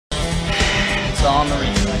it's all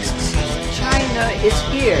Marine crisis. China is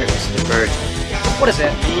here, Mr. Bird. What does that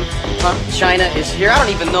mean? Huh? China is here? I don't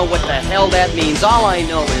even know what the hell that means. All I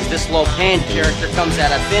know is this Lopan character comes out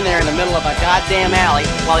of thin air in the middle of a goddamn alley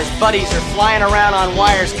while his buddies are flying around on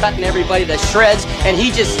wires cutting everybody to shreds, and he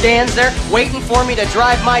just stands there waiting for me to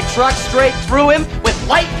drive my truck straight through him with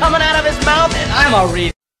light coming out of his mouth, and I'm a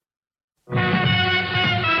reason.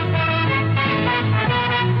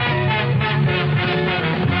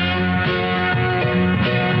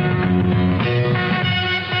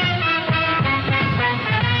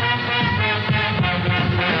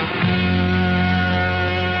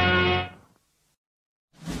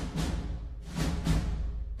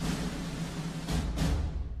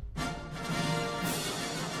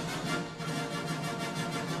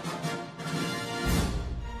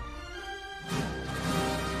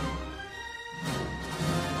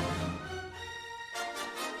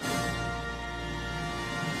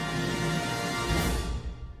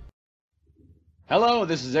 Hello,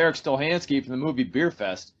 this is Eric Stolhansky from the movie Beer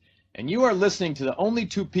Fest, and you are listening to the only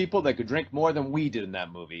two people that could drink more than we did in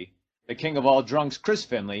that movie, the king of all drunks, Chris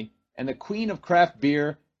Finley, and the queen of craft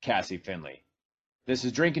beer, Cassie Finley. This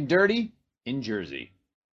is Drinking Dirty in Jersey.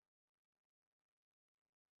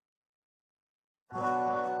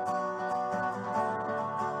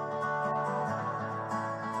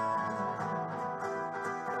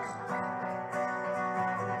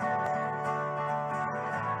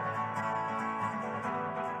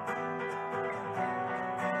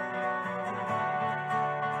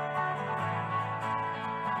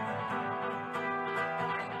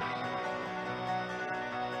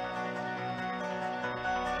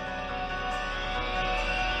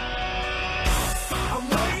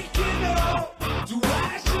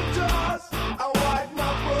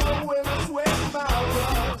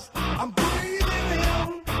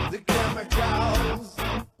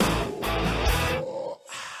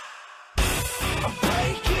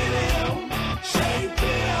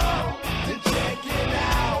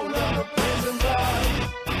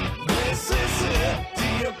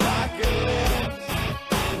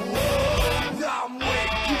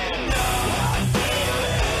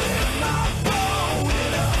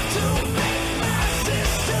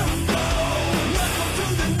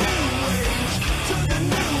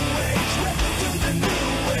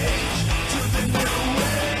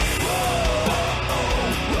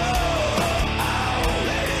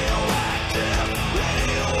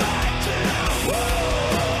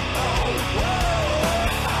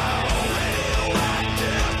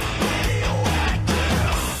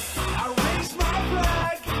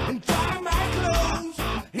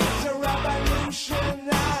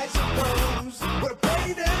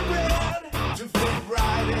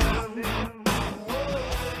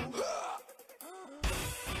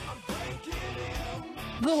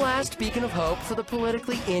 The last beacon of hope for the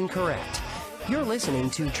politically incorrect. You're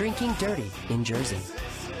listening to Drinking Dirty in Jersey.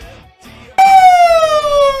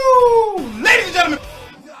 Woo! Ladies and gentlemen,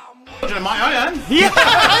 am I on? Yeah,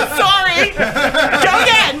 I'm sorry. Go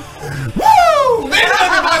again. Woo! Ladies and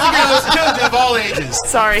gentlemen, boys and girls, children of all ages.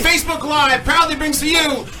 Sorry. Facebook Live proudly brings to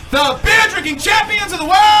you the beer drinking champions of the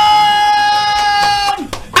world. Ow,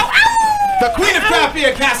 ow! The queen of craft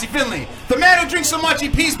beer, Cassie Finley. The man who drinks so much he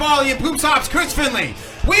pees barley and poops hops, Chris Finley.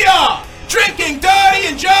 We are Drinking Dirty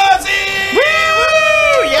in Jersey!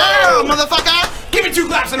 Woo! Yeah, motherfucker! Give me 2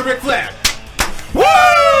 claps and a Ric Flair.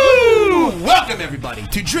 Woo! Welcome everybody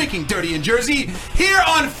to Drinking Dirty in Jersey here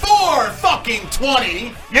on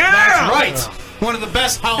 4/20. Yeah! That's right. One of the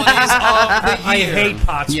best holidays of the year. I hate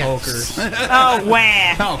pot smokers. Yes. Oh,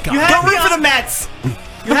 wah. Oh, God. You had me for the Mets.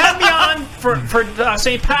 You had me on for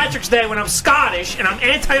St. Patrick's Day when I'm Scottish and I'm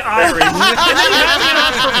anti-Irish, and then you had me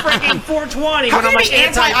on for freaking 420 How when I'm can you like be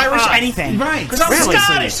anti-Irish anything? Right. Because I'm Really?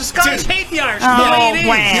 Scottish. The Scottish Dude. hate the Irish. Oh, The way it is.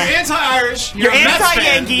 wow. You're anti-Irish. You're a Mets fan,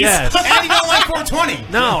 anti-Yankees. Yes. and you don't like 420.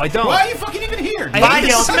 No, I don't. Why are you fucking even here? I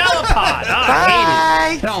hate the smell of pot. I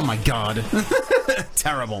hate it. Bye. Oh my God.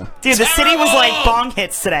 Terrible. Dude, the city was like bong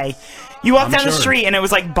hits today. You walked down the sure. street and it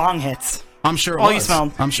was like bong hits. I'm sure it All was. you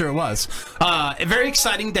smelled. I'm sure it was. A very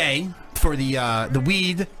exciting day for the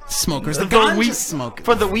weed smokers, the The ganja weed- smokers.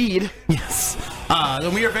 For the weed. Yes.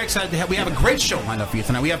 And we are very excited to have. We have a great show lined up for you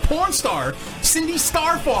tonight. We have porn star Cindy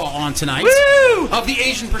Starfall on tonight. Woo! Of the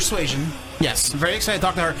Asian Persuasion. Yes, very excited to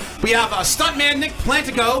talk to her. We have stuntman Nick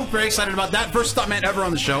Plantico. Very excited about that. First stuntman ever on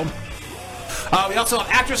the show. We also have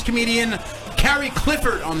actress comedian Carrie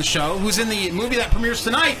Clifford on the show, who's in the movie that premieres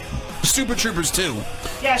tonight, Super Troopers 2.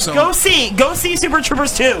 Yes, So- go see Super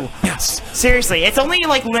Troopers 2. Yes. Seriously, it's only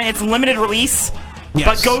like it's limited release. Yes.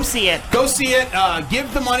 But go see it. Go see it.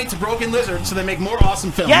 Give the money to Broken Lizard so they make more awesome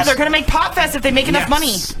films. Yeah, they're going to make Pop Fest if they make enough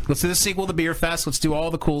money. Let's do the sequel to Beer Fest. Let's do all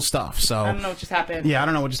the cool stuff. So I don't know what just happened. Yeah, I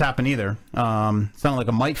don't know what just happened either. Sounded like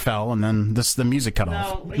a mic fell and then the music cut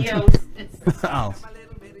off. No, Leo, it's... Oh.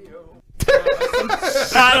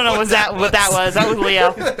 I don't know what that was. That was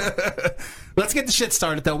Leo. Let's get the shit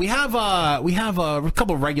started, though. We have a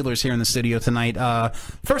couple of regulars here in the studio tonight.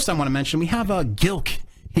 First, I want to mention we have Gilk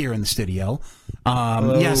here in the studio.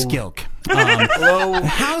 Yes, Gilk. Hello.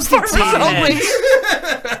 How's the dating?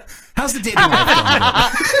 How's the dating life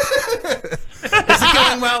going? Is it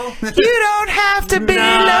going well? You don't have to be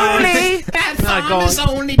lonely. That farm is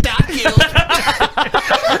only Gilk.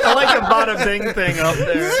 I like the bada bing thing up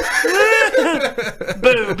there.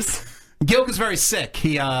 Boobs. Gilk is very sick.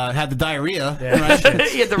 He had the diarrhea. Yeah. Right?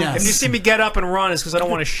 If you see me get up and run, it's because I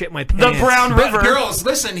don't want to shit my pants. The Brown River. But girls,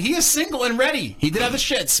 listen, he is single and ready. He did have the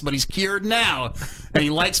shits, but he's cured now. And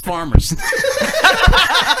he likes farmers.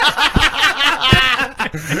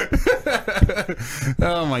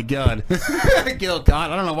 Oh, my God. Gilk,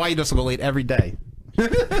 God, I don't know why you just go late every day.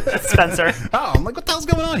 Spencer. Oh, I'm like, what the hell's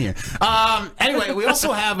going on here? Anyway, we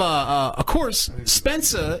also have, of course,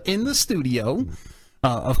 Spencer in the studio.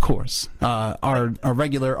 Of course, our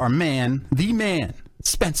regular, our man, the man,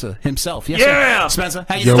 Spencer himself. Yes, yeah, sir. Spencer,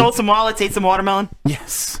 how you Stole doing? some wallets, ate some watermelon.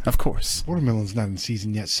 Yes, of course. Watermelon's not in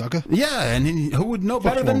season yet, sucker. Yeah, and who would know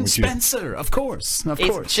better than Spencer? Of course, of ate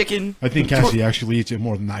course. Some chicken. I think Cassie actually eats it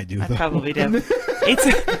more than I do. I probably do.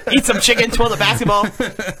 Eat some chicken, twirl the basketball.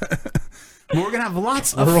 We're going to have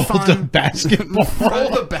lots of fun. Roll the basketball. Roll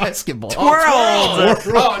the basketball. Twirled.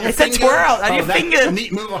 Oh, on your I said twirled on your fingers.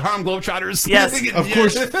 Neat move of Harlem Globetrotters. Yes. Of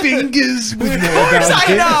course, fingers. We know of course about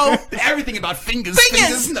I know. Everything about fingers.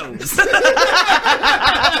 Fingers knows.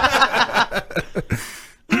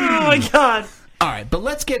 Oh, my God. All right, but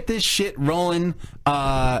let's get this shit rolling.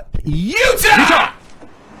 Utah!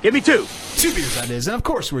 Give me two. 2 beers, that is. And of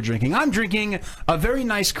course we're drinking. I'm drinking a very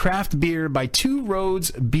nice craft beer by Two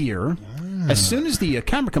Roads Beer. As soon as the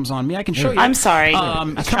camera comes on me, I can show you. I'm sorry.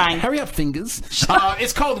 I'm trying. Hurry up, fingers.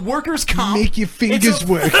 It's called Workers' Comp. Make your fingers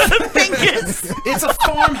work. Fingers. It's a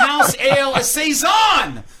farmhouse ale, a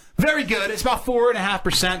Saison. Very good. It's about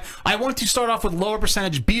 4.5%. I want to start off with lower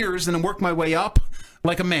percentage beers and then work my way up.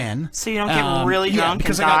 Like a man. So you don't get really drunk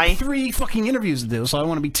because and I die? got 3 fucking interviews to do, so I don't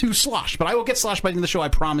want to be too sloshed. But I will get sloshed by the end of the show, I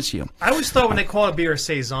promise you. I always thought when they call a beer a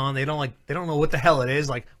Saison, they don't know what the hell it is.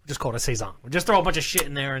 Like, we just call it a Saison. We just throw a bunch of shit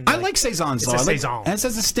in there. And I like Saisons, though. It's a Saison. And it has a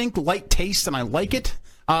distinct light taste, and I like it.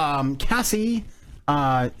 Cassie,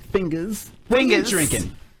 fingers. What are you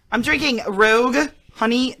drinking? I'm drinking Rogue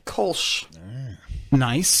Honey Kolsch.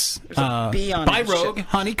 Nice. There's a B on by it. Rogue,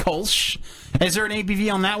 Honey Kolsch. Is there an ABV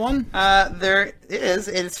on that one? There is.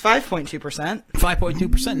 It's 5.2%.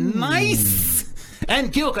 5.2%. Nice.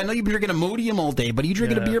 And Gilk, I know you've been drinking a Modium all day, but are you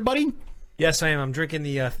drinking a beer, buddy? Yes, I am. I'm drinking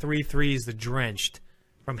the 3 Threes, the Drenched,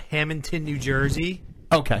 from Hamilton, New Jersey.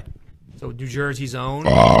 Okay. So New Jersey's own.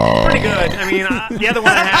 Pretty good. I mean, the other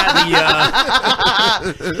one I had,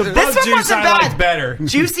 the bug juice I liked better.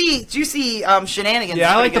 Juicy shenanigans.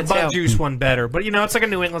 Yeah, I like the good bug too. juice one better. But you know, it's like a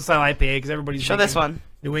New England style IPA because everybody's Show this one.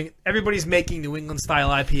 Everybody's making New England style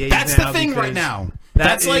IPAs. That's now the thing right now. That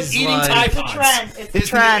That's like is eating Tide Pods. It's the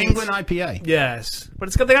trend. New England IPA. Yes,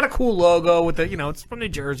 but they got a cool logo with the it's from New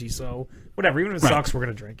Jersey, so whatever. Even if it sucks, we're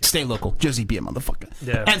gonna drink it. Stay local, Jersey beer, motherfucker.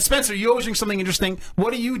 Yeah. And Spencer, you always drink something interesting.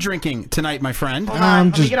 What are you drinking tonight, my friend? Hold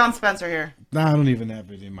on, let me get on Spencer here. I don't even have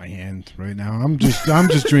it in my hand right now. I'm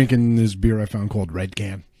just drinking this beer I found called Red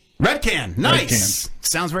Can. Red Can, nice. Red Can.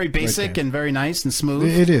 Sounds very basic and very nice and smooth.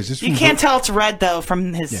 It is. You can't tell it's red though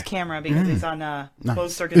from his camera because he's on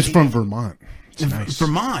closed circuit. It's from Vermont. It's nice.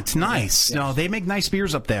 Vermont, nice. Yes. No, they make nice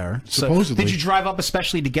beers up there. Supposedly. So, did you drive up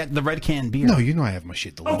especially to get the Red Can beer? No, you know I have my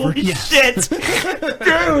shit delivered. Holy shit,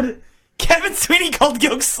 dude! Kevin Sweeney called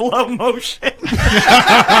Gilk slow motion.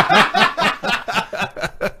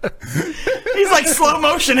 He's like, slow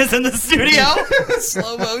motion is in the studio.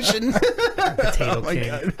 Slow motion. Potato King.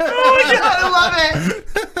 God. Oh my god, I love it.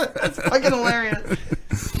 That's fucking hilarious.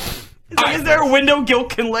 Is there a window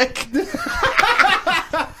Gilk can lick?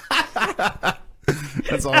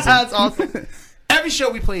 That's awesome. That's awesome. Every show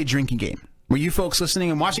we play a drinking game where you folks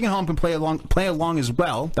listening and watching at home can play along as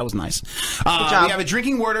well. That was nice. Good job. We have a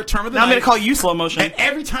drinking word or term of the now night. I'm going to call you slow motion. And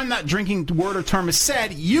every time that drinking word or term is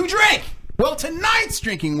said, you drink. Well, tonight's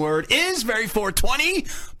drinking word is very 420.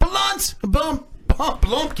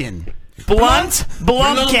 Blumpkin. Blunt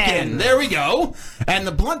Blumpkin. There we go. And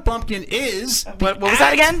the Blunt Blumpkin is... What was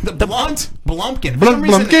that again? The Blunt Blumpkin. Blunt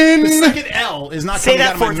Blumpkin. The second L is not Say coming that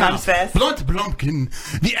out of my 4 times mouth. fast. Blunt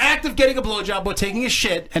Blumpkin. The act of getting a blowjob while taking a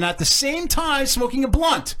shit and at the same time smoking a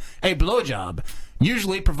blunt. A blowjob.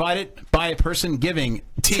 Usually provided by a person giving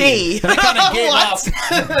tea. And I kind of gave up.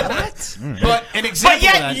 What? But an example But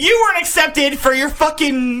yet of that, you weren't accepted for your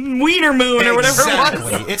fucking Wiener Moon or whatever it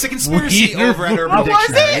was. It's a conspiracy over at Urban What was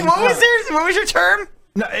Dictionary. it? What was your term?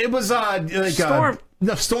 No, it was like Storm.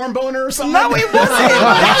 the storm boner or something. No, it wasn't. You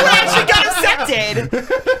actually got accepted.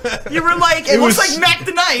 You were like, it looks like Mac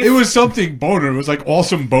the Knife. It was something boner. It was like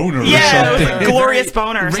awesome boner. Yeah, or it was something. like glorious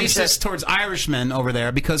boner. or some Racist shit. towards Irishmen over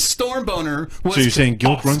there because storm boner was. So you're saying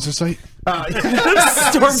guilt runs the site?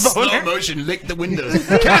 Storm Slow boner. motion, lick the windows.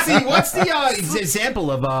 Cassie, what's the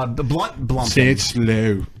example of the blunt blumping? Say it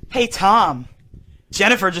slow. Hey, Tom.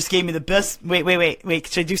 Jennifer just gave me the best. Wait.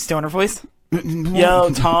 Should I do stoner voice? Yo,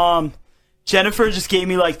 Tom. Jennifer just gave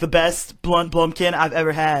me like the best blunt blumpkin I've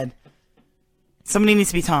ever had. Somebody needs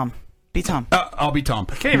to be Tom. Be Tom. I'll be Tom.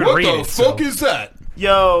 I can't even what read the it, fuck so. is that?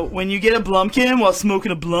 Yo, when you get a blumpkin while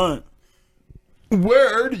smoking a blunt.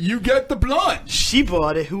 Where'd you get the blunt? She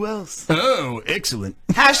bought it. Who else? Oh, excellent.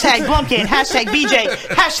 Hashtag blumpkin. Hashtag BJ.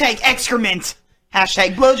 Hashtag excrement.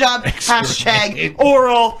 Hashtag blowjob. Hashtag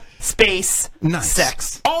oral space Nice.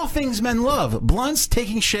 sex. All things men love: blunts,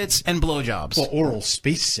 taking shits, and blowjobs. Well, oral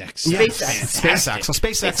space sex. Space sex. Space sex. So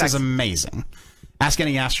space sex is amazing. Ask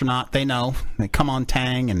any astronaut; they know. They come on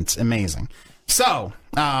Tang, and it's amazing. So,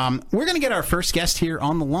 we're gonna get our first guest here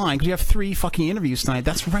on the line because we have 3 fucking interviews tonight.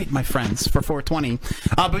 That's right, my friends, for 420.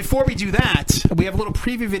 But before we do that, we have a little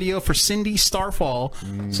preview video for Cindy Starfall.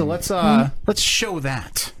 So let's show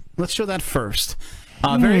that. Let's show that first.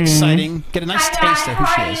 Very exciting. Get a nice taste of who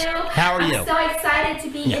she is. How are you? I'm so excited to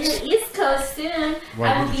be in the East Coast soon.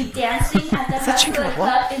 I will be dancing at the Hustler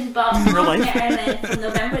Club in Baltimore, Maryland from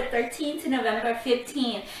November 13th to November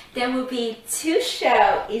 15th. There will be 2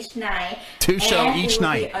 shows each night. 2 shows each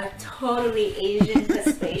night. It will be a totally Asian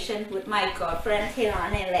participation with my girlfriend, Taylor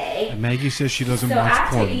LA. Maggie says she doesn't So watch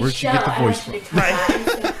after porn. each Where'd she show, get the I voice want you from? to come by and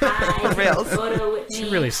say hi, take a reals. photo with me, She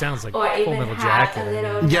really sounds like or Full even Metal have Jacket. a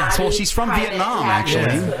little Yes, well, naughty she's from private Vietnam, chat actually. with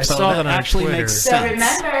Yeah, I us. So saw that that on actually Twitter. makes So sense.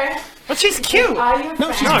 remember, But she's cute.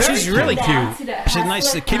 No, she's really cute. She's a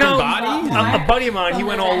nice kid You know, body. a buddy of mine, he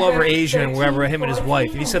went all over Asia and wherever him and his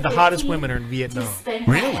wife, and he said the hottest women are in Vietnam.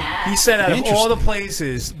 Really? He said out of all Interesting. the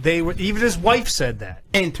places, they were. Even his wife said that.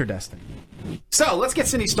 Interesting. So let's get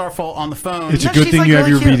Cindy Starfall on the phone. It's a No, good she's, thing like, you have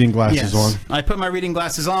really your cute. reading glasses Yes. on. I put my reading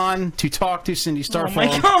glasses on to talk to Cindy Oh Starfall.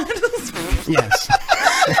 my god. Yes.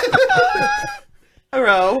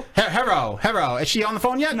 Hello. Hello. Is she on the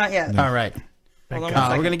phone yet? Not yet. All right. Hold on one We're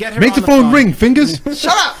second. going to get her Make on the phone ring, fingers.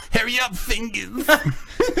 Shut up. Hurry up, fingers.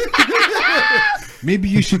 Maybe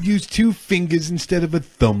you should use 2 fingers instead of a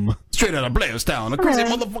thumb. Straight out of Blairstown, a crazy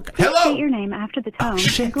Hello. motherfucker. Please Hello. state your name after the tone,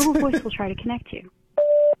 shit. and Google Voice will try to connect you.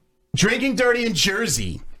 Drinking dirty in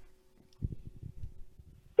Jersey.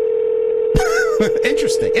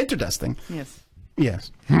 Interesting. Yes.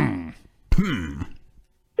 Yes.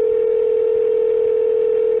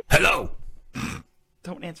 Hello.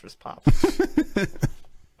 Don't answer his pop.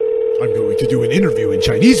 I'm going to do an interview in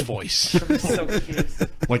Chinese voice, So confused.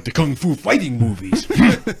 like the kung fu fighting movies.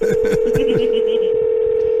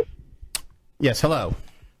 Yes, hello.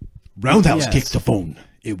 Roundhouse Yes. kick the phone.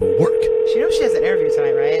 It will work. She knows she has an interview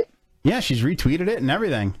tonight, right? Yeah, she's retweeted it and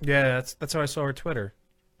everything. Yeah, that's how I saw her Twitter.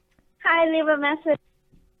 Hi, leave a message.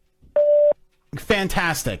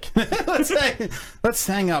 Fantastic. let's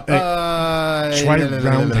hang up. Try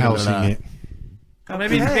roundhousing it.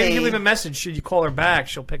 Maybe you leave a message. Should you call her back?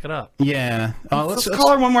 She'll pick it up. Yeah. Let's call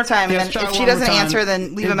her one more time, Yeah, and let's try then if it she one more doesn't time. answer,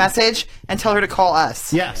 then leave a message and tell her to call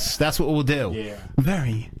us. Yes, that's what we'll do. Yeah.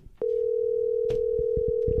 Very.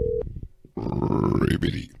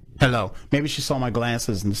 Hello. Maybe she saw my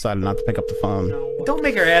glasses and decided not to pick up the phone. Don't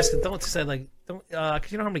make her ask it. Don't say like don't because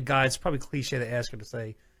you know how many guys. It's probably cliche to ask her to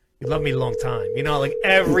say you love me a long time. You know, like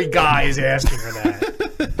every guy is asking her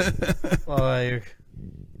that. Like.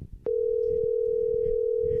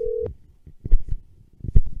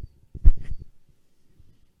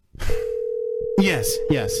 Yes.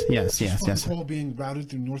 Call being routed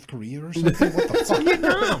through North Korea or something? What the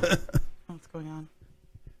fuck? What's going on?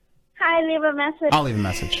 Hi, leave a message. I'll leave a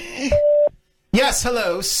message. Yes,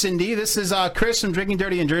 hello, Cindy. This is Chris from Drinking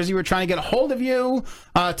Dirty in Jersey. We're trying to get a hold of you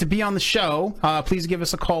to be on the show. Please give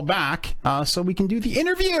us a call back so we can do the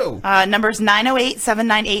interview. Number's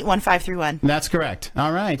 908-798-1531. That's correct.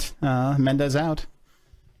 All right. Mendez out.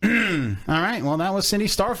 All right. Well, that was Cindy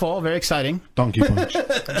Starfall. Very exciting. Donkey Punch.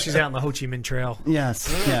 She's out on the Ho Chi Minh Trail. Yes.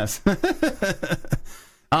 Yes.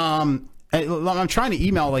 I'm trying to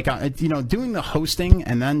email, like, doing the hosting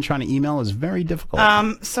and then trying to email is very difficult.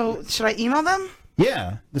 So should I email them?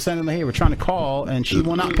 Yeah. The senator, hey, we're trying to call and she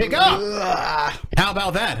will not pick up. How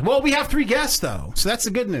about that? Well, we have 3 guests though, so that's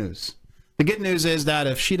the good news. The good news is that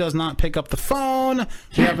if she does not pick up the phone,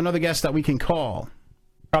 we have another guest that we can call.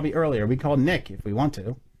 Probably earlier. We call Nick if we want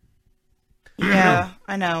to. Yeah,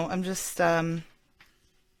 I know. I'm just,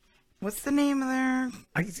 what's the name of their...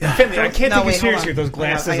 I can't take you seriously with those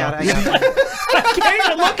glasses on. I got it. I can't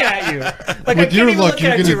even look at you. Like, With your luck,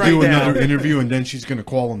 you're going to do another now. interview, and then she's going to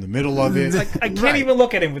call in the middle of it. I can't even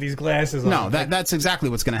look at him with these glasses on. No, that's exactly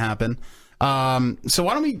what's going to happen. So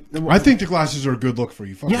why don't we... I think the glasses are a good look for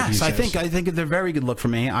you. Yes, I think they're a very good look for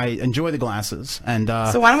me. I enjoy the glasses. And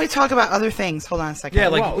so why don't we talk about other things? Hold on a second. Yeah,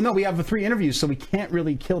 well, no, we have the 3 interviews, so we can't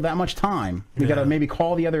really kill that much time. We got to maybe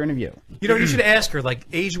call the other interview. You know, you should ask her, like,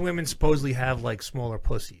 Asian women supposedly have, like, smaller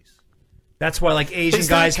pussies. That's why, like, Asian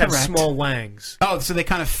guys have small wangs. Oh, so they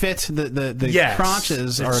kind of fit the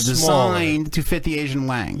crotches are smaller. designed to fit the Asian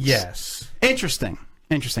wangs. Yes. Interesting.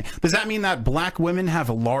 Does that mean that black women have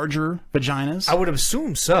larger vaginas? I would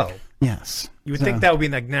assume so. Yes. You would think that would be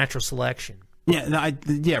like natural selection.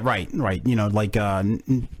 Yeah, right. You know, like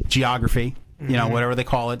geography. You know, whatever they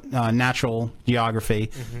call it, natural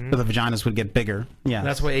geography. So the vaginas would get bigger. Yeah,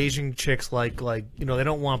 that's why Asian chicks like they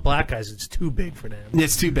don't want black guys. It's too big for them.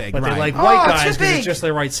 It's too big, but right. they like white guys because it's just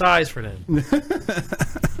the right size for them.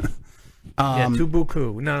 Yeah, too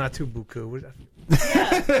buku. No, not too buku.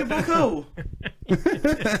 Yeah, too buku.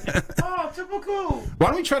 Oh, too buku. Why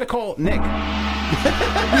don't we try to call Nick?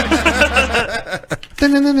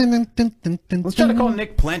 Let's try to call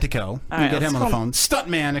Nick Plantico and get him on the phone.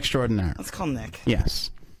 Stuntman extraordinaire. Let's call Nick. Yes.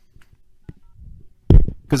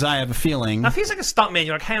 Because I have a feeling... Now, if he's like a stuntman,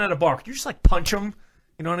 you're like hanging out a bar, could you just like punch him?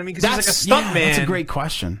 You know what I mean? Because he's like a stuntman. That's a great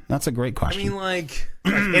question. I mean, like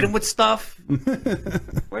hit him with stuff.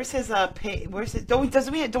 Where's his Where's his? Don't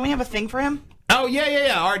we have a thing for him? Oh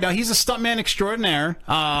yeah. All right, now he's a stuntman extraordinaire.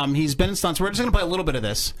 He's been in stunts. We're just gonna play a little bit of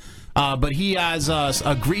this, but he has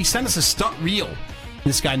sent us a stunt reel.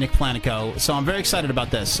 This guy Nick Plantico. So I'm very excited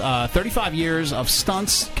about this. 35 years of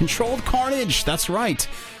stunts, controlled carnage. That's right.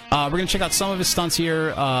 We're gonna check out some of his stunts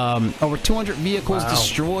here. Over 200 vehicles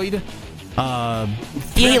destroyed.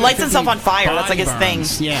 He lights himself on fire. That's like his thing.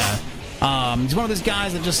 Yeah. He's one of those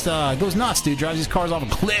guys that just goes nuts, dude. Drives these cars off of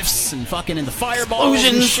cliffs and fucking into fireballs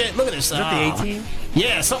and shit. Look at this. Is that the A-Team?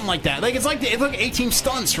 Yeah, something like that. Like it's like A-Team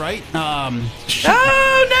stunts, right? Oh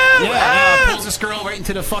no! Yeah, pulls this girl right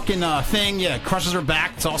into the fucking thing. Yeah, crushes her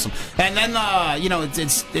back. It's awesome. And then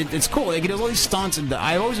it's cool. Like, he does all these stunts, and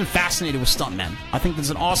I've always been fascinated with stuntmen. I think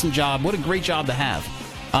that's an awesome job. What a great job to have.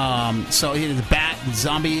 So he did the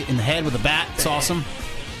zombie in the head with a bat. It's awesome.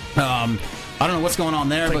 I don't know what's going on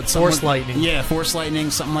there, like but force lightning. Yeah, force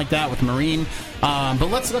lightning, something like that with Marine. But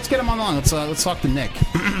let's get him on the line. Let's talk to Nick.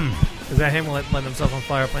 Is that him letting himself on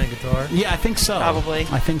fire playing guitar? Yeah, I think so. Probably.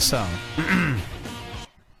 I think so.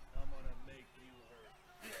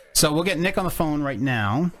 So we'll get Nick on the phone right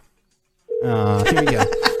now. Here we go.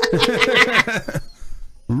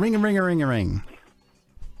 Ring.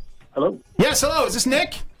 Hello? Yes, hello. Is this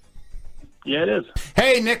Nick? Yeah, it is.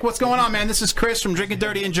 Hey, Nick, what's going on, man? This is Chris from Drinking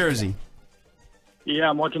Dirty in Jersey.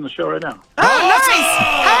 Yeah, I'm watching the show right now.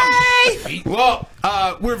 Oh, nice! Hey! Well,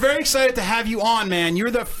 we're very excited to have you on, man.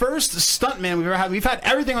 You're the first stuntman we've ever had. We've had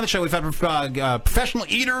everything on the show. We've had professional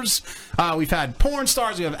eaters. We've had porn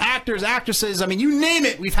stars. We have actors, actresses. I mean, you name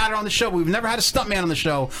it, we've had it on the show. But we've never had a stuntman on the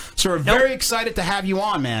show. So we're very excited to have you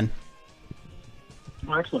on, man.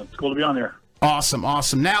 Well, excellent. It's cool to be on here. Awesome.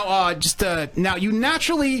 Now, now you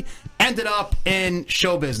naturally ended up in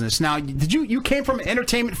show business. Now, you came from an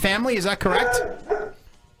entertainment family? Is that correct?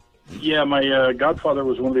 Yeah, my godfather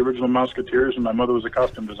was one of the original Musketeers, and my mother was a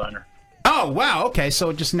costume designer. Oh, wow. Okay,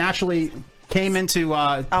 so it just naturally came into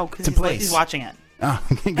to place. He's watching it. Oh,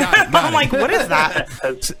 got it. I'm like, what is that? It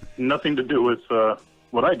has nothing to do with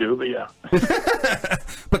what I do, but yeah.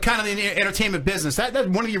 But kind of in the entertainment business. That's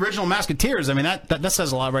one of the original Musketeers. I mean, that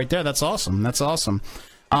says a lot right there. That's awesome.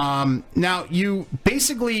 Now, you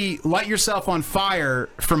basically light yourself on fire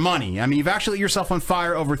for money. I mean, you've actually lit yourself on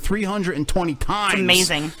fire over 320 times. It's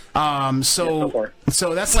amazing. So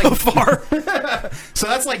that's like... So far. So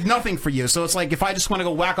that's like nothing for you. So it's like if I just want to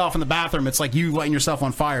go whack off in the bathroom, it's like you lighting yourself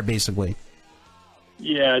on fire, basically.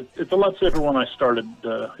 Yeah, it's a lot safer when I started. It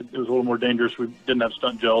was a little more dangerous. We didn't have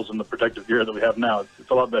stunt gels and the protective gear that we have now. It's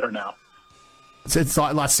a lot better now. It's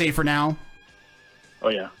a lot safer now? Oh,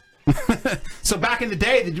 yeah. So back in the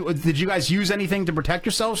day, did you guys use anything to protect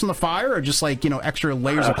yourselves from the fire, or just like extra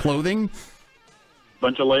layers of clothing?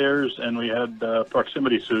 Bunch of layers, and we had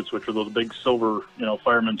proximity suits, which were those big silver,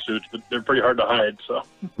 fireman suits, but they're pretty hard to hide. So.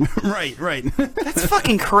 Right. That's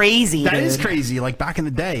fucking crazy. That dude. is crazy. Like back in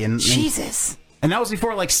the day, and Jesus. And that was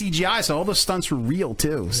before like CGI, so all those stunts were real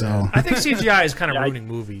too. So I think CGI is kind of ruining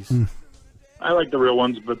movies. I like the real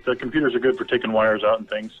ones, but the computers are good for taking wires out and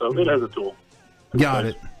things, so it has a tool. Got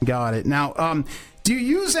it. Now, do you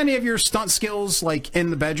use any of your stunt skills like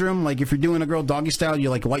in the bedroom? Like if you're doing a girl doggy style, you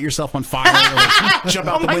like light yourself on fire, or like, jump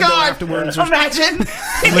out the window afterwards. Imagine.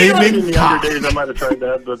 In the younger days, I might have tried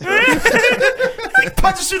that, but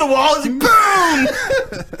punches through the wall, boom.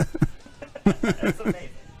 That's amazing.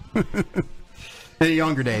 In the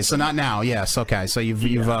younger days, so not now. Yes, okay. So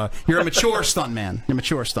you're a mature stuntman. You're a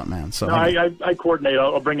mature stuntman. So no, I coordinate.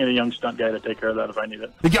 I'll bring in a young stunt guy to take care of that if I need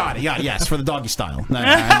it. You got it. Yes, for the doggy style. No,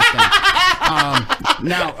 I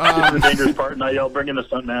understand. This is the dangerous part. Now y'all bring in a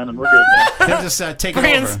stuntman, and we're good. They'll just take it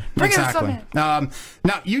over. Exactly. Now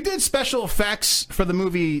you did special effects for the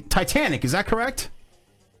movie Titanic. Is that correct?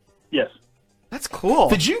 Yes. That's cool.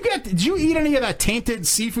 Did you eat any of that tainted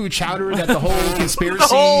seafood chowder that the whole conspiracy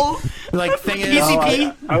thing is?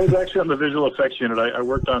 No, I was actually on the visual effects unit. I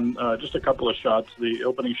worked on just a couple of shots. The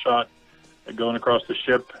opening shot going across the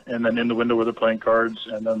ship, and then in the window where they're playing cards,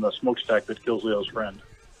 and then the smokestack that kills Leo's friend.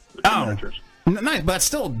 Nice, but that's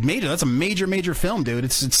still major. That's a major film, dude.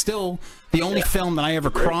 It's still the only film that I ever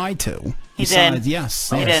cried to. He did.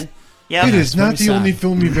 Yes. He did. Yep. It is not the only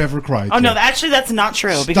film you've ever cried to. Oh, no, actually, that's not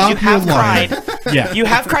true. Because you have cried. Yeah. You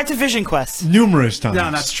have cried to Vision Quest. Numerous times.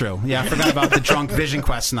 No, that's true. Yeah, I forgot about the drunk Vision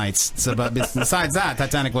Quest nights. So, but besides that,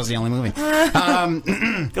 Titanic was the only movie.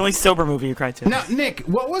 The only sober movie you cried to. Now, Nick,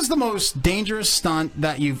 what was the most dangerous stunt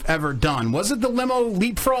that you've ever done? Was it the limo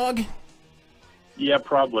leapfrog? Yeah,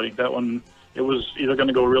 probably. That one, it was either going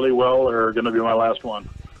to go really well or going to be my last one.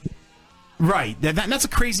 Right, that's a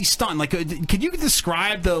crazy stunt. Like, could you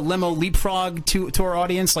describe the limo leapfrog to our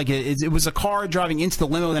audience? Like, it was a car driving into the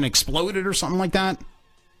limo, then exploded, or something like that.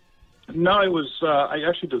 No, it was. I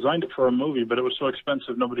actually designed it for a movie, but it was so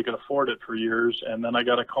expensive nobody could afford it for years. And then I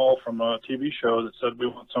got a call from a TV show that said we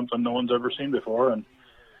want something no one's ever seen before, and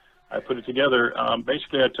I put it together.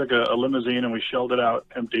 Basically, I took a limousine and we shelled it out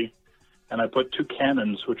empty, and I put two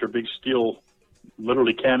cannons, which are big steel.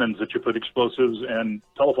 Literally cannons that you put explosives and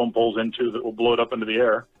telephone poles into that will blow it up into the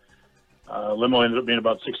air. Limo ended up being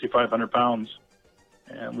about 6,500 pounds.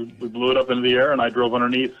 And we blew it up into the air, and I drove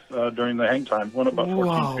underneath during the hang time. Went about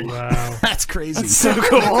 14 feet. Wow. That's crazy. That's so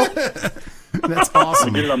cool. That's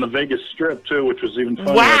awesome. We did it on the Vegas Strip, too, which was even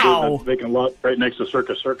funnier. Wow. I did a vacant lot right next to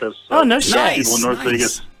Circus Circus. Oh, no shit. People in North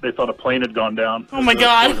Vegas, they thought a plane had gone down. Oh, my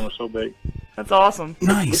God. The was so big. That's awesome.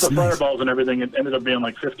 With the fireballs and everything, it ended up being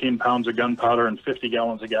like 15 pounds of gunpowder and 50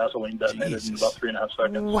 gallons of gasoline detonated in about 3.5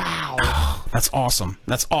 seconds. Wow. That's awesome.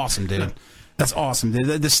 That's awesome, dude. That's awesome.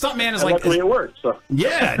 The stuntman is and like. Luckily, it worked. So.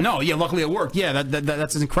 Yeah, luckily it worked. Yeah,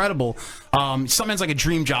 that's incredible. Stuntman's like a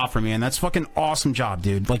dream job for me, and that's a fucking awesome job,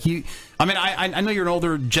 dude. Like I know you're an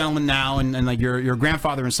older gentleman now, and like your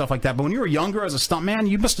grandfather and stuff like that. But when you were younger as a stuntman,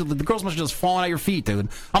 the girls must have just fallen at your feet, dude.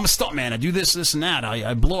 I'm a stuntman. I do this, and that.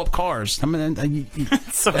 I blow up cars. I mean,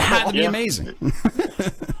 it had to be amazing.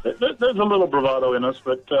 There's a little bravado in us,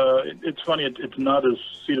 but it's funny. It's not as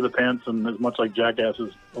seat of the pants and as much like Jackass as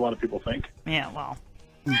a lot of people think. Yeah, well.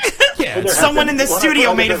 Yeah, someone in this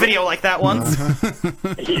studio made a video like that once.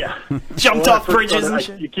 Yeah. Jumped off bridges and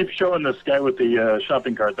shit. You keep showing this guy with the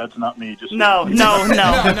shopping cart. That's not me. Just No,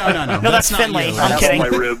 that's Finley. I'm kidding. My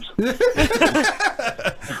ribs.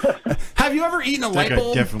 Have you ever eaten a light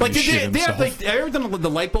bulb? Like, have you ever done the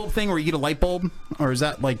light bulb thing where you eat a light bulb? Or is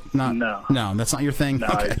that like not? No, that's not your thing? No,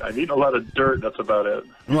 okay. I've eaten a lot of dirt. That's about it.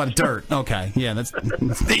 A lot of dirt. Okay, yeah, that's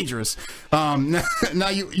dangerous. Now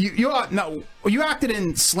you acted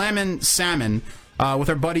in Slammin' Salmon with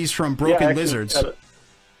our buddies from Broken Lizards.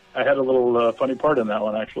 I had a little funny part in that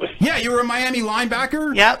one, actually. Yeah, you were a Miami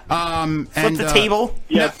linebacker. Yep. Flipped the table.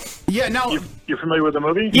 Yeah. Yeah. No. You're familiar with the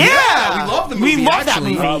movie? Yeah, we love the movie. We love that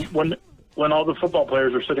movie. When all the football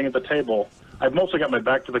players are sitting at the table, I've mostly got my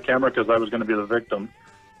back to the camera because I was going to be the victim.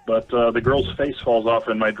 But the girl's face falls off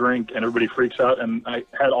in my drink, and everybody freaks out. And I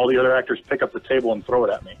had all the other actors pick up the table and throw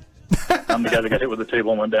it at me. I'm the guy that got hit with the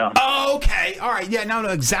table and went down. Oh, okay. All right. Yeah, now I know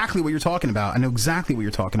exactly what you're talking about. I know exactly what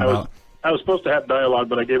you're talking about. I was supposed to have dialogue,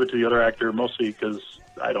 but I gave it to the other actor mostly because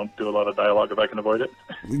I don't do a lot of dialogue if I can avoid it.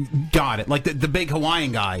 Got it. Like the big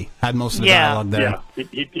Hawaiian guy had most of the dialogue there. Yeah,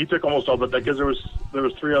 he took almost all of it because there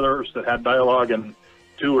was 3 others that had dialogue and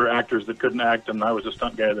 2 were actors that couldn't act, and I was a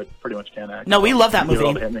stunt guy that pretty much can't act. No, we love that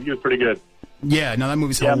movie. He was pretty good. Yeah, no, that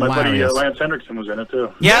movie's Yeah, hilarious. my buddy Lance Hendrickson was in it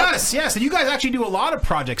too. Yes, yes. And you guys actually do a lot of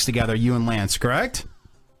projects together, you and Lance, correct?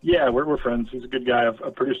 Yeah, we're friends. He's a good guy.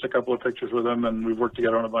 I've produced a couple of pictures with him, and we've worked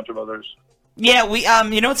together on a bunch of others. Yeah, we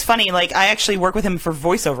you know what's funny? Like I actually work with him for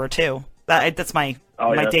voiceover too. That's my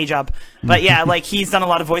day job. But yeah, like he's done a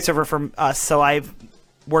lot of voiceover for us, so I've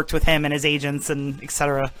worked with him and his agents and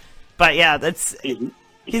etc. But yeah, that's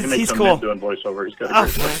he's cool. Doing voiceover. He's got a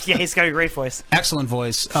great voice. Yeah, he's got a great voice. Excellent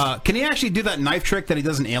voice. Can he actually do that knife trick that he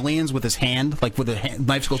does in Aliens with his hand, like with the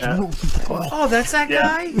knife goes? Oh, that's that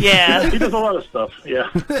guy. Yeah, he does a lot of stuff. Yeah,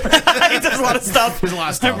 he does a lot of stuff. There's a lot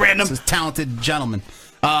of stuff. Random, he's a talented gentleman.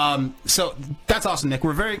 So that's awesome, Nick.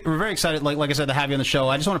 We're very excited, like I said, to have you on the show.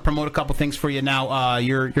 I just want to promote a couple things for you now.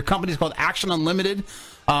 Your company is called Action Unlimited.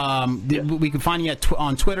 We can find you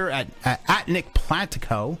on Twitter at Nick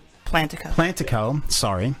Plantico. Plantico,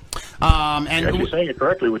 sorry. And you're actually saying it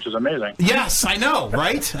correctly, which is amazing. Yes, I know,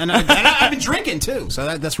 right? And I've been drinking too,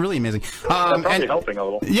 so that's really amazing. Probably helping a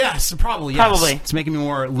little. Yes, probably. Yes. Probably, it's making me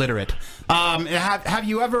more literate. Have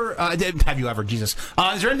you ever? Jesus.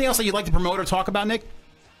 Is there anything else that you'd like to promote or talk about, Nick?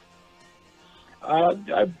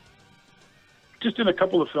 I've just in a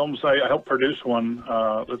couple of films. I helped produce one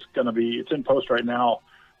that's going to be. It's in post right now,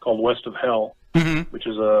 called West of Hell. Mm-hmm. Which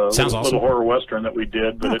is a little horror western that we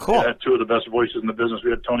did, but it had two of the best voices in the business. We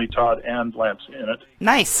had Tony Todd and Lance in it.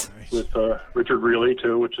 Nice. With Richard Reilly,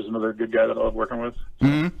 too, which is another good guy that I love working with.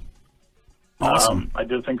 Mm-hmm. Awesome. I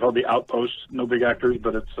did a thing called The Outpost. No big actors,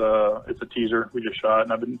 but it's a teaser we just shot.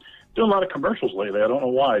 And I've been doing a lot of commercials lately. I don't know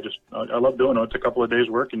why. I love doing it. It's a couple of days'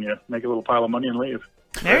 work, and you make a little pile of money and leave.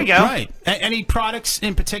 There you go. Right. Any products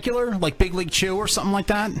in particular, like Big League Chew or something like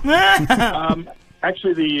that?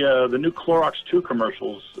 Actually, the new Clorox 2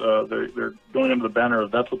 commercials, they're going under the banner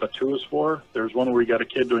of That's What the 2 is For. There's one where you got a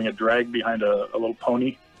kid doing a drag behind a little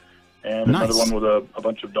pony, and another one with a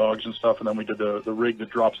bunch of dogs and stuff, and then we did the rig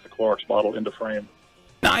that drops the Clorox bottle into frame.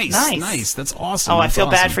 Nice. That's awesome. Oh, That's I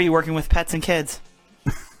feel bad awesome. for you working with pets and kids.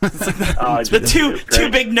 It's the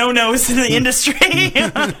two big no-nos in the industry. I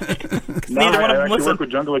actually work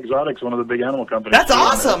with Jungle Exotics, one of the big animal companies. That's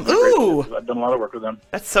awesome. Ooh. I've done a lot of work with them.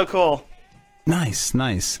 That's so cool.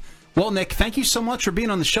 Nice. Well, Nick, thank you so much for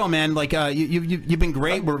being on the show, man. Like, you've been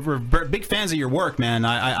great. We're big fans of your work, man.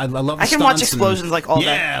 I love the I can watch explosions like all day.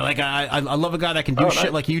 Yeah, like I love a guy that can do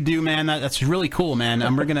shit like you do, man. That's really cool, man.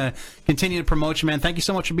 And we're gonna continue to promote you, man. Thank you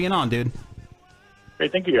so much for being on, dude. Hey,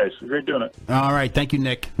 thank you guys. Great doing it. All right, thank you,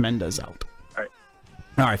 Nick. Mendez out. All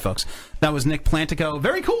right, folks. That was Nick Plantico.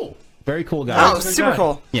 Very cool guy. Oh, super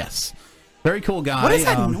cool. Yes, very cool guy. What is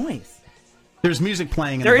that noise? There's music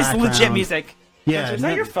playing in there the is background. legit music. Yeah, is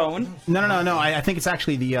that your phone? No. I think it's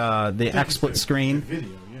actually the XSplit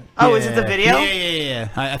screen. Oh, is it the video? Yeah.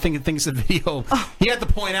 I think it's the video. Oh. He had to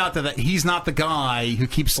point out that he's not the guy who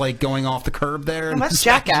keeps like going off the curb there. Well, that's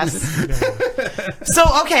jackass. So,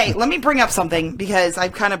 okay, let me bring up something because I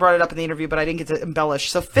kind of brought it up in the interview, but I didn't get to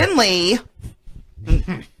embellish. So, Finley.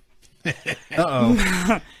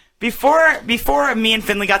 Uh-oh. Before me and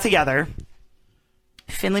Finley got together,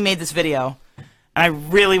 Finley made this video. And I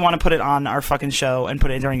really want to put it on our fucking show and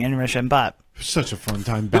put it during intermission, but such a fun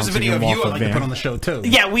time. There's a video of you I'd like to put on the show too.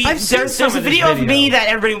 Yeah, there's a video of me that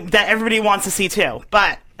everybody wants to see too,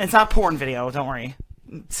 but it's not porn video. Don't worry,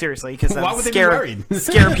 seriously, because why would they be worried?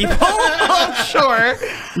 Scare people. Sure.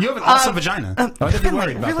 You have an awesome vagina. Why would they be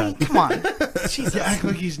worried about that? Come on, Jesus. You act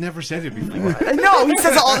like he's never said it before. No, he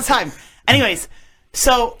says it all the time. Anyways.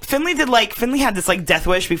 So Finley had this like death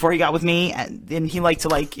wish before he got with me, and he liked to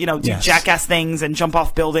do jackass things and jump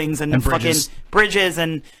off buildings and fucking bridges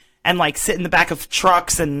and like sit in the back of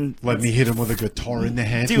trucks and let me hit him with a guitar in the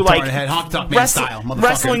head. Do like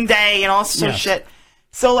wrestling day and all sorts of shit.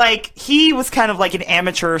 So like he was kind of like an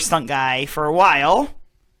amateur stunt guy for a while.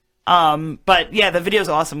 But yeah, the video's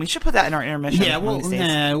awesome. We should put that in our intermission. Yeah, we'll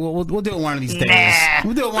do it one of these days. Nah.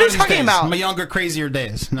 We'll do it one of these days. About? My younger, crazier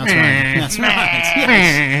days. That's right. That's right.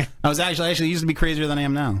 Yes. I was actually used to be crazier than I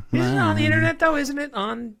am now. Isn't it on the internet though? Isn't it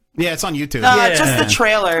on? Yeah, it's on YouTube. Just the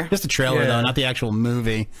trailer. Just the trailer though, not the actual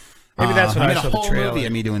movie. Maybe that's what I saw the whole trailer. Movie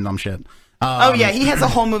of me doing dumb shit. Oh yeah, he has a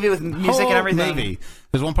whole movie with music and everything. Movie.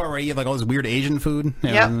 There's one part where he had like all this weird Asian food.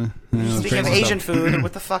 Yep. Speaking of Asian food,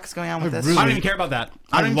 what the fuck is going on with this? I don't even care about that.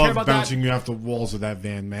 I love bouncing you off the walls of that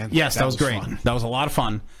van, man. Yes, that was great. Fun. That was a lot of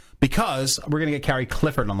fun because we're gonna get Carrie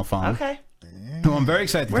Clifford on the phone. Okay. Who I'm very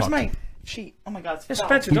excited to talk to. Where's my sheet? Oh my God,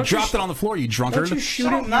 Spencer, you dropped it on the floor, you drunkard. Don't you shoot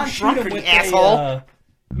him? Not drunkard, you asshole.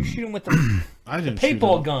 You shoot him with the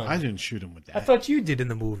paintball gun. I didn't shoot him with that. I thought you did in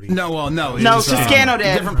the movie. No. No, Toscano did.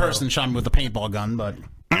 A different person shot me with a paintball gun, but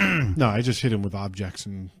no, I just hit him with objects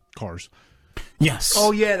and cars. Yes.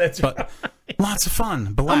 Oh yeah, that's but lots of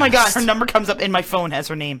fun. Oh my God, Blast. her number comes up in my phone as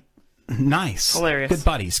her name. Nice. Hilarious. Good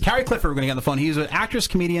buddies. Carrie Clifford, we're going to get on the phone. He's an actress,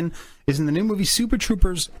 comedian, is in the new movie Super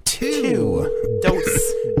Troopers 2.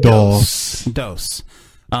 Dose.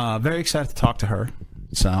 Very excited to talk to her.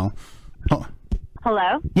 So,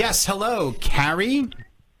 Hello? yes, hello, Carrie.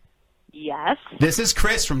 Yes. This is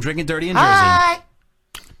Chris from Drinking Dirty in Jersey. Hi.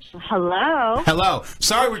 Hello? Hello.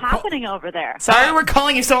 Sorry, What's happening over there? Sorry, we're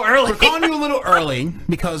calling you so early. We're calling you a little early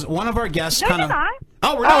because one of our guests No, kind of. you're not.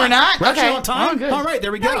 Oh, we're Oh, not. we're not? We're actually Okay. on time. Oh, good. All right,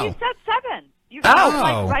 there we go. No, you said 7. You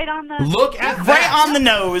Oh. like right on the... Look at that. Right on the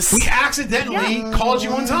nose. We accidentally called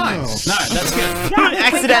you on time. No, that's good. Yeah,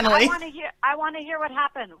 Accidentally. I want to hear what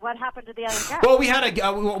happened. What happened to the other guy? Well, we had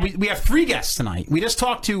we have 3 guests tonight. We just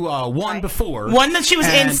talked to one before. One that she was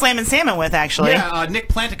in And- Slam and Salmon with, actually. Yeah, Nick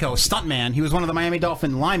Plantico, stuntman. He was one of the Miami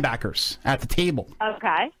Dolphin linebackers at the table.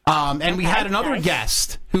 Okay. And we had another nice.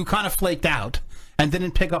 guest who kind of flaked out and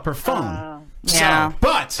didn't pick up her phone. Yeah. So,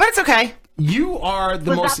 but it's okay. You are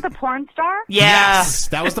the Was most. that the porn star? Yeah. Yes,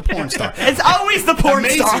 that was the porn star. It's always the porn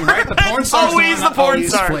Amazing, star. right? The porn star always the porn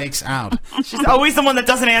star. flakes out. She's always the one that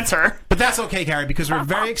doesn't answer. But that's okay, Carrie, because we're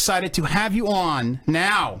very excited to have you on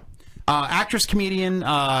now. Actress, comedian,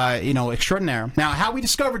 extraordinaire. Now, how we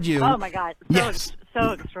discovered you. Oh my God. Yes.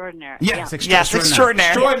 So extraordinary. Yes, yeah. extraordinary.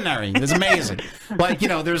 Extraordinary. It's amazing.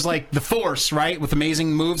 There's like the Force, right, with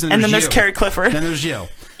amazing moves, and then there's you. Carrie Clifford. Then there's you.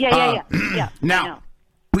 Yeah. Now,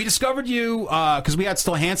 we discovered you because we had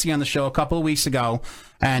Stolhansky on the show a couple of weeks ago,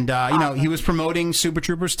 and he was promoting Super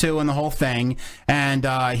Troopers 2 and the whole thing, and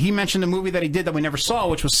he mentioned a movie that he did that we never saw,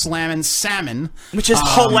 which was Slammin' Salmon, which is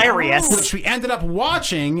hilarious. Which we ended up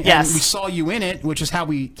watching, and we saw you in it, which is how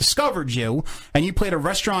we discovered you, and you played a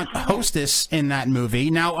restaurant hostess in that movie.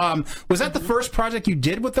 Now, was that the first project you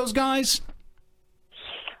did with those guys?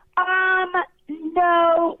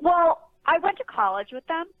 No. Well, I went to college with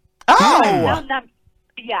them. Oh. I've known them.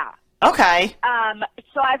 Yeah. Okay.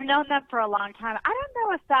 So I've known them for a long time. I don't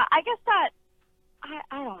know if that. I guess that.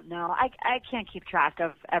 I don't know. I can't keep track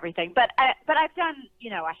of everything, but I've done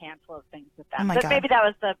a handful of things with them. Oh my but God. maybe that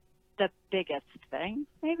was the biggest thing.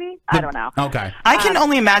 Maybe I don't know. Okay. I can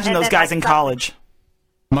only imagine and those then guys I in saw- college.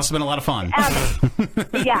 Must have been a lot of fun.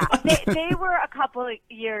 Yeah, they were a couple of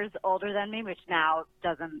years older than me, which now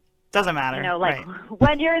doesn't matter. Like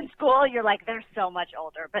when you're in school, you're like they're so much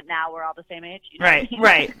older, but now we're all the same age. Right.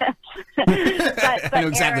 but I know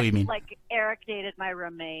exactly Eric, what you mean. Like Eric dated my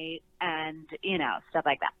roommate, and stuff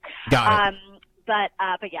like that. Got it.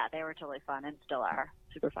 But yeah, they were totally fun and still are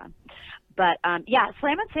super fun. But yeah,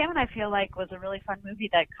 Slam and Salmon I feel like was a really fun movie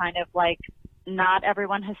that kind of like not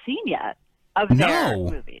everyone has seen yet of their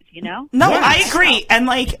movies, No, I agree. And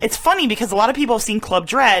it's funny because a lot of people have seen Club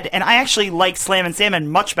Dread, and I actually like Slam and Salmon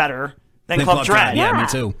much better than Club Dread. Yeah, me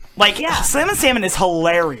too. Slam and Salmon is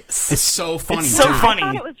hilarious. It's so funny. It's so funny. I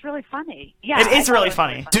thought it was really funny. Yeah, it is really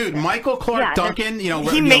funny. Dude, Michael Clark Duncan,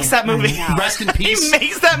 he makes that movie. Rest in peace. He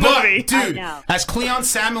makes that movie. But, dude, as Cleon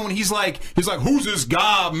Salmon, when he's like, who's this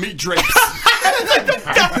guy, meat drapes?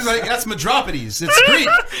 He's like, that's Madropides. It's Greek.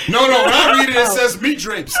 No, when I read it, it says meat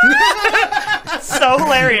drapes. So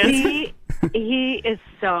hilarious. He is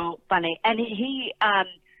so funny, and he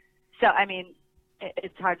so I mean,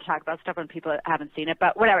 it's hard to talk about stuff when people haven't seen it,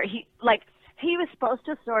 but whatever. He was supposed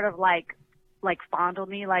to sort of like fondle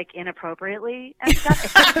me inappropriately and stuff.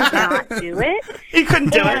 He could not do it. He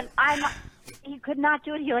couldn't do it. He could not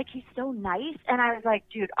do it. He's so nice, and I was like,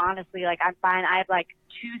 dude, honestly, I'm fine. I have 2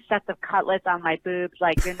 sets of cutlets on my boobs.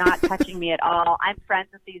 You're not touching me at all. I'm friends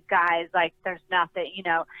with these guys. There's nothing,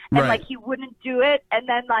 And Right. he wouldn't do it. And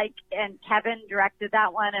then and Kevin directed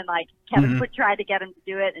that one, and Kevin would try to get him to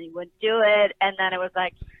do it, and he wouldn't do it. And then it was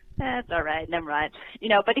it's all right, never mind.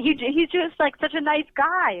 But he's just such a nice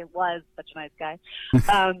guy. It was such a nice guy.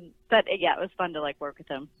 But yeah, it was fun to work with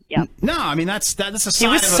him. Yeah. No, I mean that's a sign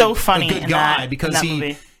He was of so a funny good in guy that- because in that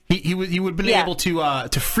movie. he would have been able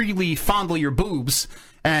to freely fondle your boobs.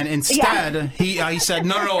 And instead, he said,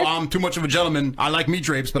 no, I'm too much of a gentleman. I like meat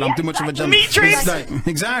drapes, but I'm too much of a gentleman. Meat drapes?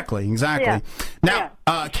 Exactly. Yeah. Now,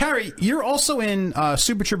 Carrie, you're also in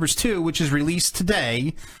Super Troopers 2, which is released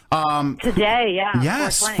today. Today, yeah.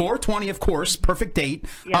 Yes, 4/20, of course. Perfect date.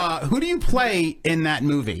 Yeah. Who do you play in that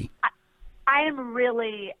movie? I am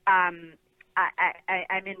really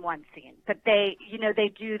I'm in one scene, but they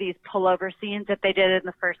do these pullover scenes that they did in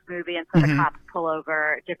the first movie, and so the cops pull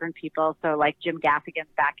over different people. So Jim Gaffigan's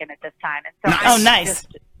back in it this time, and so nice.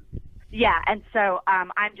 And so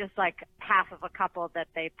I'm just half of a couple that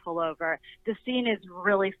they pull over. The scene is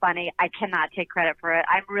really funny. I cannot take credit for it.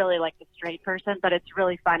 I'm really the straight person, but it's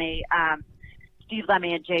really funny. Steve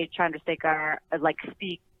Lemmy and Jay Chandrasekhar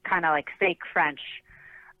speak kind of like fake French,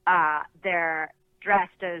 they're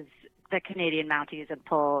dressed as the Canadian Mounties and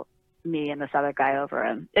pull me and this other guy over,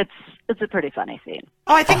 and it's a pretty funny scene.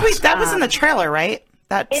 Oh, I think that was in the trailer, right?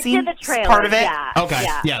 That it's scene, in the trailer, part of it. Yeah, Okay.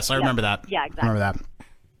 yeah, Yes, I remember that. Yeah, exactly. I remember that.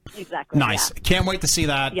 Exactly. Nice. Yeah. Can't wait to see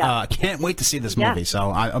that. Yeah. Can't wait to see this Yeah. movie.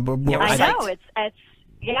 So I know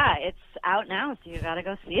it's out now, so you got to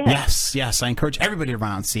go see it. Yes. I encourage everybody to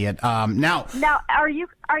run out and see it. Now, are you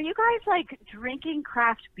guys like drinking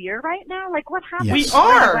craft beer right now? Like, what happened? Yes. We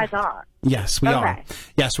are. You guys are. yes, we Okay. are.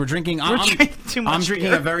 Yes, we're drinking. Drinking too much I'm drinking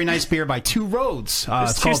beer. a very nice beer by Two Roads.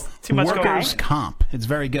 It's too- called too much Workers' going. Comp. It's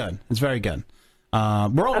very good.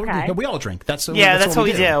 We all drink. That's what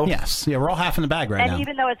we do. Yes, yeah, we're all half in the bag right And now.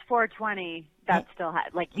 even though it's 420, that's still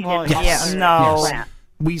like you Well, didn't. yeah, no. Yes.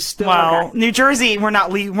 We still. Well, New Jersey, we're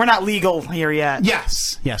not legal here yet.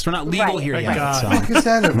 Yes, we're not legal Right. here Thank yet. God. So. How has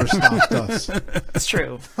that ever stopped us? It's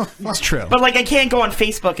true. It's true. But like, I can't go on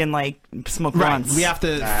Facebook and like smoke Right, blunts. we have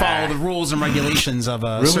to follow the rules and regulations of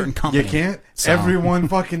a Really? certain company. You can't? So- Everyone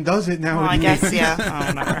fucking does it now. Well, I guess, yeah.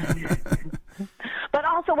 Oh, whatever. But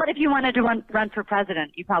also, what if you wanted to run for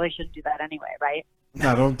president? You probably shouldn't do that anyway, right?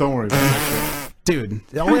 No, don't worry about it. Dude,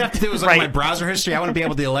 all we have to do is look at my browser history. I want to be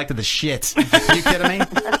able to be elected the shit. Are you kidding me?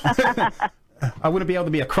 I wouldn't be able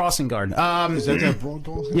to be a crossing guard. Is that broad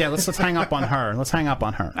doll? Yeah, let's hang up on her. Let's hang up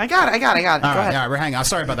on her. I got it. Go ahead. All right, we're hanging.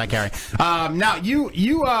 Sorry about that, Carrie. Now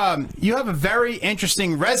you have a very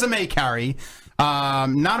interesting resume, Carrie.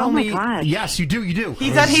 Not only yes, you do.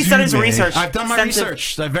 He's done his research. I've done my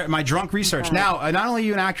research, my drunk research. Okay. Now, not only are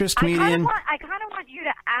you an actress, comedian. I kind of want you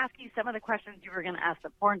to ask you some of the questions you were going to ask the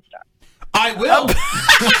porn star. I will.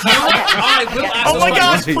 I will ask Oh this my gosh,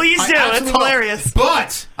 question. please do. I It's absolutely will. hilarious.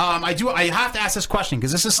 But I have to ask this question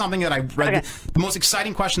because this is something that I read. Okay. The most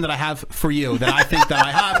exciting question that I have for you that I think that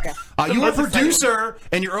I have. You were a producer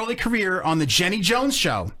in your early career on the Jenny Jones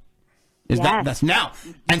show. That's now.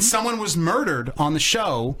 And someone was murdered on the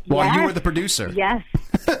show while you were the producer. Yes.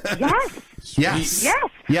 Yes.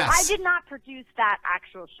 Yes. I did not produce that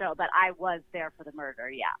actual show, but I was there for the murder.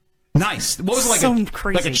 Yeah. Nice. What was it, like So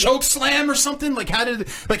crazy. like a choke slam or something? Like how did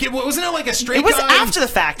wasn't it like a straight It was guy? after the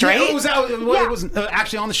fact, right? Yeah, it was out. It wasn't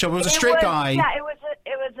actually on the show. But it was a straight guy. Yeah, it was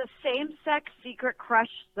a same-sex secret crush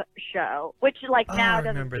show, which like now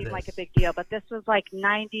doesn't seem like a big deal, but this was like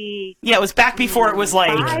 90. Yeah, it was back before it was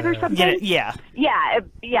like or something. Yeah.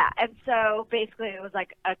 Yeah. And so basically, it was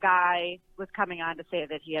like a guy was coming on to say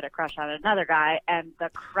that he had a crush on another guy, and the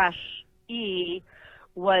crush-e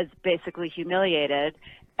was basically humiliated.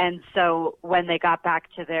 And so when they got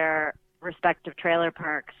back to their respective trailer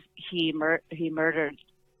parks, he murdered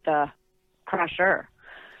the crusher.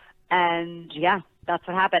 And yeah, that's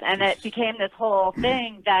what happened. And it became this whole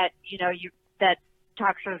thing that, that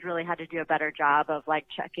talk shows really had to do a better job of like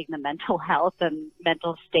checking the mental health and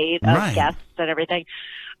mental state of guests and everything.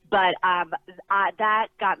 But that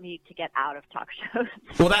got me to get out of talk shows.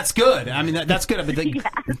 Well, that's good. I mean, that's good.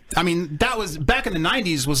 I mean, that was back in the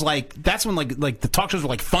 '90s. Was like that's when like the talk shows were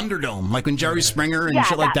like Thunderdome, like when Jerry Springer and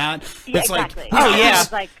shit like that. It's exactly.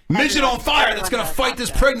 like midget on fire that's gonna fight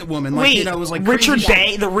this pregnant woman. Like, Wait, it was like Richard crazy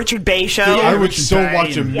Bay, the Richard Bay show. I would Richard so Bay.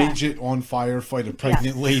 watch a midget on fire fight a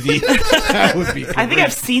pregnant lady. That would be. I think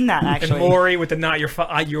I've seen that actually. And Maury with the not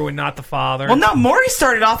you were not the father. Well, no, Maury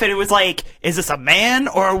started off and it was like, is this a man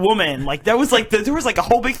or a woman? Like that was like there was like a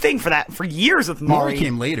whole big thing for that for years with Maury. Maury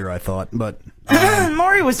came later, I thought, but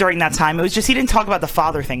Maury was during that time. It was just he didn't talk about the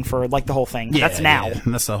father thing for like the whole thing. yeah, That's now. yeah,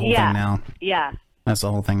 that's the whole thing now. Yeah. That's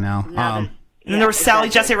the whole thing now. And then there was Sally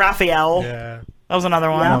Jesse Raphael. Yeah. That was another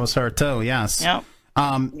one. That was her too. Yes. Yep.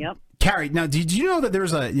 Yep. Carrie, now did you know that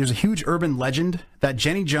there's a huge urban legend that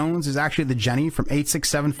Jenny Jones is actually the Jenny from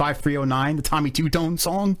 8675309, the Tommy Two-Tone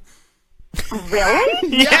song? Really?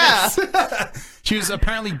 Yes. She was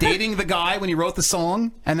apparently dating the guy when he wrote the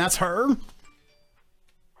song, and that's her.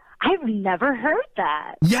 I've never heard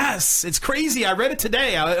that. Yes, it's crazy. I read it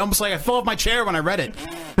today. I fell off my chair when I read it.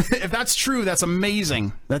 If that's true, that's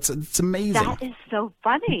amazing. It's amazing. That is so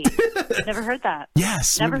funny. Never heard that.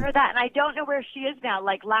 Yes. Never heard that. And I don't know where she is now.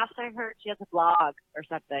 Like last I heard, she has a blog or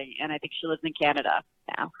something, and I think she lives in Canada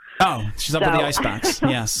now. Oh, she's up with the icebox.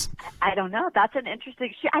 Yes. I don't know. That's an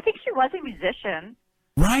interesting. I think she was a musician.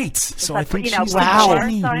 Right. So I think she's wow. the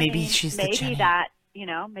Jenny. So, Maybe she's the Jenny. that.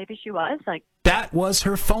 Maybe she was like. That was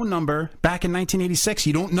her phone number back in 1986.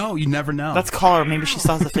 You don't know. You never know. Let's call her. Maybe she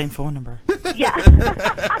still has the same phone number. Yeah.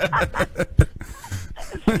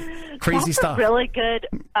 Crazy That's stuff. A really good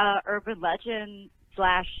urban legend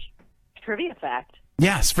 / trivia fact.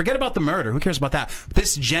 Yes, forget about the murder. Who cares about that?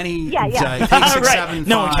 This Jenny Yeah. 8675309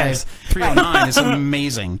 No one cares. is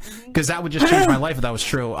amazing because that would just change my life if that was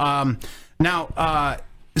true. Now,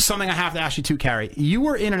 something I have to ask you too, Carrie. You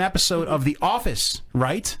were in an episode of The Office,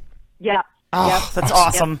 right? Yeah. Oh, that's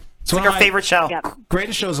awesome. It's like our favorite show.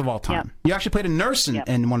 Greatest shows of all time. You actually played a nurse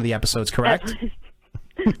in one of the episodes, correct?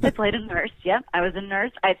 I played a nurse. Yep, I was a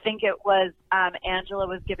nurse. I think it was Angela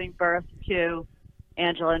was giving birth to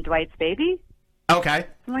Angela and Dwight's baby. Okay.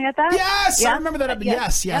 Something like that. Yes, I remember that.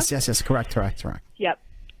 Yes. Correct. Yep.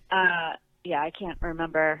 Yeah, I can't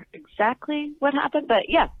remember exactly what happened, but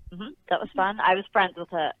yeah, that was fun. I was friends with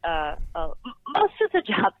most of the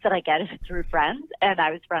jobs that I get is through friends, and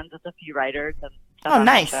I was friends with a few writers and stuff on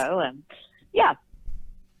the show, and yeah.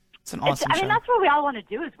 It's an awesome I mean, show. that's what we all want to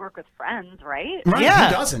do is work with friends, right? Right, Yeah.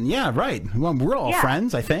 Who doesn't? Yeah, right. Well, we're all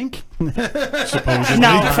friends, I think. Supposedly.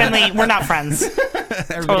 No, Finley, we're not friends.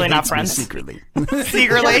 Totally not friends. Secretly.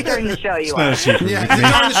 Secretly. During the show, you It's are. not a secret. Yeah, during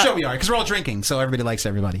the show we are, because we're all drinking, so everybody likes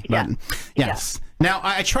everybody. Yeah. But, yes. Now,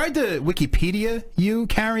 I tried to Wikipedia you,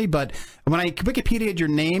 Carrie, but when I Wikipedia'd your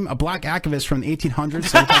name, a black activist from the 1800s,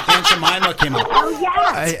 so like Aunt Jemima came up. Oh,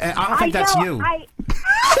 yes. I don't think that's know, you. I've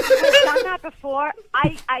done that before.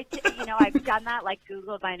 I've done that, like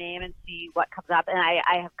Googled my name and see what comes up, and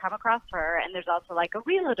I have come across her. And there's also like a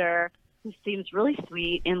realtor who seems really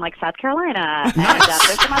sweet in like South Carolina. And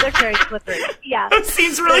there's some other Carrie Clifford. Yeah,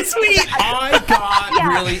 seems really sweet. I got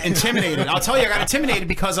really intimidated. I'll tell you, I got intimidated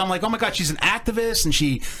because I'm like, oh my god, she's an activist and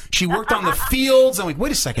she worked on the fields. I'm like,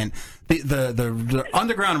 wait a second, the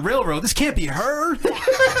Underground Railroad. This can't be her.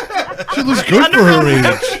 She looks good for her age.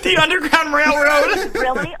 The Underground Railroad. She's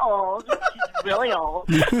really old. She's really old.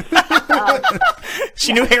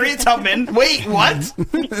 She knew Harriet Tubman. Wait, what?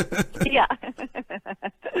 Yeah.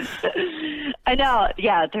 I know.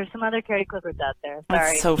 Yeah, there's some other Carrie Cliffords out there.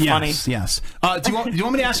 Sorry. That's so funny. Yes. Do you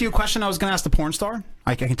want me to ask you a question? I was going to ask the porn star.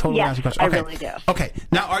 I can totally ask you a question. I Okay. really do. Okay.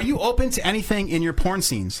 Now, are you open to anything in your porn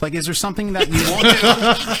scenes? Like, is there something that you won't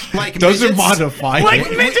do? Like Doesn't midgets? modify it. Like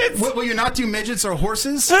midgets? Will you not do midgets or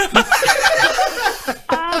horses? I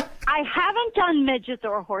haven't done midgets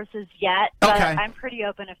or horses yet, but Okay. I'm pretty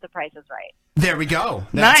open if the price is right. There we go.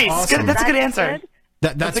 That's Nice. awesome. Good. That's a good answer. Good?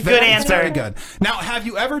 That's a good answer. Very good. Now, have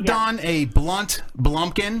you ever done a blunt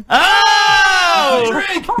blumpkin? Oh!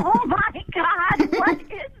 Drink! Oh my God! What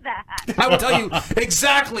is that? I will tell you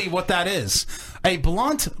exactly what that is. A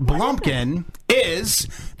blunt blumpkin is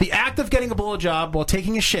the act of getting a blowjob while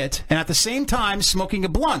taking a shit and at the same time smoking a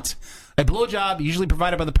blunt. A blowjob usually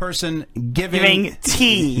provided by the person giving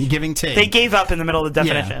tea. Giving tea. They gave up in the middle of the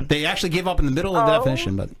definition. Yeah, they actually gave up in the middle of the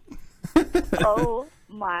definition, but. Oh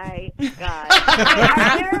my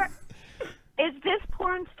God! Is this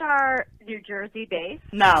porn star New Jersey based?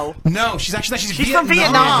 No. No, she's from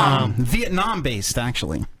Vietnam. Vietnam based,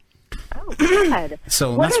 actually. Oh God!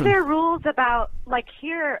 So what that's are their rules about? Like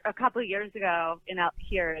here, a couple of years ago,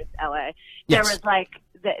 here in LA, there Yes. was like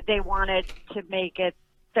they wanted to make it.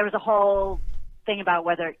 There was a whole thing about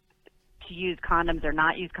whether to use condoms or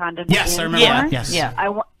not use condoms. Yes, I in remember porn. that. Yes.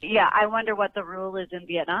 Yeah. I wonder what the rule is in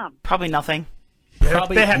Vietnam. Probably nothing.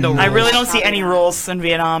 Probably They have no I rules. really don't see any rules in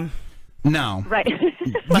Vietnam. No. Right.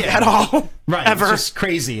 At all. Right. Ever. It's just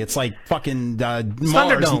crazy. It's like fucking Mars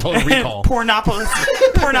Thunderdome. and Total Recall.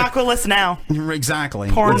 Pornoculus now.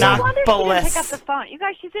 Exactly. No wonder she didn't Pornoculus. pick up the phone. You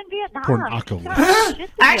guys, she's in Vietnam. Pornoculus. She's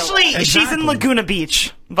Actually, in she's in Exactly. Laguna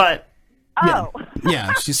Beach, but Oh.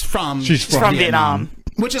 Yeah, she's from Vietnam.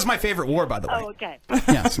 Which is my favorite war, by the way. Oh, okay.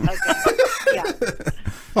 Yes. Okay. Yeah.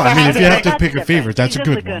 Well, I mean, if you have to pick a different. favorite, that's She's a in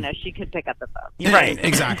good Laguna. one. She could pick up the phone. Right.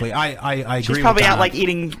 Exactly. I agree She's with probably that. out like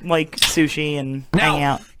eating like sushi and Now, hanging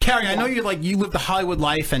out. Carrie, I know you live the Hollywood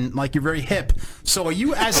life and like you're very hip. So are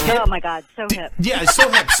you as hip? Oh my God, so hip. Yeah, it's so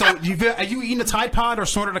hip. So have you eaten a Tide Pod or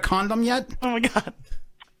snorted a condom yet? Oh my God.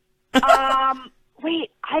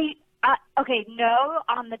 Wait, okay, no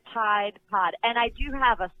on the Tide Pod. And I do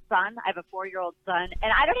have a son. I have a 4-year-old son.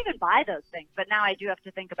 And I don't even buy those things. But now I do have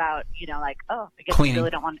to think about, like, I guess Cleaning. I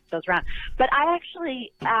really don't want those around. But I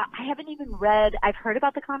actually, I haven't even read, I've heard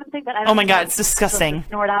about the condom thing, but I don't Oh my know God, if it's I'm supposed to disgusting.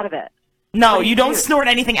 snort out of it. No, What do you you don't do? snort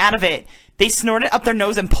anything out of it. They snort it up their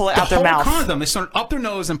nose and pull it out their whole mouth. condom. They snort it up their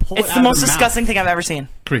nose and pull it It's out the of most their disgusting mouth. thing I've ever seen.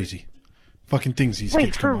 Crazy. Fucking things these Wait,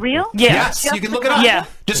 kids for come up real? with. Yeah. Yes, you can look it up. Yeah.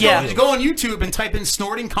 Just Yeah. go on YouTube and type in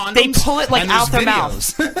snorting condoms. They pull it like and there's out their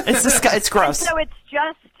videos. mouth. It's gross. So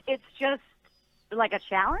it's just like a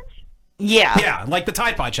challenge? Yeah. Yeah, like the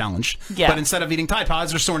Tide Pod challenge. Yeah. But instead of eating Tide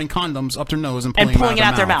Pods, they're snorting condoms up their nose and And pulling it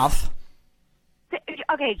out their mouth. mouth.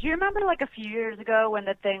 Okay, do you remember like a few years ago when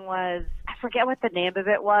the thing was, I forget what the name of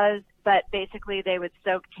it was, but basically they would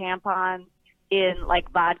soak tampons in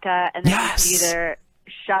like vodka and then Yes. you could either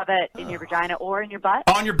shove it in your vagina or in your butt?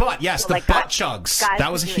 On your butt, yes. So, The like, butt guys- chugs. guys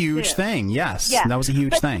That was a can do it huge too. thing. Yes. Yeah. That was a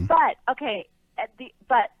huge thing. But, okay,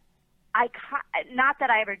 but not that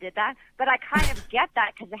I ever did that, but I kind of get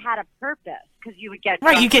that because it had a purpose. Because you would get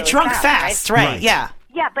right. drunk You get really drunk fast, right? Yeah.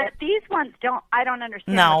 Yeah, but these ones don't. I don't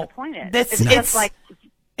understand what the point is. It's just like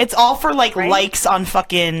it's all for like right? likes on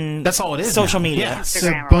fucking. That's all it is. Social now. media. Yeah. It's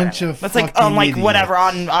a bunch of. It's like on like whatever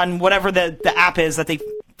on whatever the app is that they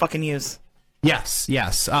fucking use. Yes.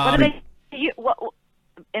 Yes. What do they?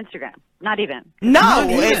 Instagram. Not even. No,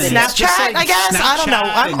 even. it's Snapchat. just like I guess I don't know.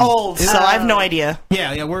 Snapchat I'm and- old, so I have no idea.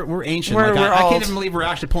 Yeah, we're ancient. We're I old. can't even believe we're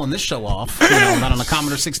actually pulling this show off. Not on a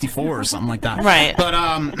Commodore 64 or something like that. Right. But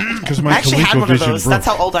because I actually had one of those. That's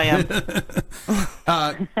how old I am.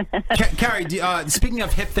 Carrie, speaking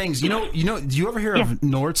of hip things, you know, do you ever hear of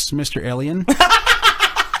Nort's Mr. Alien?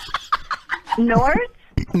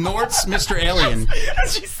 Nort's Mr. Alien.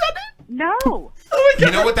 She said it. No. Oh my God.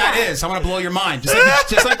 You know what that is? I want to blow your mind.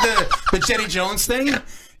 Just like the Jenny Jones thing.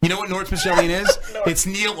 You know what Nort's Mr. Alien is? It's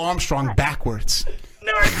Neil Armstrong backwards.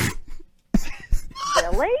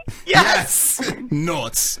 Really? Yes.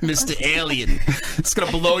 Nort's Mr. Alien. It's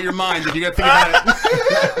gonna blow your mind if you gotta think about it.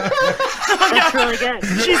 That's really good.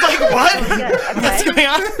 She's like, what? Really good. Okay. What's going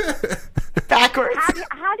on? Backwards.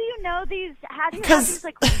 How do you know these? How do you have these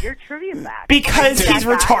like weird trivia facts? Because he's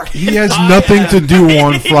retarded. He has nothing to do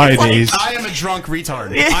on Fridays. I am a drunk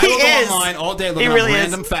retard. He I will go is. online all day looking He up really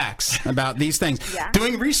random is. facts about these things. Yeah.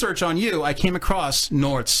 Doing research on you, I came across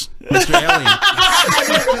Nort's Mr. Alien.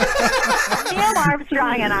 Neil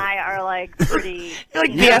Armstrong and I are like pretty. You're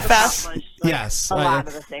like BFF. BFF. Yes. A lot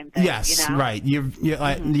of the same things. Yes, you know? right. You're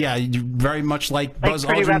very much like Buzz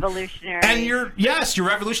pretty Aldrin. revolutionary. And you're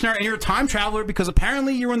revolutionary, and you're a time traveler because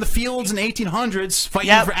apparently you were in the fields in the 1800s fighting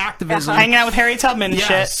Yep. for activism. Hanging out with Harry Tubman and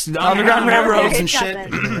Yes, shit. Underground Railroads and shit.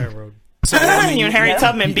 Railroad. So, I mean, You and Harry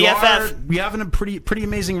Tubman, BFF. You have a pretty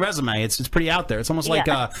amazing resume. It's pretty out there. It's almost like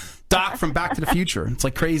Doc from Back to the Future. It's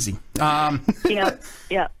like crazy.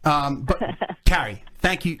 Yeah. But Carrie,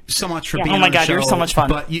 thank you so much for being Oh my on the God, show. you're so much fun.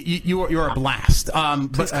 But you're a blast.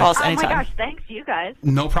 Please call us Oh my anytime. gosh! Thanks, you guys.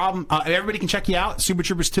 No problem. Everybody can check you out. Super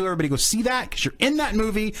Troopers 2. Everybody go see that because you're in that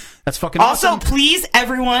movie. That's fucking Also, awesome. please,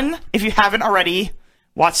 everyone, if you haven't already,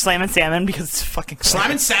 watch Slam and Salmon because it's fucking funny.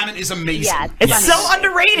 Slam and Salmon is amazing. Yeah, It's so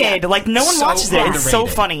underrated. Like, no one So watches it. It's so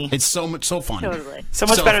underrated. funny. It's so funny. Totally. So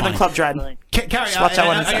much better than funny. Club Dread. Carrie, Just watch that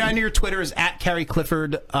one I instead. know your Twitter is at Carrie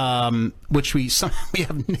Clifford, which we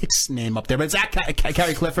have Nick's name up there, but it's at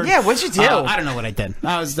Carrie Clifford. Yeah, what'd you do? I don't know what I did.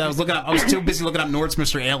 I was looking up. I was too busy looking up Nort's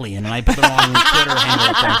Mr. Alien, and I put the wrong Twitter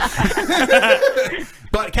handle up there.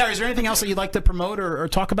 But Carrie, is there anything else that you'd like to promote or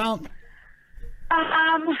talk about?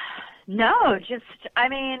 No, just I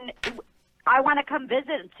mean, I want to come visit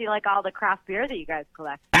and see like all the craft beer that you guys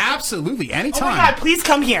collect. Absolutely, Oh anytime. my God, please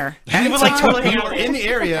come here. We would like Anytime totally you are in the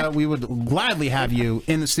area, we would gladly have you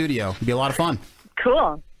in the studio. It'd be a lot of fun.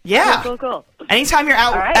 Cool. Yeah. Cool. Anytime you're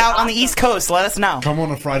out All right, on the awesome. East Coast, let us know. Come on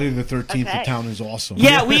a Friday the 13th. Okay. The town is awesome.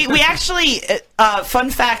 Yeah, we actually, fun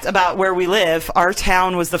fact about where we live, our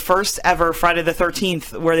town was the first ever Friday the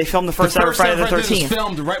 13th, where they filmed the first ever Friday the 13th. It's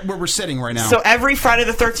filmed right where we're sitting right now. So every Friday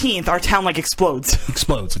the 13th, our town, like, explodes.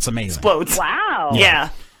 Explodes. It's amazing. Explodes. Wow. Yeah.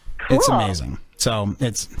 Cool. It's amazing. So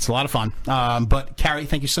it's a lot of fun. But Carrie,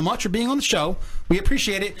 thank you so much for being on the show. We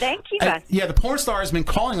appreciate it. Thank you, guys. Yeah, the porn star has been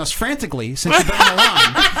calling us frantically since you've been on the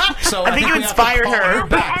line. So I think you we have to inspired call her.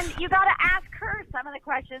 back. And you got to ask her some of the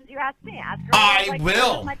questions you asked me. Ask her. I like,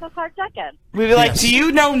 will. Michael Clark Duncan. We'd be like, Yes. do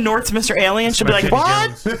you know Nort's Mr. Alien? She'll be like,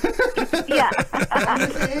 what? Yeah.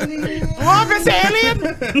 What, Mr.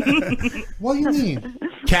 Alien? What do you mean?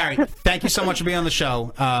 Carrie, thank you so much for being on the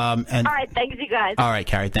show. And All right. Thanks, you guys. all right,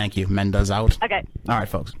 Carrie, thank you. Menda's out. Okay. All right,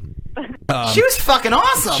 folks. She was fucking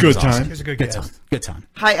awesome. Good Awesome. time. He's a good Good guest. time. Good time.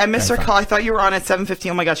 Hi, I missed her Very call. I thought you were on at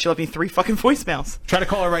 7:15. Oh my God, she left me 3 fucking voicemails. Try to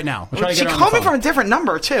call her right now. We'll try to She get her on called the me phone. from a different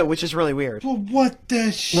number too, which is really weird. Well, what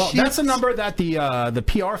the shit? Well, that's a number that the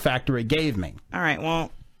PR factory gave me. All right,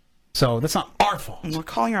 well, So that's not our fault. we're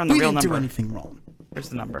calling her on the We real didn't do number. anything wrong. Here's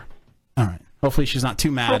the number. All right. Hopefully she's not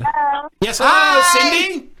too mad. Hello. Yes, hello,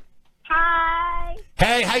 Cindy. Hi.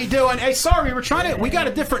 Hey, how you doing? Hey, sorry, we got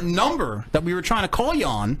a different number that we were trying to call you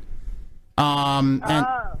on. And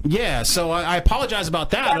yeah, so I apologize about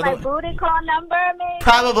that. My booty call number, maybe?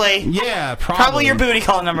 Probably. Yeah, probably. Probably your booty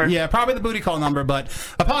call number. Yeah, probably the booty call number, but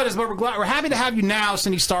apologize, but we're happy to have you now,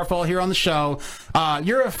 Cindy Starfall, here on the show.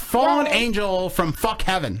 You're a fallen angel from fuck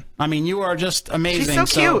heaven. I mean, you are just amazing.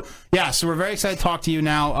 She's so cute. Yeah, so we're very excited to talk to you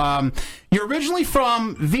now. You're originally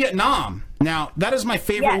from Vietnam. Now, that is my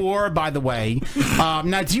favorite war, by the way.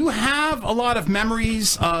 Now, do you have a lot of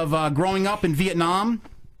memories of growing up in Vietnam?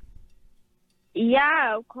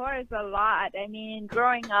 Yeah, of course, a lot. I mean,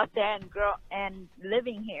 growing up there and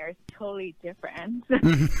living here is totally different.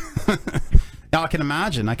 I can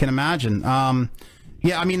imagine. I can imagine.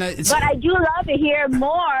 Yeah, I mean, it's. But I do love to hear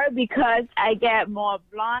more because I get more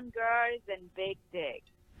blonde girls and big dicks.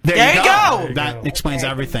 There you go. That explains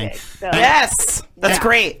everything. So. Yes, that's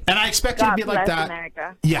great. And I expect you to be like that.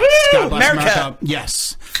 America. Yes, God bless America.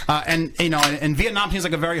 Yes, and you know, and Vietnam seems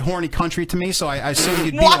like a very horny country to me, so I assume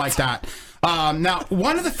you'd be like that. Now,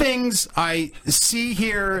 one of the things I see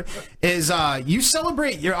here is you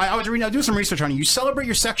celebrate your. I was reading. I do some research on you. You celebrate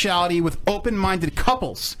your sexuality with open-minded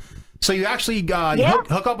couples. So you actually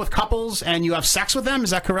hook up with couples and you have sex with them. Is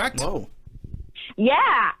that correct? Whoa.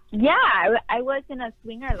 Yeah. I was in a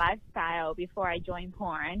swinger lifestyle before I joined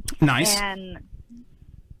porn. Nice. And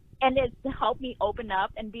it's helped me open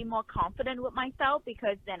up and be more confident with myself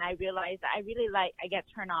because then I realized I get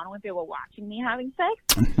turned on when people watching me having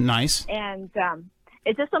sex. Nice. And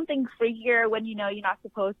it's just something freakier when you know you're not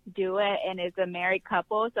supposed to do it, and it's a married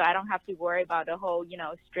couple, so I don't have to worry about the whole,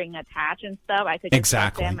 string attached and stuff. I could just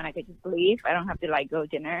fuck them and I could just leave. I don't have to go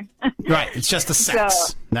dinner. Right. It's just the sex.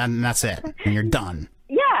 So, and that's it. And you're done.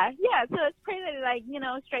 Yeah. So it's pretty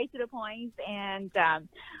straight to the point, and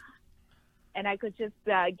I could just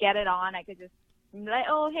get it on. I could just be like,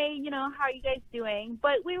 oh, hey, how are you guys doing?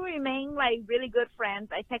 But we remain really good friends.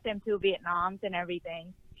 I take them to Vietnam and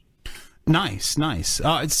everything. Nice.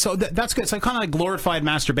 So that's good. It's kind of like glorified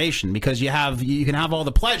masturbation because you can have all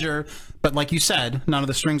the pleasure, but like you said, none of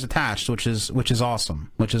the strings attached, which is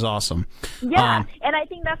awesome. Yeah, and I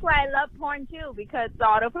think that's why I love porn too, because it's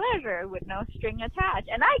all the pleasure with no string attached,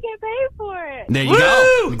 and I get paid for it. There you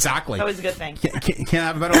go. Exactly. That was a good thing. Can't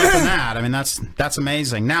have a better life than that. I mean, that's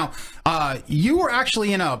amazing. Now, you were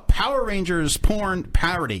actually in a Power Rangers porn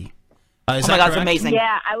parody. Oh my God, it's amazing.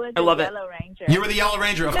 Yeah, I was the Yellow Ranger. You were the Yellow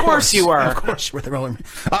Ranger, of course you were. Of course you were the Yellow Ranger.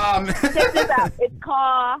 Check this out. It's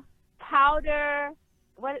called Powder.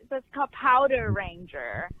 It's called Powder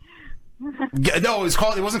Ranger. No, it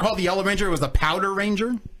wasn't called the Yellow Ranger. It was the Powder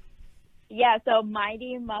Ranger. Yeah, so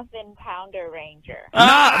Mighty Muffin Pounder Ranger.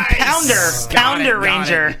 Nice. Pounder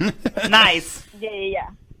Ranger. Nice.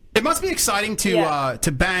 Yeah. It must be exciting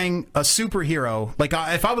to bang a superhero. Like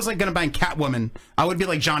if I was gonna bang Catwoman, I would be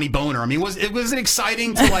like Johnny Boner. I mean, was it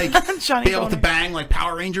exciting to be able to bang like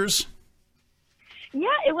Power Rangers? Yeah,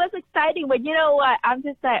 it was exciting, but you know what? I'm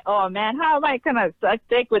just like, oh man, how am I gonna suck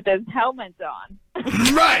dick with this helmet on?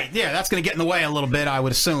 Right. Yeah, that's gonna get in the way a little bit, I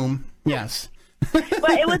would assume. Yes. But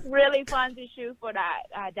it was really fun to shoot for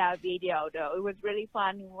that video, though. It was really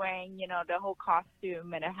fun wearing, the whole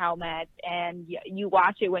costume and a helmet, and you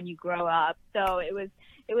watch it when you grow up. So it was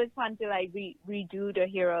fun to redo the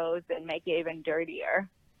heroes and make it even dirtier.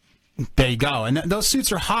 There you go. And those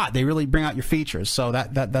suits are hot. They really bring out your features. So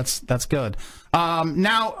that's good.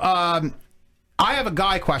 Now, I have a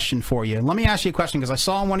guy question for you. Let me ask you a question because I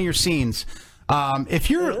saw in one of your scenes. If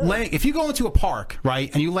you go into a park, right,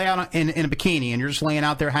 and you lay out in a bikini and you're just laying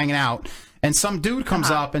out there hanging out, and some dude comes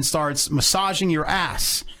up and starts massaging your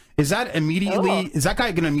ass, is that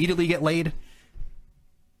guy going to immediately get laid?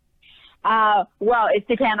 Well, it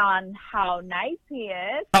depends on how nice he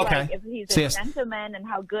is. Okay. If he's a gentleman and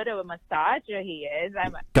how good of a massager he is,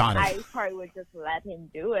 I probably would just let him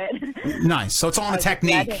do it. Nice. So it's all in the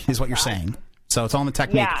technique, is what you're saying. So it's all in the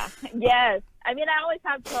technique. Yeah. Yes. I mean, I always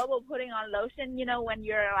have trouble putting on lotion, when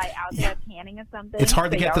you're out there tanning or something. It's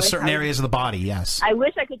hard to get to certain areas of the body, yes. I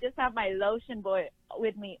wish I could just have my lotion boy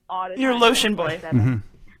with me all the time. Your lotion boy. Mm-hmm.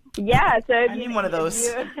 Yeah, so I need one of those.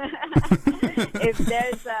 If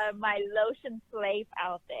there's my lotion slave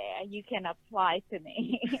out there, you can apply to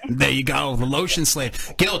me. There you go, the lotion slave.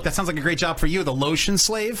 Gilk, that sounds like a great job for you, the lotion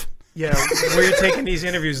slave. Yeah, where you're taking these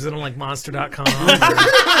interviews, is it on Monster.com?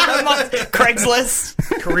 Craigslist?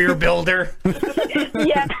 Career Builder?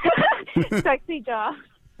 Yeah, sexy jobs.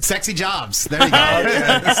 Sexy jobs. There you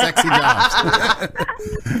go. Sexy jobs.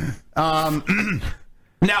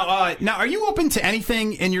 Now, are you open to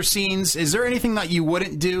anything in your scenes? Is there anything that you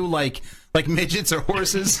wouldn't do, like midgets or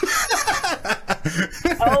horses?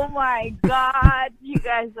 Oh my God, you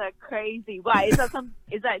guys are crazy! Why is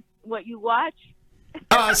that what you watch?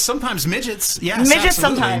 Sometimes midgets. Yes, midgets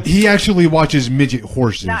absolutely. sometimes. He actually watches midget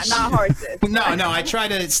horses. Not horses. No, I try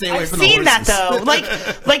to stay away from the I've horses. seen that though.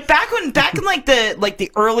 Like back in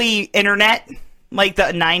the early internet. Like the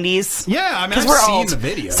 90s. Yeah, I mean, I've seen the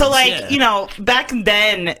videos. So, back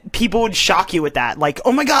then, people would shock you with that. Like,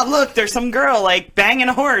 oh my God, look, there's some girl, banging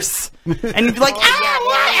a horse. And you'd be like,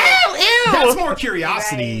 ew. That's more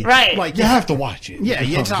curiosity. Right. Like, you have to watch it. Yeah,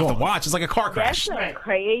 you just have to watch. It's like a car crash. That's a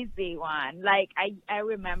crazy one. Like, I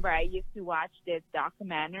remember I used to watch this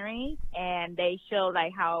documentary, and they show,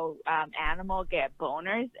 how animals get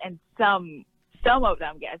boners, and some of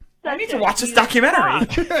them get I need to watch this documentary.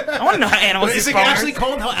 I want to know how animals Is get it boners. actually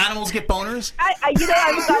called How Animals Get Boners? I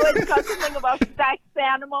was always got something about sex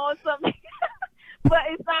animal or something. But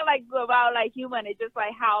it's not like about like human. It's just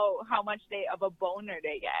like how much of a boner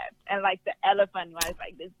they get, and like the elephant was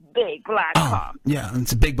like this big black cock. Yeah,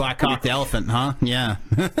 it's a big black cock, the elephant, huh? Yeah.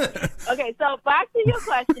 Okay, so back to your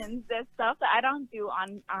questions. There's stuff that I don't do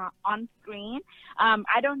on screen.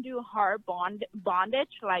 I don't do hard bondage,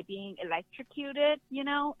 like being electrocuted. You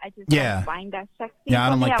know, I just don't find that sexy. Yeah, I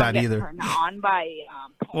don't like that get either. Turned on by.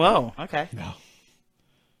 Whoa. Okay. No.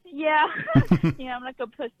 Yeah, yeah, I'm like a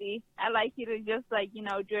pussy. I like you to just like,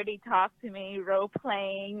 dirty talk to me, role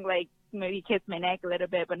playing, like maybe kiss my neck a little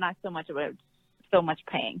bit, but not so much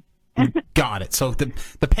pain. Got it. So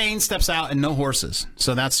the pain steps out and no horses.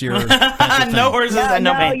 So that's your thing. No horses and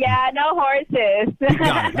no pain. Yeah, no horses.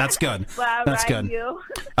 Got it. That's good. Well, I'll That's ride good. you.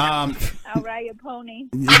 I'll ride your pony.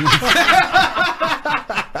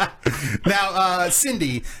 Now,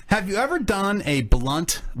 Cindy, have you ever done a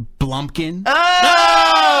blunt blumpkin?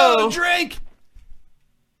 Oh! No! Drink!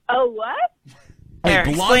 Oh, what? Here,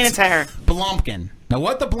 explain it to her. Blumpkin. Now,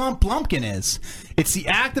 what the blumpkin is, it's the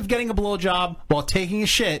act of getting a blowjob while taking a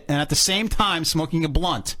shit and at the same time smoking a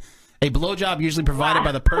blunt. A blowjob usually provided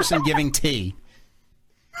by the person giving tea.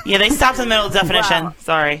 Yeah, they stopped in the middle of definition. Wow.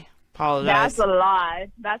 Sorry. Apologize. That's a lot.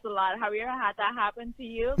 That's a lot. Have you ever had that happen to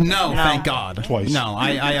you? No, thank God. Twice. No,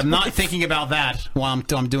 I am not thinking about that while I'm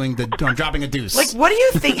dropping a deuce. Like, what do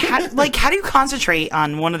you think? How do you concentrate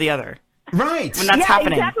on one or the the other? Right. When that's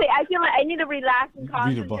happening. Exactly. I feel like I need to relax and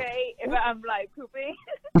concentrate if I'm like pooping.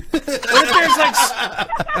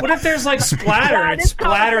 What if there's like splatter and it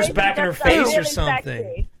splatters back in her face or really something?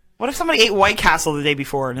 sexy. What if somebody ate White Castle the day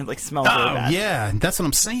before and it like smells really Oh, bad? yeah. That's what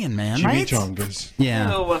I'm saying, man. Chimichangas.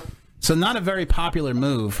 Yeah. Ew. So not a very popular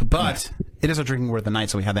move, but it is a drinking word of the night,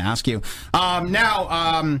 so we had to ask you.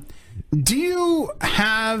 Now, do you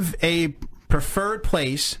have a preferred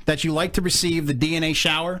place that you like to receive the DNA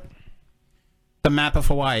shower? The map of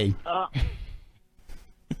Hawaii.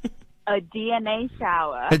 A DNA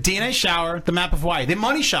shower. The DNA shower, the map of Hawaii. The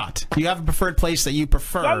money shot. Do you have a preferred place that you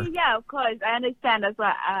prefer? Yeah, of course. I understand. That's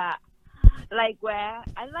what, like where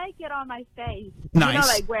I like it on my face. Nice. You know,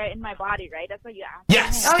 like where in my body, right? That's what you asked.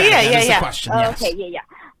 Yes. Oh, that is the question, yes. Okay, yeah.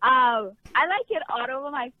 I like it all over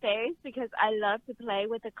my face because I love to play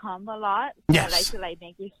with the comb a lot. So Yes. I like to like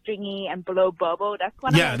make it stringy and blow bubble. That's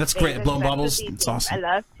one Yeah, of my that's great. favorite Blow bubbles. specialty It's things awesome.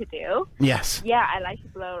 I love to do. Yes. Yeah, I like to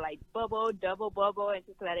blow like bubble, double bubble, and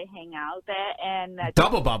just let it hang out there. And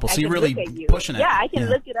Double bubble, I so you're can really look at you. pushing it. Yeah, I can Yeah.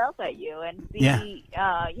 look it up at you and see,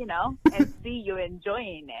 and see you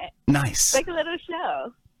enjoying it. Nice. It's like a little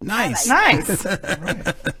show. Nice. Nice.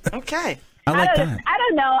 Okay. I like don't, that. I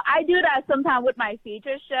don't know. I do that sometimes with my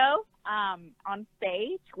feature show on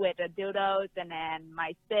stage with the dildos and then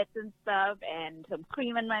my spits and stuff and some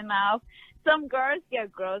cream in my mouth. Some girls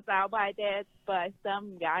get grossed out by this, but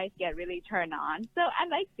some guys get really turned on. So I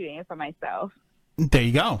like doing it for myself. There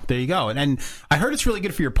you go. There you go. And I heard it's really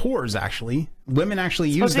good for your pores, actually. Women actually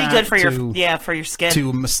use Supposed to that be good for your to, for your skin.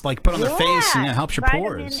 to like put on their face and it helps your Vitamin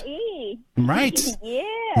pores. E. Right. Yeah.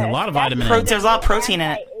 A lot of vitamin E. There's a lot of protein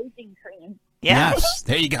in it. Anti-aging cream. Yeah. Yes.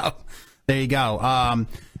 There you go. There you go.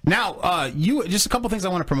 Now, you just a couple things I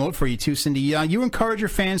want to promote for you too, Cindy. You encourage your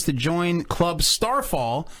fans to join Club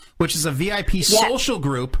Starfall, which is a VIP social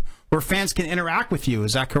group where fans can interact with you.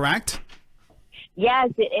 Is that correct? Yes,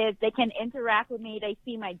 it is. They can interact with me. They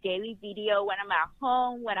see my daily video when I'm at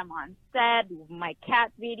home, when I'm on set, my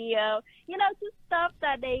cat video, just stuff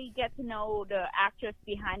that they get to know the actress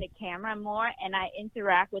behind the camera more, and I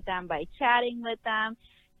interact with them by chatting with them.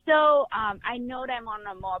 So I know them on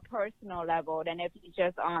a more personal level than if you're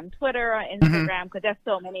just on Twitter or Instagram, because there's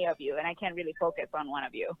so many of you, and I can't really focus on one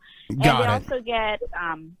of you. And they also get,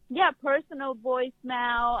 personal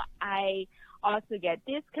voicemail. I also get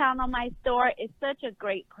discount on my store. It's such a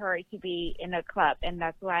great perk to be in a club, and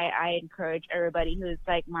that's why I encourage everybody who's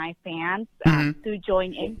like my fans to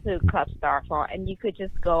join into Club Starfall, and you could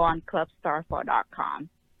just go on clubstarfall.com.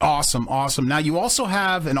 Awesome, awesome. Now, you also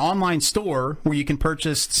have an online store where you can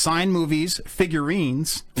purchase signed movies,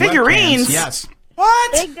 figurines. Figurines? Webcams. Yes.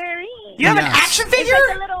 What? Figurines. You have an action figure? It's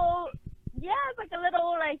like a little, it's like a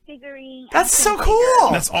little figurine. That's so action cool.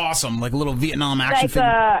 figure. That's awesome. Like a little Vietnam action Like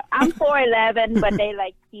figure. I'm 4'11", but they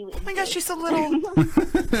like see. Oh my gosh, she's so little.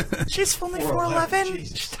 She's only 4'11".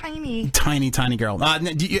 She's tiny. Tiny girl.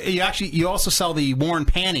 You also sell the worn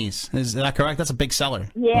panties. Is that correct? That's a big seller.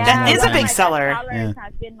 Yeah, That is a one of big my seller. best sellers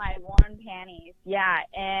has been my worn panties. Yeah,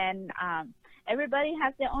 and everybody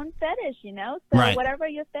has their own fetish, you know. So Right. whatever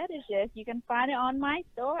your fetish is, you can find it on my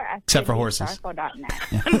store at Except for horses.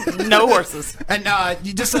 Starfall.net. No horses. And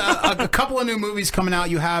you just a couple of new movies coming out.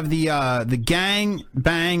 You have the Gang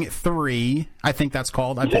Bang 3, I think that's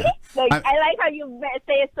called. I I like how you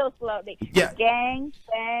say it so slowly. Yeah. Gang,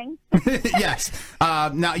 bang. Yes.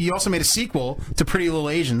 Now you also made a sequel to Pretty Little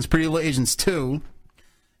Asians 2,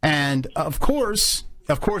 and of course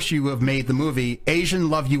you have made the movie Asian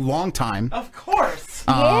Love You Long Time. Of course.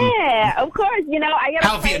 Yeah, of course. You know, I gotta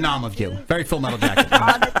How play Vietnam of you. Very Full Metal Jacket.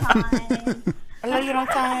 all the time. I love you long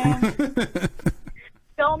time.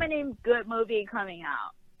 So many good movies coming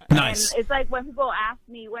out. Nice. And it's like when people ask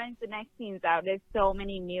me when's the next scenes out, there's so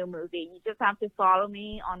many new movies. You just have to follow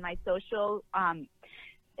me on my social,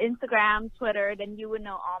 Instagram, Twitter, then you would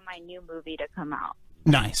know all my new movie to come out.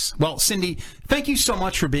 Nice. Well, Cindy, thank you so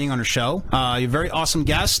much for being on our show. You're a very awesome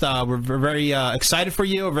guest. We're very excited for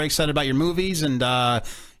you. We're very excited about your movies, and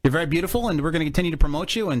you're very beautiful, and we're going to continue to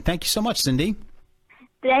promote you. And thank you so much, Cindy.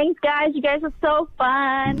 Thanks, guys. You guys are so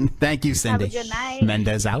fun. Thank you, Cindy. Have a good night.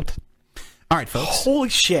 Mendez out. All right, folks. Holy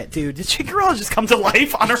shit, dude. Did Cinderella just come to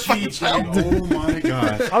life on her fucking show? Oh, my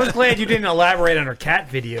God. I was glad you didn't elaborate on her cat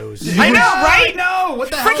videos. I know, right? No, what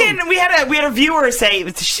the Freaking, hell? we had a viewer say,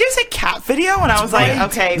 did she say cat video? And I was like,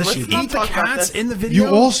 okay, Does let's she not eat the talk about cats this. in the video?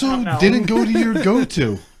 You also didn't go to your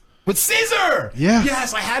go-to. With scissor! Yeah.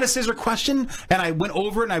 Yes, I had a scissor question, and I went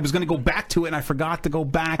over it, and I was going to go back to it, and I forgot to go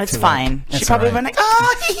back It's to it. fine. She It's probably all would right. have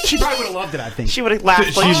been like, oh, She probably would have loved it, I think. She would have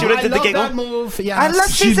laughed. Like, she would have did the I giggle. love that move. Yes. I love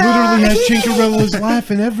She scissor. literally had Chinkerella's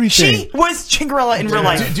laugh and everything. She was Cinderella in real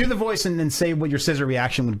life. Do the voice and then say what your scissor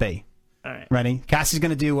reaction would be. All right. Ready? Cassie's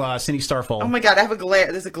going to do Cindy Starfall. Oh my god, I have a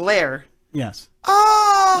glare. There's a glare. Yes.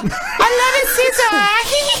 Oh, I love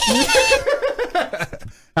it, scissor.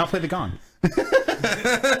 I'll play the gong.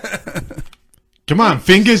 Come on,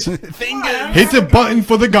 fingers. Fingers. Hit the button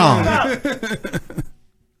for the gong.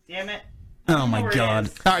 Damn it. Oh my god.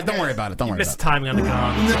 All right, don't worry about it. Don't worry Missed about timing on the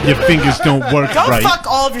gong. Your fingers don't work Go right. fuck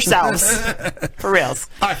all of yourselves. For reals.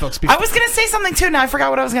 All right, folks. I was going to say something too, now I forgot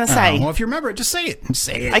what I was going to say. Well, if you remember it, just say it. Just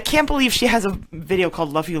say it. I can't believe she has a video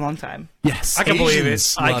called Love You Long Time. Yes. I can believe it.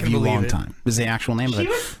 Asians I Love can You believe Long it. Time. Is the actual name of it.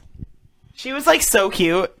 She was like so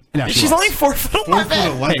cute. No, she She's was. only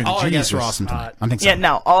 4'11". Hey, all our guests were awesome tonight. I think so. Yeah,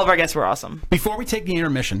 no, all of our guests were awesome. Before we take the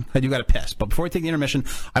intermission, I do got to piss, but before we take the intermission,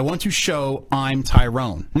 I want to show I'm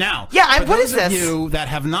Tyrone. Now, for what those is of this? you that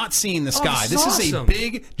have not seen this guy, this this is is a awesome.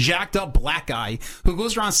 big, jacked up black guy who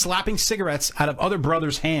goes around slapping cigarettes out of other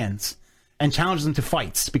brothers' hands and challenges them to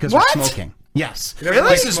fights because What? they're smoking. Yes. Really?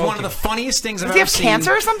 This is one Smoking. of the funniest things I've Does he ever have seen.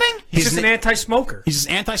 cancer or something? He's just an anti-smoker. He's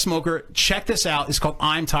an anti-smoker. Check this out. It's called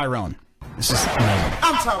I'm Tyrone. This is amazing.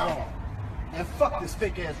 I'm Tyrone. And fuck this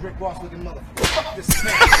fake ass Rick Ross looking motherfucker. Fuck this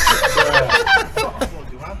man. Fuck you gonna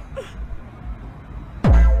do, huh?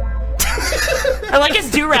 I like his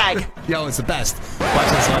do-rag. Yo, it's the best. Watch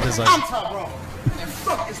this, watch this. I'm Tyrone. And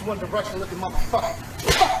fuck this One Direction looking motherfucker.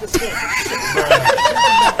 Fuck this man.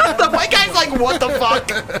 The white guy's like, what the fuck?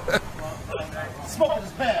 Smoking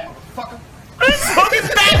is bad, motherfucker. Smoke is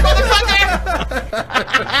bad, motherfucker!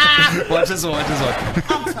 Watch this one, watch this one.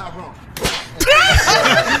 I'm Tyrone.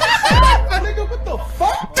 Nigga, what the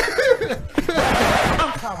fuck?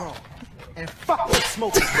 I'm Tyrone. And fuck this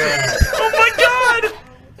smoking. Oh my god!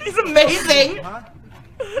 He's amazing!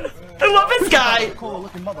 I love this guy!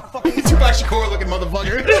 Looking motherfucker. Tupac Shakur looking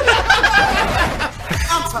motherfucker.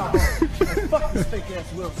 I'm Tyrone. And fuck this fake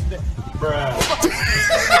ass Will Smith.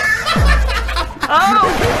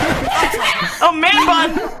 Oh, man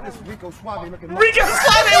bun! This Rico Suave looking Rico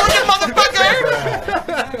Suave looking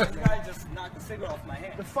motherfucker! just knocked the cigarette off my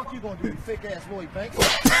hand. The fuck you gonna do, you fake ass Lloyd Banks?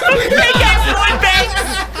 Fake ass Lloyd Banks!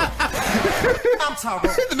 I'm Tyrone.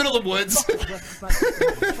 In the middle of the woods.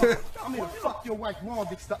 I'm here to fuck your wife wrong,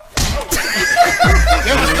 big stuff.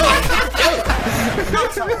 I'm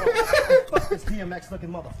Tyrone. Fuck this DMX looking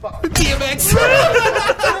motherfucker. DMX.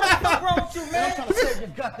 What's wrong with you, man? I'm trying to save your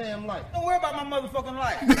goddamn life. Don't worry about my motherfucking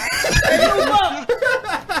life. Hey, you fuck.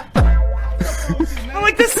 I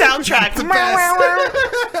like the soundtrack.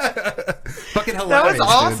 Fucking That hilarious. was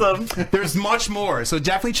awesome. Dude. There's much more, so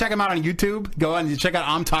definitely check him out on YouTube. Go on and check out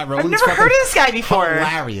I'm Tyrone. I've It's never heard of this guy before.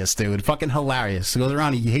 Hilarious, dude. Fucking hilarious. He goes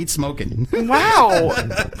around. He hates smoking. Wow.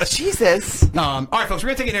 Jesus. All right, folks. We're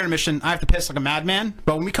gonna take an intermission. I have to piss like a madman.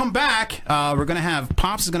 But when we come back, we're gonna have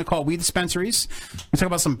Pops is gonna call weed dispensaries. We talk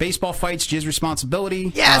about some baseball fights, jizz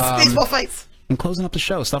responsibility. Yes, baseball fights. And closing up the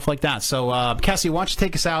show, stuff like that. So, Cassie, why don't you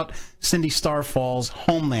take us out, Cindy Starfall's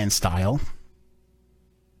Homeland style?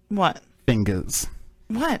 What? Fingers.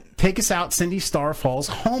 What? Take us out, Cindy Starfall's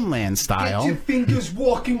Homeland style. Get your fingers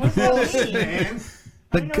walking close, man.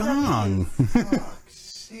 The gong.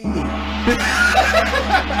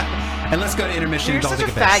 And let's go to intermission. You're Don't such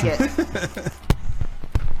take a faggot.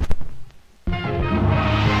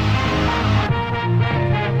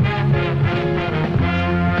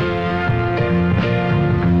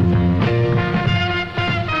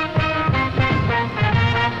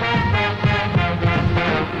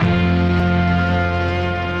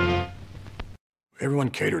 Everyone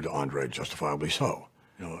catered to Andre, justifiably so.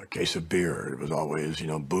 You know, a case of beer, it was always, you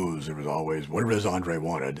know, booze, it was always whatever it is Andre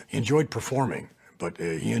wanted. He enjoyed performing, but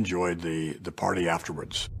he enjoyed the party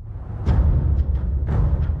afterwards.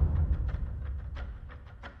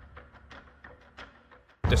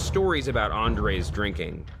 The stories about Andre's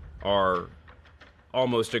drinking are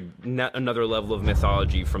almost another level of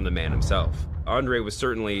mythology from the man himself. Andre was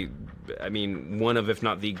certainly, I mean, one of, if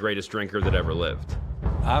not the greatest drinker that ever lived.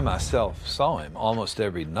 I myself saw him almost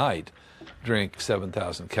every night drink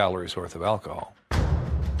 7,000 calories worth of alcohol.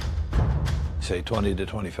 Say 20 to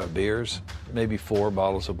 25 beers, maybe 4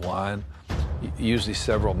 bottles of wine, usually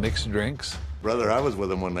several mixed drinks. Brother, I was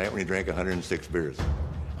with him one night when he drank 106 beers.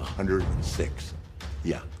 106.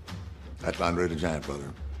 Yeah. That's Andre the Giant,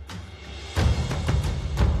 brother.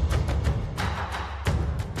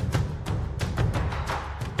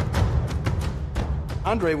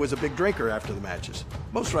 Andre was a big drinker after the matches.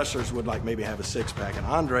 Most wrestlers would like maybe have a 6-pack, and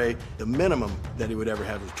Andre, the minimum that he would ever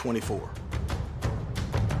have was 24.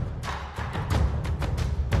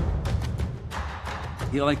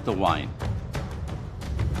 He liked the wine.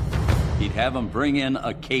 He'd have him bring in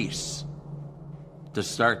a case to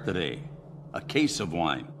start the day. A case of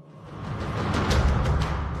wine.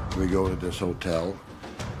 We go to this hotel,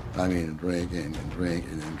 drinking and drinking and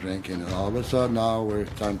drinking, and all of a sudden now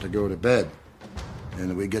it's time to go to bed.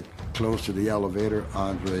 And we get close to the elevator,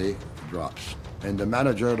 Andre drops. And the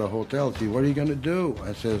manager of the hotel says, "What are you going to do?"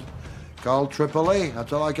 I says, "Call AAA,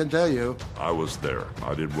 that's all I can tell you." I was there.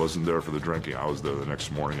 Wasn't there for the drinking. I was there the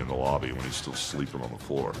next morning in the lobby when he's still sleeping on the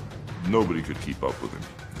floor. Nobody could keep up with him.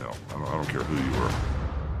 No, I don't care who you were.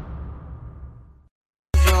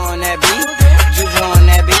 Juju on that beat, juju on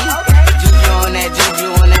that beat, juju on that, juju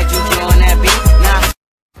on that, juju on that beat. Nah.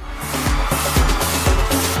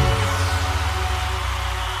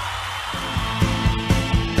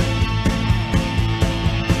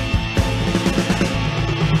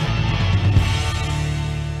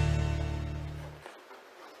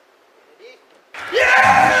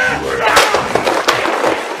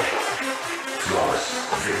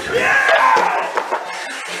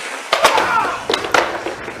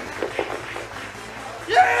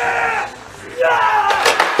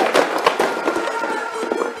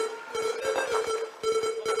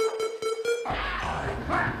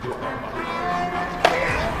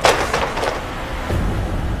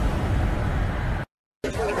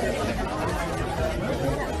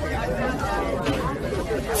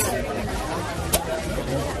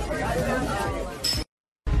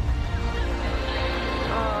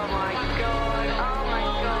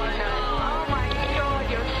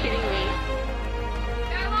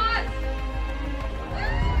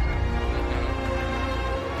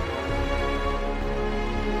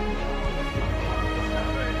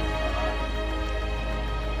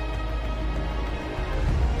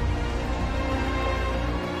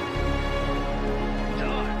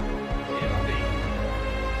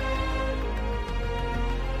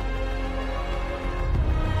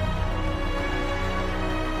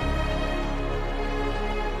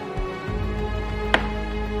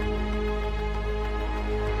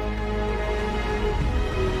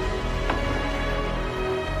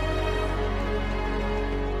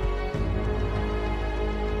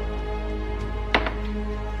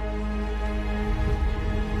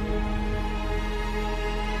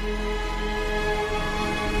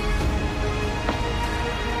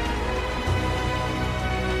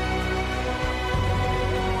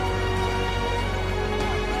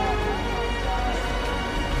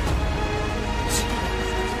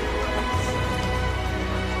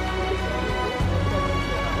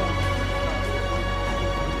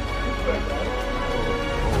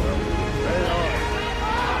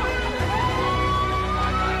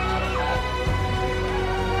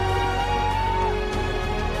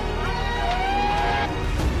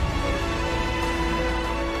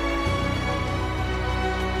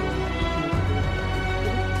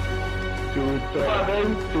 Come on,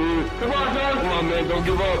 man. Come on, Doug. Come on, man. Don't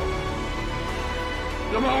give up.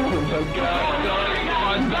 Come on, Doug. Come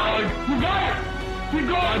on, Doug. You got it. You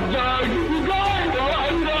got it, Doug. You got it. Come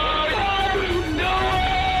on, Doug. Do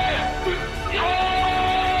it. Oh,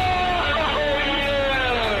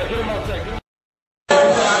 yeah. Get him out there.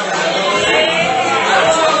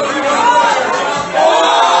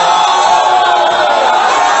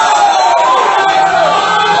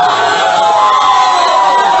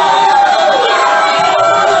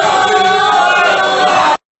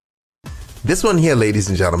 This one here, ladies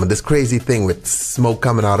and gentlemen, this crazy thing with smoke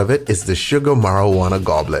coming out of it is the sugar marijuana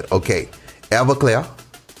goblet. Okay, Everclear,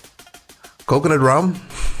 coconut rum,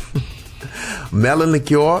 melon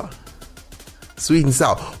liqueur, sweet and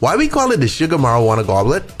sour. Why we call it the sugar marijuana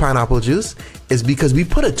goblet, pineapple juice, is because we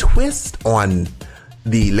put a twist on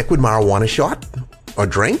the liquid marijuana shot or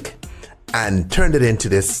drink and turned it into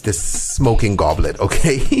this smoking goblet,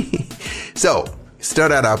 okay? So, stir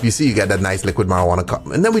that up. You see you got that nice liquid marijuana cup.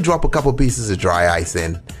 And then we drop a couple pieces of dry ice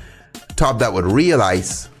in. Top that with real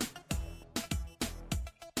ice.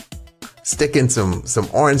 Stick in some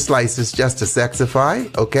orange slices just to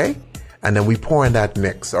sexify, okay? And then we pour in that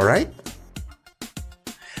mix, all right?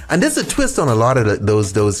 And there's a twist on a lot of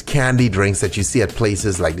those candy drinks that you see at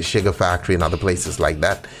places like the Sugar Factory and other places like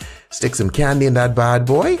that. Stick some candy in that bad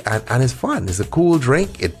boy, and it's fun. It's a cool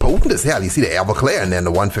drink. It's potent as hell. You see the Everclear and then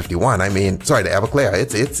the 151. I mean, sorry, the Everclear.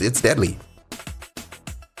 It's deadly.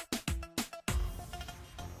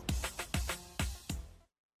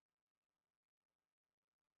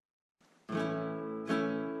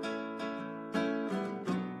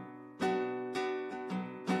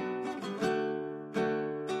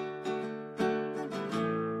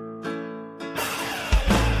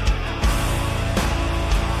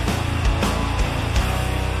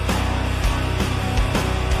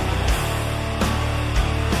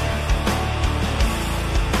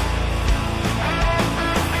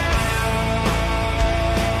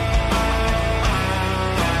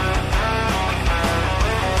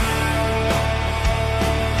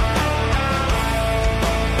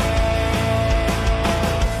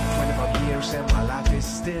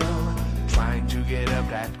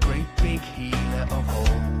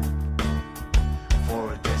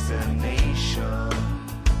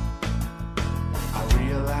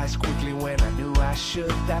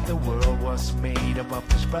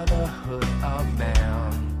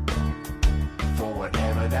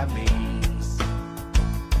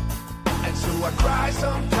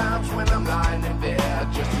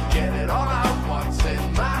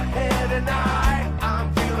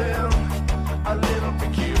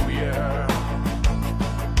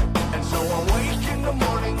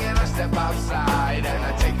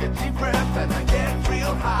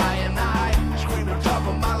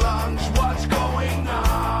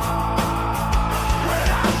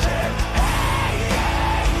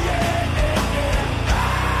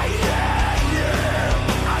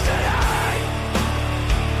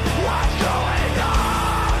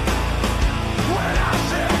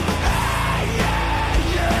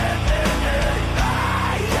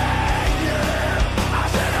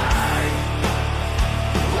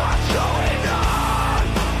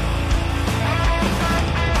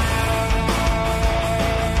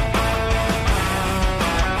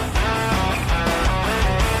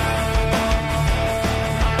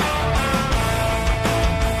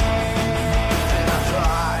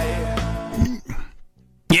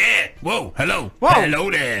 Hello. Whoa. Hello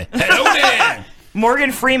there. Hello there.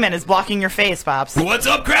 Morgan Freeman is blocking your face, Pops. What's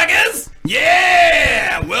up, crackers?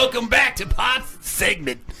 Yeah! Welcome back to Pop's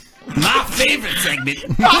segment. My favorite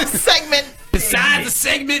segment. Pop's segment. Besides the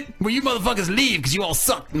segment where you motherfuckers leave because you all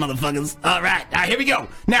suck, motherfuckers. All right, here we go.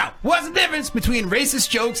 Now, what's the difference between racist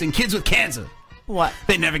jokes and kids with cancer? What?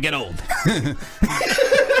 They never get old.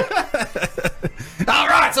 All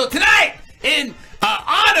right, so tonight, in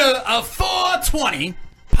honor of 420,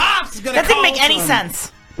 Pops is gonna. That didn't make any sense.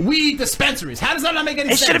 Weed dispensaries. How does that not make any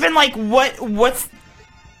sense? It should have been like, what's?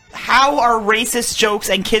 How are racist jokes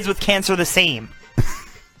and kids with cancer the same?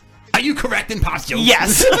 Are you correct in Pop's jokes?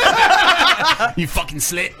 Yes. You fucking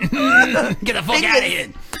slit. Get the fuck out of here.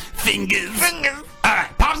 Fingers. All right,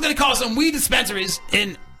 Pop's gonna call some weed dispensaries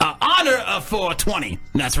in honor of 420.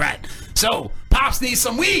 That's right. So Pops needs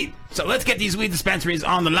some weed. So let's get these weed dispensaries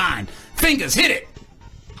on the line. Fingers, hit it.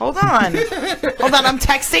 Hold on. Hold on, I'm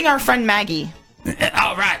texting our friend Maggie.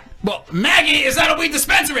 All right. Well, Maggie is at a weed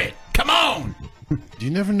dispensary. Come on. Do you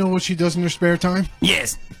never know what she does in her spare time?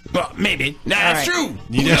 Yes. Well, maybe. That's true.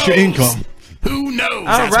 Need extra income. Who knows? All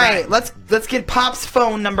That's right, let's get Pop's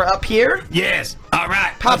phone number up here. Yes. All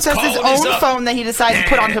right. Pops has his own phone that he decides to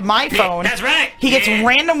put onto my phone. That's right. He gets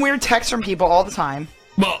random weird texts from people all the time.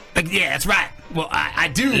 Well, yeah, that's right. Well, I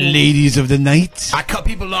do. Ladies of the night. I cut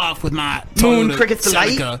people off with my Moon Toyota Cricket's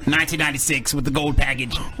Delight. Celica 1996 with the gold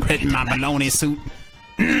package, in my baloney suit.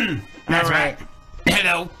 That's right.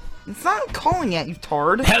 Hello. It's not calling yet, you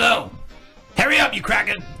tard. Hello. Hurry up, you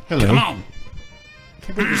cracker. Hello. Come on. I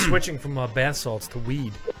can't believe you're switching from bath salts to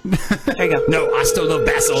weed. There you go. No, I still love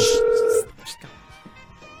bath salts.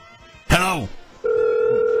 Hello.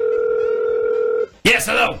 Yes,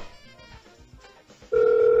 hello.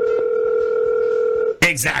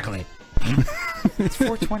 Exactly. It's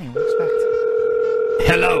 4:20. What do you expect?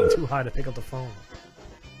 Hello. Too high to pick up the phone.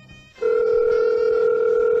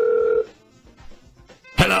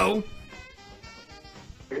 Hello.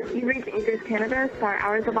 You reached Anchors Canada. Our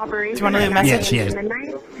hours of operation. Do you want to leave a message? Yes. Midnight.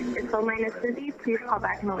 Your phone line is busy. Please call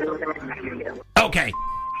back in a little bit. Okay.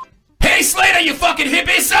 Hey, Slater, you fucking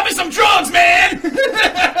hippie, sell me some drugs, man!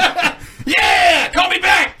 Yeah, call me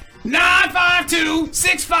back.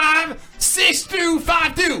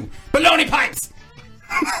 952-65-6252. Baloney pipes.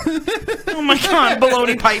 Oh my god,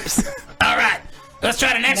 baloney pipes. All right, let's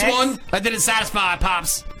try the next one. That didn't satisfy,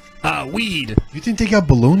 Pops. Weed. You think they got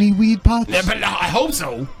baloney weed, Pops? Yeah, but I hope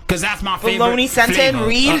so, because that's my favorite Baloney scented flavor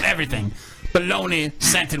weed? of everything. Baloney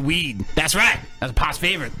scented weed. That's right. That's Pop's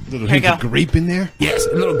favorite. Little hint of grape in there? Yes,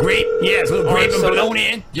 a little grape. Yes, a little grape and soda.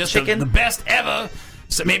 bologna. Just Chicken. the best ever.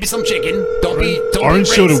 So maybe some chicken. Don't be Orange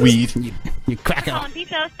soda racist. weed. You crack up.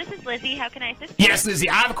 Beatos, this is Lizzie. How can I assist you? Yes, Lizzie,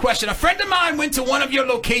 I have a question. A friend of mine went to one of your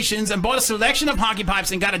locations and bought a selection of honky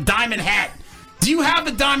pipes and got a diamond hat. Do you have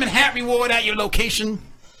the diamond hat reward at your location?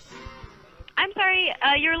 I'm sorry,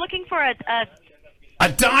 you're looking for a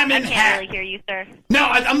diamond hat. I can't really hear you, sir. No,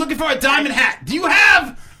 I'm looking for a diamond hat. Do you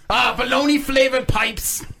have bologna flavored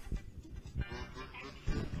pipes?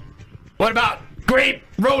 What about grape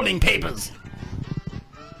rolling papers?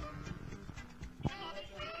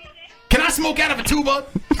 Can I smoke out of a tuba?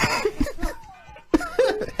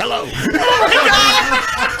 Hello. Oh my god!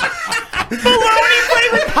 Baloney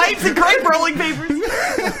flavored pipes and grape rolling papers.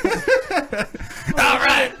 All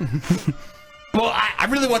right. Well, I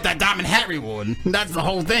really want that diamond hat reward. That's the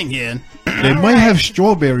whole thing here. They might have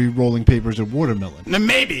strawberry rolling papers or watermelon.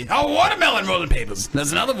 Maybe. Oh, watermelon rolling papers.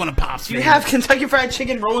 There's another one of Pop's. Do you have Kentucky Fried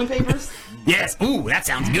Chicken rolling papers? Yes. Ooh, that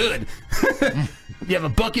sounds good. You have a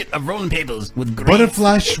bucket of rolling papers with grapes.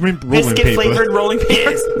 Butterfly shrimp rolling paper. Biscuit flavored rolling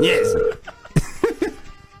paper. Yes.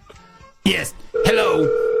 Yes. Hello.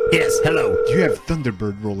 Yes, hello. Do you have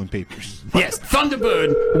Thunderbird rolling papers? Yes,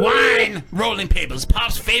 Thunderbird wine rolling papers.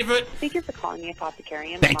 Pop's favorite. Thank you for calling the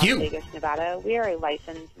Apothecarium Thank in you. Las Vegas, Nevada. We are a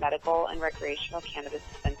licensed medical and recreational cannabis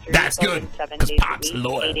dispensary. That's open good, 7 'cause days Pop's a a week,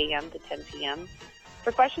 lawyer. 8 a.m. to 10 p.m.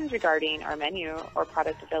 For questions regarding our menu or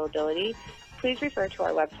product availability, please refer to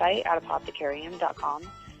our website at apothecarium.com.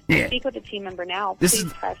 Yeah. To speak with a team member now, This please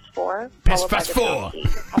is- press 4. Press followed by the 4. pound key.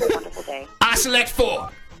 Have a wonderful day. I select 4.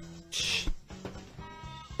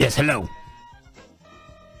 Yes, hello.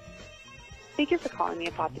 Thank you for calling the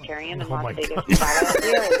Apothecarium in Oh my Las Vegas, God. Nevada.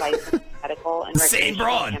 We are a licensed medical and Same recreational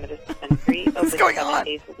broad. cannabis dispensary open going 7 on?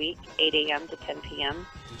 days a week, 8 a.m. to 10 p.m.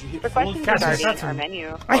 For four? questions Guys, regarding that's our a- menu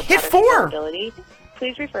or I hit product 4. availability,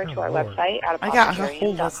 please refer to our Lord. website at I got a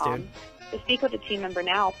whole list, apothecarium.com. dude. To speak with a team member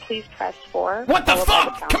now, please press 4. What the followed by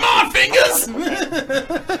fuck? pound Come key. on, Have a fingers!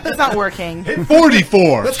 wonderful day. It's not working.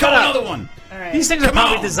 44. Let's call another one. All right. These things are Come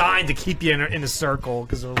probably on. designed to keep you in a circle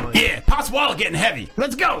because of like. Yeah, Pop's wallet getting heavy.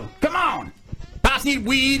 Let's go. Come on. Pops need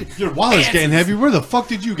weed. Your wallet's Answers. getting heavy. Where the fuck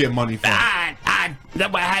did you get money from? I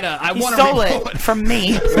He won a stole reward. it from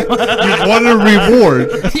me. You won a reward.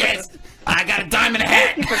 Yes, I got a diamond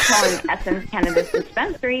hat. Thank you for calling Essence Cannabis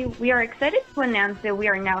Dispensary. We are excited to announce that we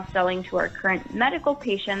are now selling to our current medical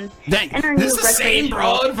patients Dang, and our this new is the same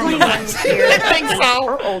recreational broad from the 21 last. years I think so.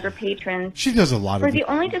 or older patrons. She does a lot of For the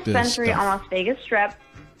only this dispensary stuff. on Las Vegas Strip,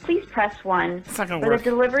 please press 1. It's not gonna For work. the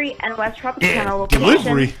delivery and West Tropicana Yeah, location,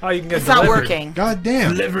 Delivery. Oh, you can get It's not delivered. working. God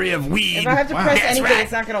damn. Delivery of weed. If I have to press That's anything, right.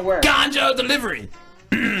 it's not gonna work. Ganja delivery.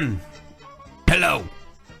 Hello.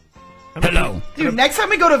 Hello. Dude, next time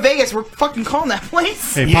we go to Vegas, we're fucking calling that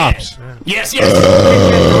place. Hey, Yeah. Pops. Yes, yes.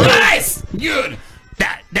 Nice. Good.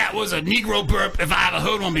 That was a Negro burp if I ever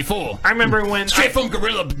heard one before. I remember when Straight from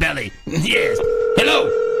Gorilla Belly. Yes. Hello.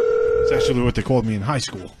 It's actually what they called me in high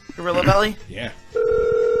school. Gorilla Belly? Yeah.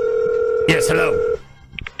 Yes, hello.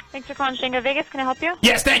 Thanks for calling Shinga Vegas. Can I help you?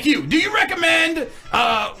 Yes, thank you. Do you recommend,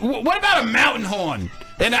 what about a mountain horn?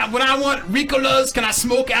 And when I want Ricolas, can I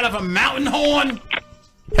smoke out of a mountain horn?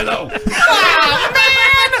 Hello.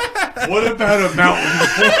 What about a mountain?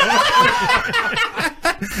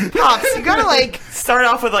 Pops, you gotta like start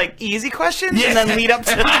off with like easy questions and then lead up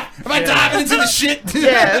to. Am I diving into the shit?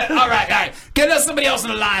 Yeah. all right. Get us somebody else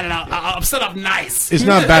in the line, and I'll set up nice. It's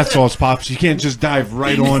not bath salts, Pops. You can't just dive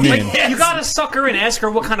right on in. You gotta suck her and ask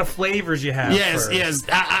her what kind of flavors you have. Yes, first. yes.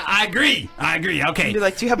 I agree. Okay. Be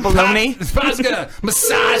like, do you have bologna? Pop's gonna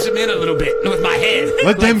massage him in a little bit with my head.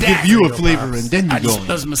 Let them Like give that. you a flavor and then you I go just in.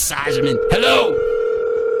 does massage him in. Hello.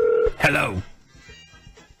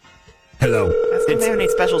 That's they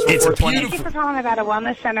need specials for it's 420. Thank you for calling Nevada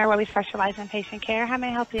Wellness Center, where we specialize in patient care. How may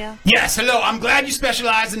I help you? Yes, hello. I'm glad you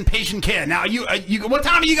specialize in patient care. Now, you what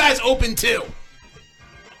time are you guys open till?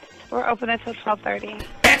 We're open until 12:30.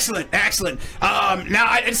 Excellent, excellent. Now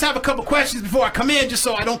I just have a couple questions before I come in, just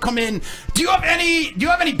so I don't come in. Do you have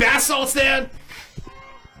any bath salts there?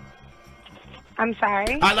 I'm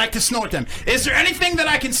sorry? I like to snort them. Is there anything that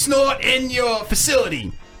I can snort in your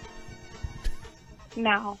facility?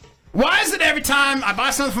 No. Why is it every time I buy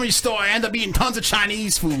something from your store, I end up eating tons of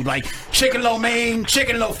Chinese food, like chicken lo mein,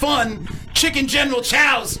 chicken lo fun, chicken General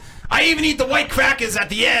Chow's? I even eat the white crackers at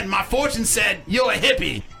the end. My fortune said, you're a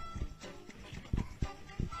hippie.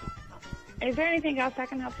 Is there anything else I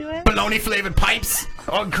can help you with? Bologna flavored pipes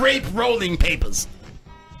or grape rolling papers?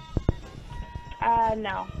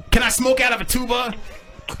 No. Can I smoke out of a tuba?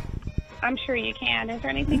 I'm sure you can. Is there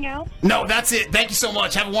anything else? No, that's it. Thank you so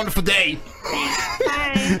much. Have a wonderful day.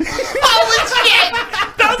 Bye. Holy shit!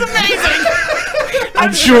 That was amazing!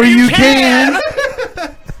 I'm sure you can.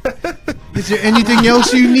 Is there anything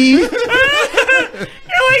else you need? You're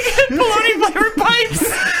like, bologna flavored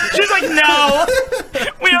pipes! She's like, no!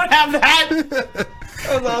 We don't have that!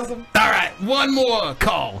 That was awesome. All right, one more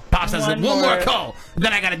call. Pops has one more call.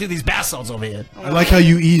 Then I got to do these bath salts over here. I like how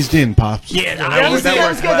you eased in, Pops. Yeah, that was good.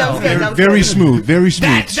 That was good. Very smooth, very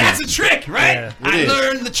smooth. That's a trick, right? Yeah, I it is.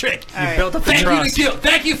 learned the trick. Right. Built up the Thank trust. you,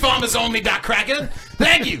 Thank you, FarmersOnly.Cracker.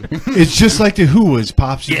 Thank you. It's just like the Whoas,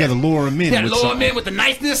 Pops. You gotta lure them in. Yeah, with lure them something. in with the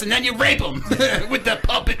niceness, and then you rape them with the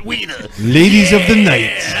puppet wiener. Ladies of the night.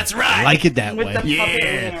 Yeah, that's right. I like it that With way. the puppet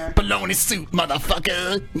Yeah, wiener. bologna suit,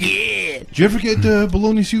 motherfucker. Yeah. Did you ever get the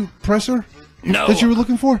bologna suit presser? No. That you were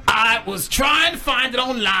looking for? I was trying to find it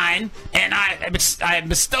online, and I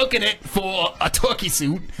mistaken it for a turkey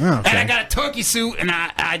suit. Oh, okay. And I got a turkey suit, and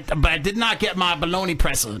but I did not get my bologna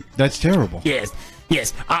presser. That's terrible.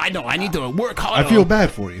 Yes, I know. I need to work harder. I feel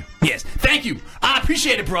bad for you. Yes, thank you. I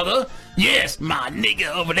appreciate it, brother. Yes, my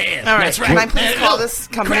nigga over there. All right, That's right. can I please call look, this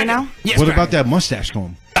company Cracker. now? Yes, What Cracker. about that mustache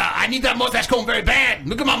comb? I need that mustache comb very bad.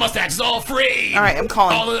 Look at my mustache. It's all free. All right, I'm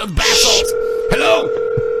calling. All the bath salts. Hello?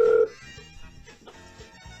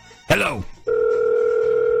 Hello?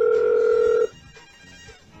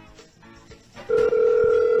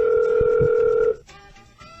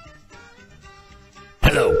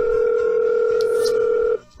 Hello?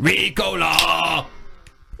 Ricola!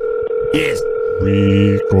 Yes,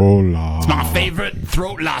 Ricola. it's my favorite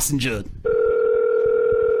throat lozenger.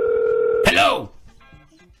 Hello?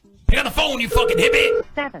 Pick up the phone, you fucking hippie!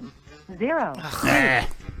 7 0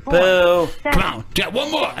 Boo. Come on, got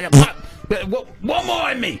one more. I got one more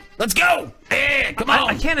in me. Let's go. Yeah, come on.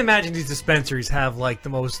 I can't imagine these dispensaries have like the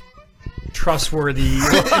most trustworthy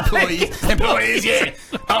Employees, yeah.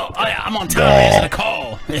 Oh, yeah, I'm on time. Answer the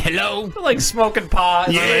call. Hello? They're like smoking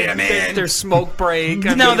pot. Yeah, like, man. Their smoke break.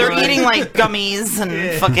 I No, mean, they're eating like gummies and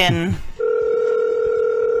Yeah. fucking.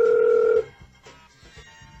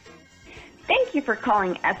 Thank you for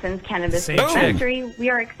calling Essence Cannabis Same chick. Dispensary. We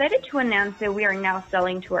are excited to announce that we are now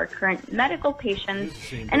selling to our current medical patients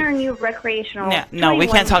and our new recreational. Yeah, no, we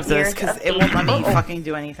can't talk to this 21 because years it won't let me of age. fucking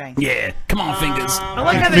do anything. Yeah, come on, fingers. I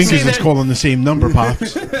like how they say Fingers is that. calling the same number,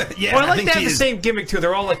 Pops. Yeah, Well, I like think they have she the is. same gimmick too.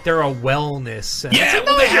 They're all like they're a wellness. Yeah,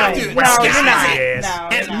 well, they have to. No, you're not. Yes. No,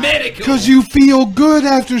 It's you're not. medical. Because you feel good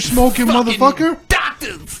after smoking, Fucking motherfucker.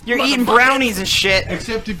 Doctors. You're eating motherfucker. brownies and shit.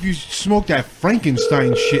 Except if you smoke that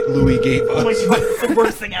Frankenstein shit Louis gave Oh my us. God, it's the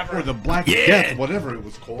worst thing ever. Or the Black Yeah. Death, whatever it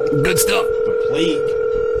was called. Good stuff. The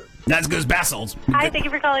plague. Not as good as bath salts. Hi, thank you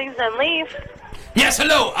for calling Zen Leaf. Yes,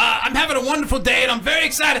 hello. I'm having a wonderful day, and I'm very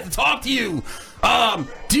excited to talk to you.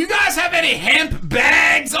 Do you guys have any hemp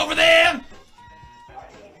bags over there?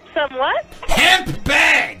 Some what? Hemp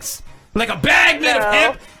bags. Like a bag made of No.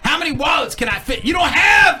 hemp. How many wallets can I fit? You don't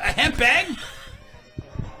have a hemp bag?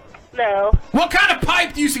 No. What kind of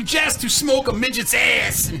pipe do you suggest to smoke a midget's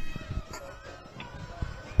ass?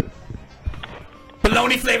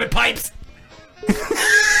 Bologna flavored pipes.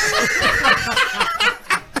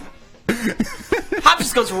 Pop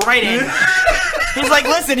just goes right in. He's like,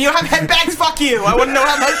 listen, you don't have head bags? Fuck you. I want to know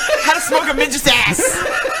how to smoke a midget's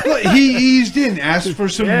ass. Look, he eased in, asked for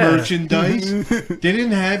some Yeah. merchandise. They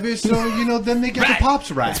didn't have it, so, then they get Right. the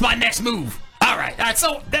Pops rack. That's my next move. All right,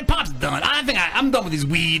 so that Pop's done. I think I'm done with these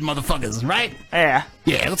weed motherfuckers, right? Yeah.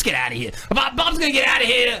 Yeah, let's get out of here. Bob's gonna get out of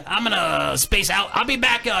here. I'm gonna space out. I'll be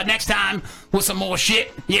back next time with some more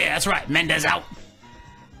shit. Yeah, that's right. Mendez out.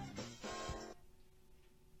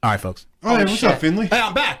 All right, folks. Oh, hey, what's up, Finley? Hey,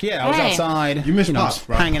 I'm back. Yeah, I was Hey. outside. You missed Pops,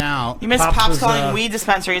 bro. hanging out. You missed Pops Pops was, calling weed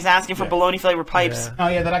dispensaries asking for bologna flavored pipes. Yeah. Oh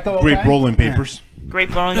yeah, did I go? Grape rolling papers.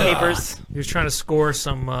 Grape rolling papers. He was trying to score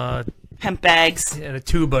some Hemp bags. And a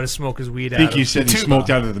tuba to smoke his weed I out think of. you said he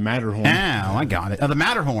smoked out of the Matterhorn. Oh, I got it. The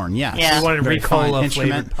Matterhorn, yes. Yeah. He wanted Very fine Ricola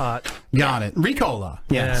instrument. flavored pot. Got it. Ricola,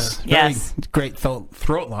 yes. Yeah. Very great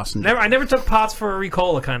throat loss. I never took pots for a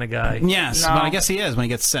Ricola kind of guy. Yes, but I guess he is when he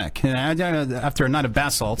gets sick. After a night of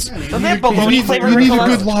bath salts. Don't they have bologna flavored You need a Ricolas?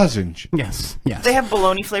 good lozenge. Yes, yes. They have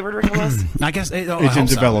bologna flavored Ricolas? I guess It's in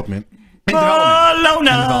development. In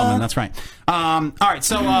development, that's right. All right,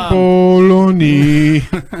 so... Bologna.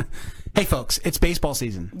 Hey, folks, it's baseball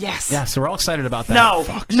season. Yes. Yeah, so we're all excited about that.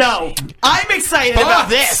 No. I'm excited But about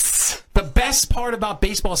this. The best part about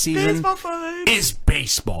baseball season is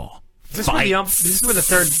baseball. Is this where the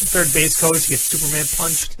third base coach gets Superman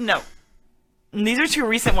punched? No. And these are two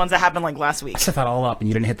recent ones that happened like last week. I set that all up and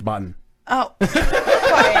you didn't hit the button. Oh. No,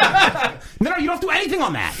 you don't have to do anything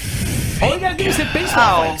on that. All you gotta do is hit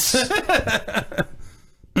baseball fights.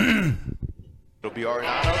 It'll be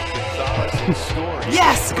Arenado, Gonzalez, and Story.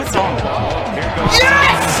 Yes, good song. Here goes.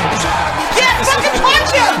 Yes! Yes, fucking punch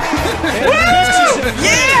him! Woo!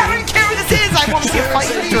 Yeah, I don't care what this is. I want to see a fight.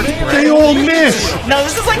 They all miss. No,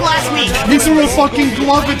 this is like last week. He threw a fucking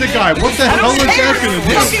glove at the guy. What the hell is that going to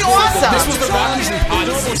do? Fucking awesome. This was the Rockies and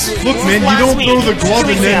Padres. Look, man, you don't throw the glove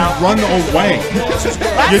and then run away.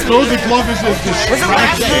 You throw the glove as a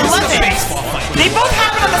distraction. They both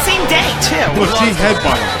happened on the same day, too. Look, she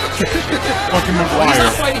headbutted. Fucking McGuire. He's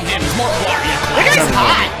not fighting him, he's more Maguire. That guy's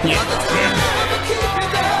hot.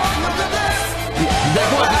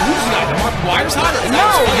 Who's the guy? Mark Maguire's hot? No,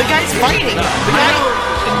 the guy's fighting.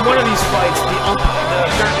 In one of these fights, the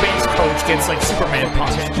third base coach gets like Superman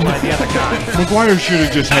punched by the other guy. McGuire should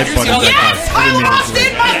have just headbutted that guy. I lost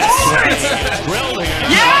it, my horse!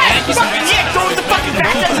 Yeah! Fucking yeah, go with the fucking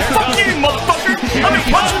back. Fuck you, motherfucker! I'm gonna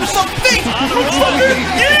punch him in the fucking face! Motherfucker!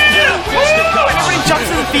 Yeah! Woo! Everybody jumps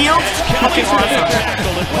in the field. Fucking awesome.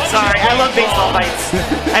 Sorry, I love baseball fights.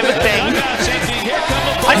 I have a thing.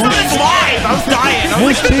 I saw this live. I was dying.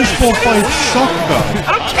 Most baseball fights suck, though.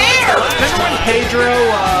 I don't care. Remember when Pedro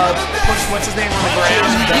pushed what's his name on the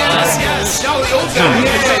ground? Yes. Oh, the old guy.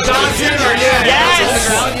 Johnson or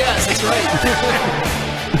Yes, that's right.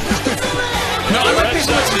 No, I like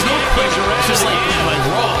baseball fights. There's no pressure. It's just like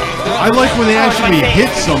raw. I like when they actually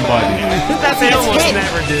hit somebody. That's it. Almost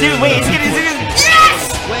never do. Dude, wait. He's getting.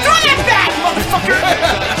 Yes! Throw that back, motherfucker!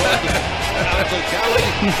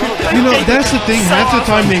 You know, that's the thing. Half the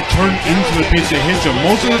time they turn into a pitch that hits them.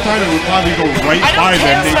 Most of the time it would probably go right by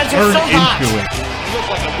them. They turn into it.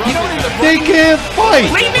 They can't fight.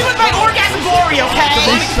 Leave me with my orgasm glory, okay?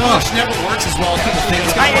 The push never works as well as people think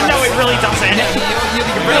it's I know it really doesn't.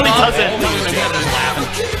 It really doesn't.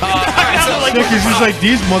 Because he's like,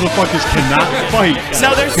 these motherfuckers cannot fight.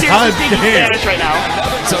 No, they're seriously speaking Spanish right now.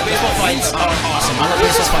 So baseball fights are awesome. I love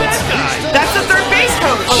baseball fights. That's the third base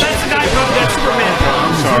coach. Oh, that's the guy from that Superman.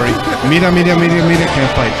 I'm sorry. Mira,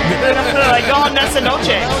 can't fight. Like, oh, Nessa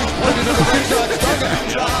Noche.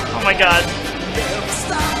 Oh my god.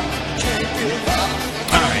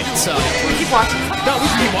 Alright, so. We keep watching. No, we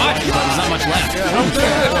can keep watching, but there's not much left.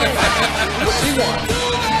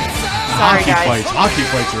 Sorry, guys. Hockey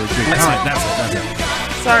fights are a good time. That's it.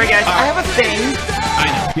 Sorry, guys. I have a thing. I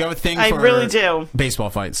know. You have a thing I for really do. baseball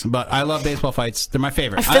fights, but I love baseball fights. They're my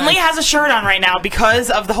favorite. Finley has a shirt on right now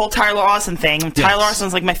because of the whole Tyler Austin thing. Tyler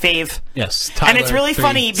Austin's like my fave. Yes, and it's really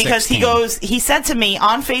funny because he said to me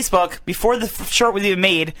on Facebook before the shirt was even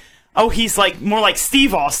made, oh, he's like more like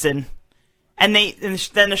Steve Austin. And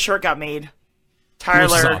then the shirt got made. Tyler.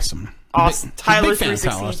 Which is awesome. Tyler big fan of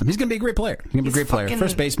 316. Tyler Austin. He's gonna be a great player. He's gonna be a great player.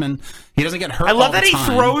 First baseman. He doesn't get hurt. I love all that the he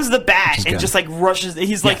time, throws the which bat is and good. just like rushes.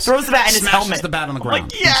 He's like throws the bat in his Smashes helmet. the bat on the I'm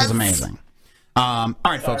ground, like, yes! which is amazing. All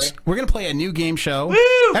right, folks, we're gonna play a new game show.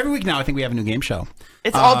 Woo! Every week now, I think we have a new game show.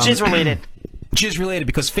 It's all jizz related. Jizz related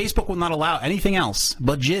because Facebook will not allow anything else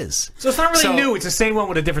but jizz. So it's not really new. It's the same one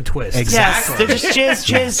with a different twist. Exactly. Yes,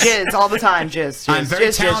 they're just jizz all the time. Jizz. I'm very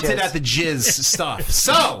jizz, talented jizz. at the jizz stuff.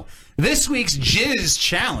 So, this week's Jizz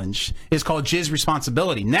Challenge is called Jizz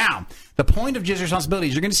Responsibility. Now, the point of Jizz Responsibility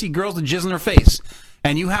is you're going to see girls with jizz on their face,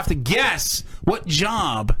 and you have to guess what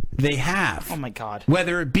job they have. Oh, my God.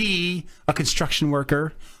 Whether it be a construction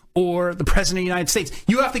worker or the President of the United States.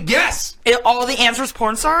 You have to guess. All the answers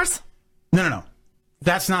porn stars? No.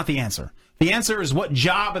 That's not the answer. The answer is what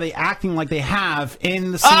job are they acting like they have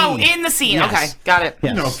in the scene? Oh, in the scene. Yes. Okay, got it.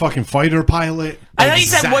 You know, a fucking fighter pilot. I thought you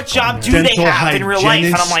said what job do they have in real life,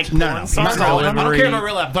 and I'm like, No, porn stars? I don't care about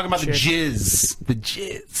real life. I'm talking about the jizz. The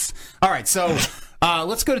jizz. All right, so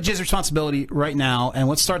let's go to Jizz Responsibility right now, and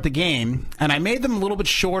let's start the game. And I made them a little bit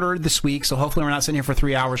shorter this week, so hopefully we're not sitting here for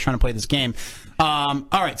 3 hours trying to play this game. All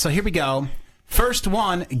right, so here we go. First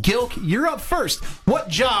one, Gilk, you're up first. What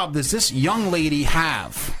job does this young lady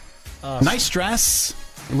have? Nice dress.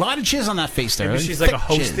 A lot of jizz on that face there. Maybe she's like a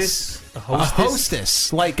Thick hostess. jizz. A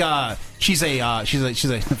hostess. Like she's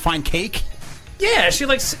a fine cake. Yeah, she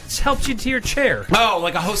like helps you to your chair. Oh,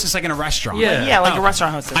 like a hostess, like in a restaurant. Yeah, like a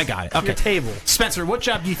restaurant hostess. I got it. Okay. Your table. Spencer, what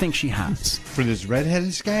job do you think she has for this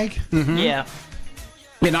redheaded skag? Mm-hmm. Yeah.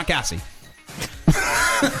 Yeah, not Cassie.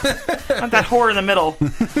 Not that whore in the middle.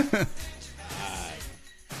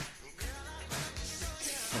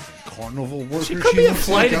 Carnival worker. She could be a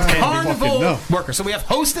flight attendant. Carnival worker. So we have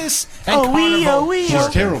hostess and carnival. She's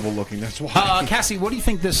terrible looking. That's why. Cassie, what do you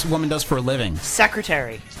think this woman does for a living?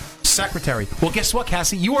 Secretary. Secretary. Well, guess what,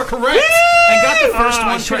 Cassie? You are correct. And got the first one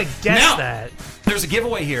I should correct. have guessed Now, that. there's a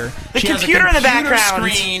giveaway here. The She has a computer in the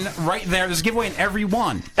background. screen right there. There's a giveaway in every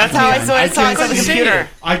one. That's how I saw it on the computer.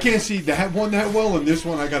 I can't see that one that well, and this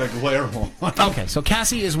one I got a glare on. Okay, so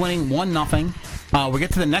Cassie is winning 1-0. We'll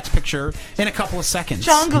get to the next picture in a couple of seconds.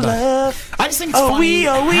 Jungle But love. I just think it's funny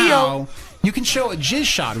how you can show a jizz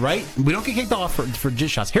shot, right? We don't get kicked off for jizz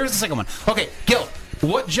shots. Here's the second one. Okay, Gil,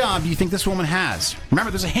 what job do you think this woman has? Remember,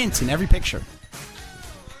 there's a hint in every picture.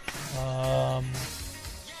 I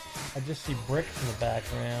just see bricks in the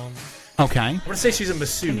background. Okay. I'm gonna say she's a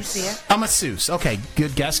masseuse. Can you see it? A masseuse. Okay,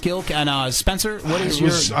 good guess, Gil. And Spencer, what is your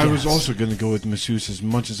I was guess? also going to go with masseuse as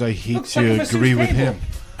much as I hate Looks like a to masseuse agree with table. him.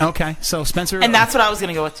 Okay, so Spencer. And that's what I was going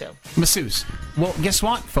to go with, too. Masseuse. Well, guess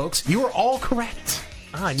what, folks? You are all correct.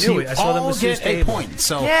 I knew So it. I saw the all masseuse get a table. point.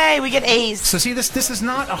 So Yay, we get A's. So see, this is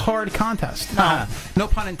not a hard contest. No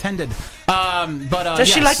pun intended. But Does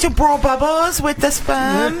she like to bro bubbles with the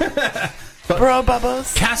sperm? Bro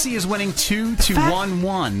bubbles. Cassie is winning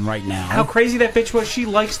 2-1-1 right now. How crazy that bitch was. She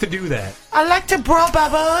likes to do that. I like to bro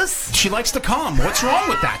bubbles. She likes to come. What's wrong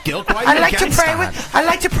with that, Gil? Why are I you like to against pray that? with. I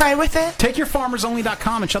like to pray with it. Take your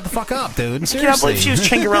farmersonly.com and shut the fuck up, dude. I Seriously. cannot believe she was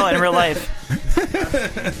Chingarella in real life.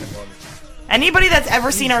 Anybody that's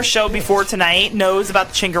ever seen our show before tonight knows about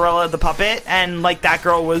Chingarella the puppet, and like that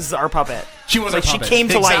girl was our puppet. She was like our puppet. she came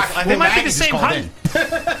to Exactly. life. I think might be the same height.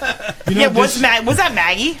 Was that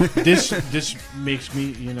Maggie? This makes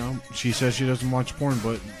me, she says she doesn't watch porn,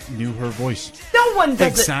 but knew her voice. No one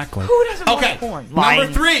does Exactly. it. Who doesn't Okay, watch porn? number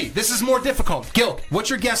Lying. 3. This is more difficult. Gil, what's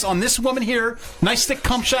your guess on this woman here? Nice thick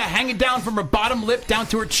cum shot hanging down from her bottom lip down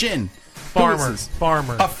to her chin. Farmer.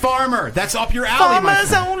 Farmer. A farmer. That's up your alley, my Farmers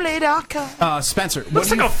friend. only.com. Spencer, what Looks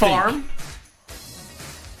do like you a farm. think?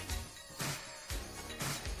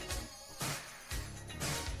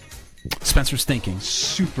 Spencer's thinking.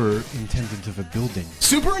 Superintendent of a building.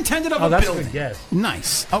 Superintendent of Oh, a that's a building. good guess.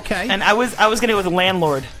 Nice. Okay. And I was gonna go with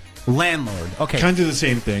landlord. Landlord. Okay. Kind of the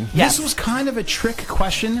same thing. Yes. This was kind of a trick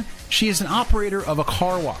question. She is an operator of a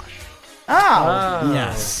car wash. Oh.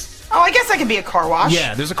 Yes. Oh, I guess I can be a car wash.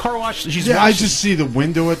 Yeah, there's a car wash. She's Yeah, I washing- just see the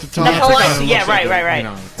window at the top. The hell It I kinda see. looks Yeah, like right, a, right, right. you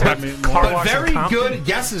know, But very good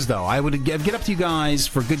guesses, though. I would get up to you guys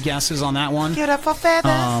for good guesses on that one. Give it up for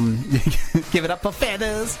feathers. Give it up for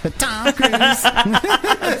feathers. Tom Cruise. That's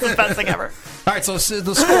the best thing ever. All right, so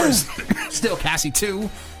the score is still Cassie 2,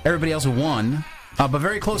 everybody else 1. But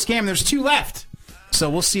very close game. There's 2 left. So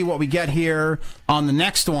we'll see what we get here on the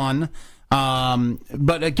next one.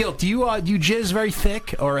 But Gil, do you jizz very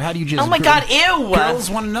thick, or how do you jizz? Oh my God, ew! Girls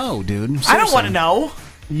want to know, dude. Seriously. I don't want to know.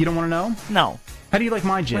 You don't want to know? No. How do you like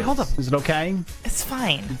my jizz? Wait, hold up. Is it okay? It's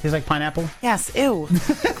fine. It tastes like pineapple? Yes, ew.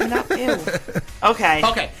 Ew. Okay.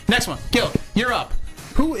 Okay, next one. Gil, you're up.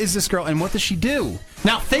 Who is this girl and what does she do?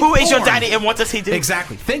 Now think Who porn. is your daddy and what does he do?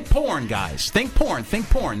 Exactly. Think porn, guys. Think porn. Think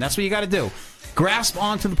porn. That's what you got to do. Grasp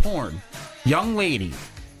onto the porn. Young lady.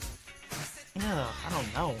 Ugh, I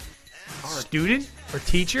don't know. Student or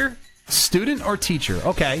teacher? Student or teacher?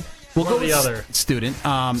 Okay. We'll One go or the with other. Student.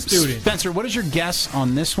 Student. Spencer, what is your guess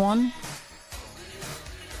on this one?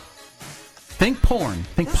 Think porn.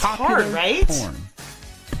 Think That's popular hard, right? porn.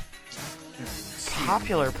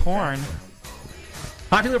 Popular porn.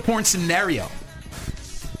 Popular porn scenario.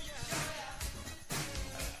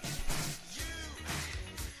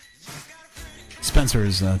 Spencer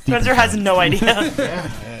is. Spencer has no idea.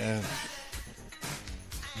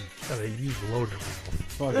 Gotta use loader.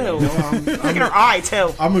 Fuck Ew. it. Look at her eye,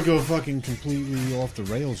 too. I'm gonna go fucking completely off the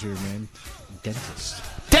rails here, man. Dentist.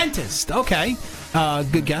 Dentist. Okay.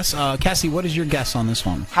 Good guess. Cassie, what is your guess on this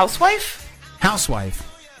one? Housewife? Housewife.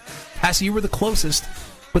 Cassie, you were the closest,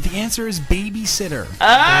 but the answer is babysitter.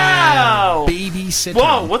 Oh! Babysitter.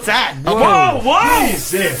 Whoa, what's that? Okay. Whoa!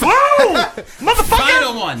 Jesus. Whoa! Motherfucker!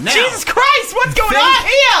 Final one. Now. Jesus Christ, what's going on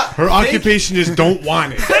here? Her occupation is don't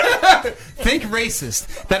want it. Think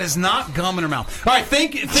racist. That is not gum in her mouth. All right,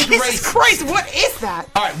 think Jesus racist. Christ, what is that?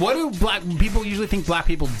 All right, what do black people usually think black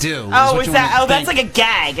people do? Oh, what is you that? wanna Oh, that's think. like a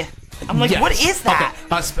gag. I'm like, what is that?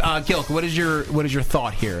 Okay. Gilk, what is your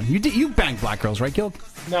thought here? You banged black girls, right, Gilk?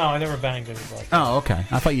 No, I never banged any black. Oh, okay.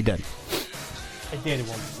 I thought you did. I did it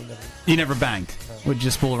once. You never banged? Would you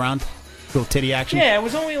just fool around? Little titty action? Yeah, it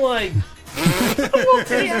was only like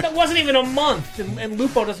that wasn't even a month, and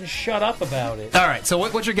Lupo doesn't shut up about it. All right, so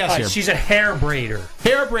what's your guess here? She's a hair braider.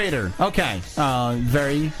 Hair braider. Okay.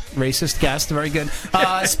 Very racist guess. Very good.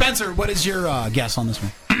 Spencer, what is your guess on this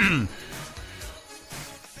one?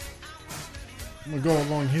 I'm going to go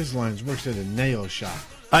along his lines. Works at a nail shop.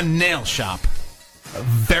 A nail shop.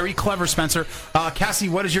 Very clever, Spencer. Cassie,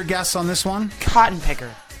 what is your guess on this one? Cotton picker.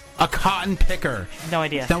 A cotton picker. No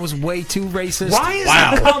idea. That was way too racist. Why is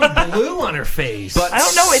it called blue on her face? But I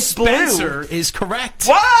don't know. It's Spencer blue. is correct.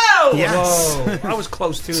 Whoa! Yes. Whoa. I was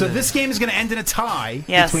close to So that. this game is going to end in a tie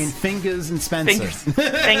Yes. between Fingers and Spencer.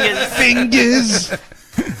 Fingers.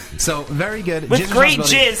 So very good. With Jizz great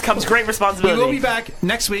responsibility. jizz comes great responsibility. We will be back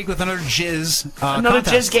next week with another jizz Another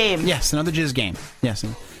contest. jizz game. Yes, another jizz game. Yes.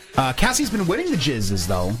 Cassie's been winning the jizzes,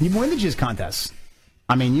 though. You've won the jizz contests.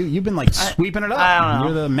 I mean, you've been like sweeping it up. I don't know.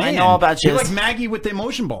 You're the man. I know all about You're jizz. like Maggie with the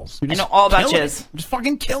emotion balls. I know all about killing jizz. it. Just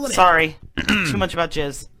fucking killing it. Sorry. Too much about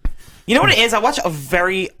jizz. You know what it is? I watch a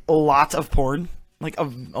lot of porn. Like a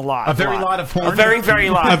lot. A very lot of porn? A very, very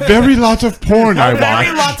lot. A very lot of porn I A very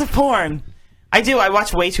watch. lot of porn. I do. I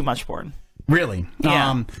watch way too much porn. Really?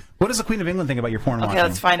 Yeah. What does the Queen of England think about your porn watching? Okay,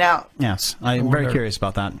 let's find out. Yes, I'm very curious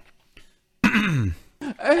about that.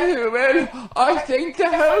 Well, I think the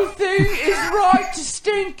whole thing is right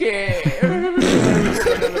stinky.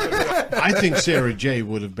 I think Sarah J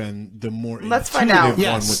would have been the more Let's find intuitive out. one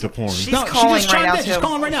Yes. with the porn. She's No, calling she just right chimed now, in. She's too.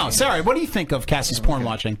 calling right now. Sarah, what do you think of Cassie's porn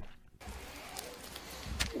watching?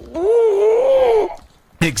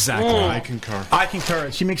 Exactly. I concur. I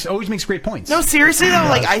concur. She always makes great points. No, seriously though,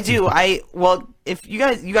 like I do. If you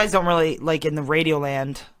guys don't really like in the radio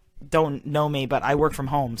land don't know me, but I work from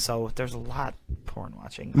home, so there's a lot of porn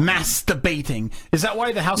watching. Masturbating. Is that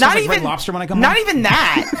why the house Not smells like even Red Lobster when I come Not home? even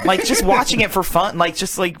that. Like just watching it for fun. Like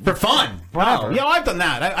just like For fun. Whatever. Oh, yeah, I've done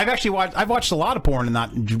that. I've actually watched. I've watched a lot of porn and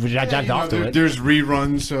not jacked off to it. There's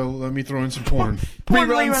reruns, so let me throw in some porn.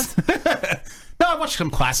 Reruns. No, I watched some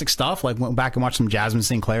classic stuff. Like went back and watched some Jasmine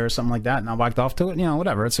St. Clair or something like that, and I whacked off to it. You know,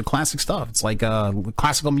 whatever. It's a classic stuff. It's like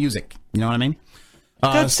classical music. You know what I mean?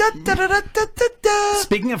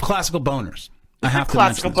 Speaking of classical boners, I have to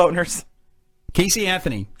classical mention boners. Casey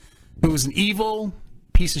Anthony, who was an evil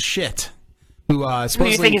piece of shit, who Who supposedly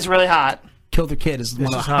you think is really hot? killed her kid, is one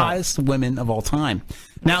of the is hot. hottest women of all time.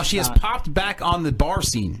 Now she has popped back on the bar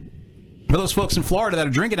scene. For those folks in Florida that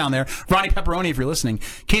are drinking down there, Ronnie Pepperoni, if you're listening,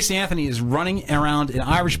 Casey Anthony is running around in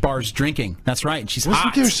Irish bars drinking. That's right. She's Wasn't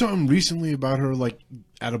hot. there something recently about her, like,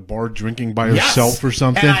 at a bar drinking by herself or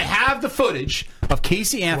something? And I have the footage of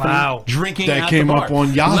Casey Anthony drinking That at came the bar. up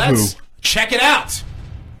on Yahoo. Let's check it out.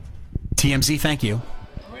 TMZ, thank you.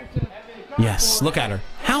 Yes, look at her.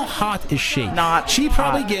 How hot is she? Not She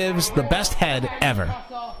probably hot. gives the best head ever.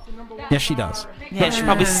 Yes, she does. Yeah, she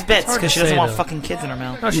probably spits hard because to she doesn't say, want though. fucking kids in her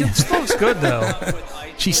mouth. No, she still looks good though.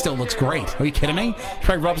 She still looks great. Are you kidding me? She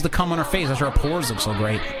probably rubs the cum on her face. That's why her pores look so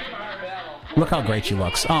great. Look how great she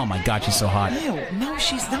looks. Oh my god, she's so hot. Ew, no,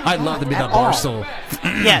 she's not. I'd love to be hot that at bar all. stool.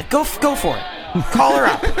 Yeah, go for it. Call her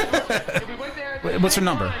up. What's her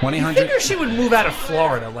number? You 1-800? figure she would move out of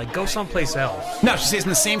Florida, like go someplace else. No, she stays in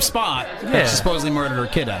the same spot that Yeah. she supposedly murdered her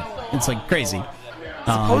kid at. It's like crazy.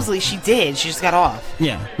 Supposedly she did. She just got off.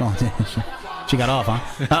 Yeah. Well, she got off,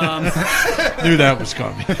 huh? Knew that was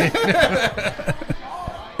coming.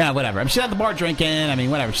 Yeah, whatever. I mean, she's at the bar drinking. I mean,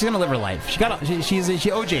 whatever. She's gonna live her life. She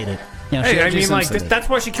OJ'd it. You know, Hey, she I O.J. mean, like Simpsoned it. that's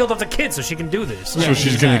why she killed off the kid, so she can do this. So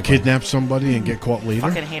she's going to kidnap somebody and get caught later?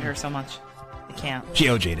 Fucking hate her so much. I can't. She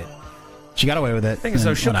OJ'd it. She got away with it. Thing is, though,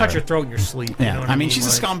 and she'll cut whatever. your throat in your sleep. Yeah, you know what I mean, she's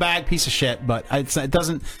like, a scumbag piece of shit, but it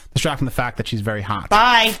doesn't distract from the fact that she's very hot.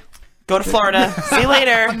 Bye. Go to Florida. See you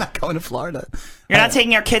later. I'm not going to Florida. You're not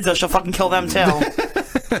taking our kids though. She'll fucking kill them too.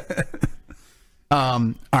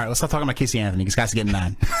 All right, let's stop talking about Casey Anthony because guys are getting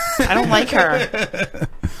mad. I don't like her.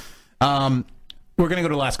 We're gonna go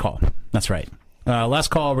to last call. That's right. Last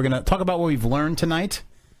call. We're gonna talk about what we've learned tonight.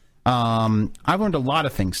 I've learned a lot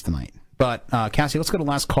of things tonight, but Cassie, let's go to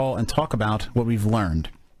last call and talk about what we've learned.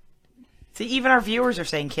 See, even our viewers are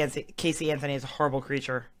saying Casey Anthony is a horrible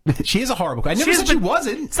creature. She is a horrible. I never said she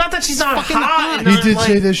wasn't. It's not that she's not fucking hot. and He not, did like,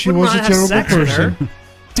 say that she wouldn't was a wanna have terrible sex with her. person.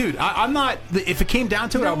 Dude, I'm not. If it came down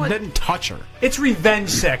to it, I wouldn't touch her. It's revenge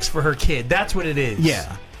sex for her kid. That's what it is.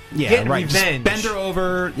 Yeah. Yeah, Getting right. revenge. Just bend her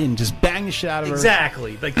over and just bang the shit out of her.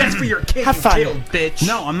 Exactly. Like that's for your kid Have you fun. killed, bitch.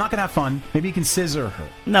 No, I'm not gonna have fun. Maybe you can scissor her.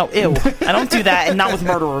 No, ew. I don't do that, and not with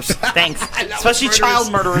murderers. Thanks. Especially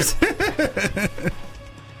child murderers.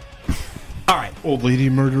 Old lady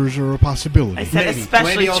murderers are a possibility. I said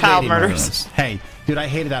especially old child lady murders. Hey, dude, I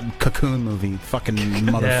hated that Cocoon movie. Fucking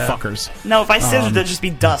motherfuckers. No, if I said it, there'd just be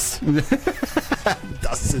dust.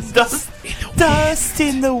 Dust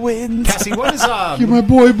in the wind. Cassie, what is You're my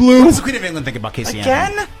boy, Blue. What does the Queen of England think about Casey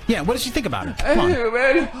Again? Anthony? Yeah, what does she think about it? Come on.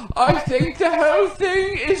 Well, I think the whole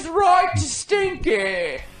thing is right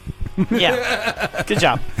stinky. Yeah. Good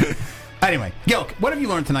job. Anyway, Gilk, what have you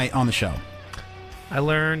learned tonight on the show? I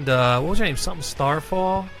learned, what was her name? Something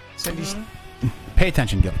Starfall? Cindy. Pay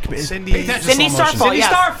attention, Gilk. Cindy. Pay attention to Cindy slow motion. Starfall, Cindy yes.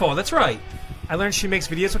 Starfall, that's right. I learned she makes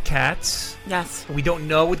videos with cats. Yes. We don't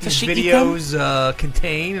know what Does these she eat them? videos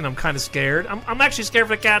contain, and I'm kind of scared. I'm actually scared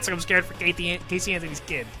for the cats, like I'm scared for Casey Anthony's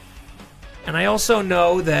kid. And I also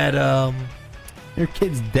know that, Your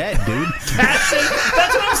kid's dead, dude. That's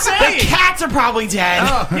what I'm saying. The cats are probably dead.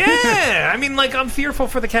 Yeah, I mean, like, I'm fearful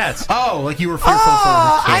for the cats. Oh, like you were fearful for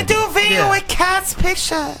Oh, her I kid. do a video Yeah. with cats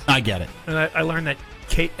picture. I get it. And I learned that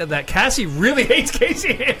that Cassie really hates Casey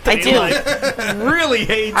Anthony. I do. Like, really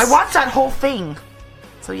hates. I watched that whole thing.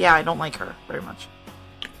 So yeah, I don't like her very much.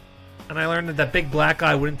 And I learned that that big black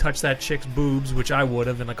guy wouldn't touch that chick's boobs, which I would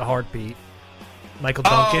have in like a heartbeat. Michael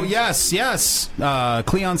Duncan. Oh, yes.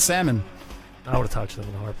 Cleon Salmon. I would have touched them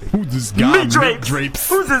in a heartbeat. Who's this guy? Meat drapes.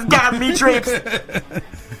 Who's this guy? Meat drapes.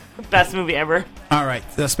 Best movie ever. All right,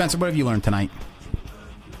 Spencer, what have you learned tonight?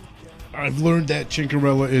 I've learned that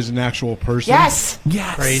Chinkarella is an actual person. Yes.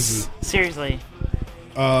 Crazy. Seriously.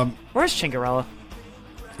 Where's Chinkarella?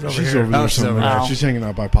 She's over there Oh, she's over somewhere. there. She's hanging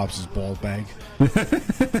out by Pops' ball bag.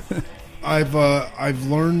 I've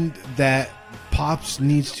learned that Pops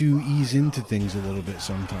needs to ease into things a little bit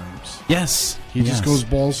sometimes. Yes. He just goes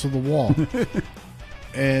balls to the wall.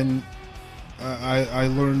 And I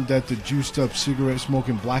learned that the juiced up cigarette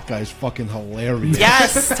smoking black guy is fucking hilarious.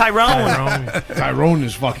 Yes, Tyrone. Tyrone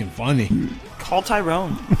is fucking funny. Call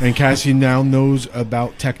Tyrone. And Cassie now knows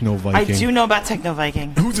about Techno Viking. I do know about Techno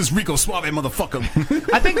Viking. Who's this Rico Suave motherfucker?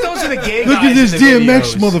 I think those are the gay Look guys at this in the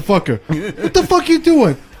DMX videos. motherfucker. What the fuck you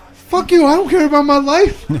doing? Fuck you, I don't care about my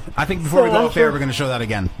life. I think before we go off air, we're going to show that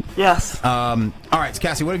again. Yes. All right,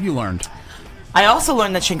 Cassie, what have you learned? I also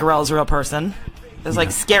learned that Chinkarella's a real person. It was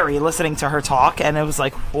like scary listening to her talk, and it was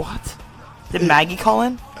like, what? Did Maggie call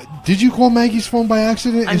in? Did you call Maggie's phone by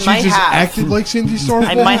accident and she might just have. acted like Cindy Starfall?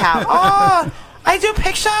 I might have. Oh, I do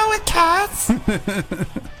picture with cats.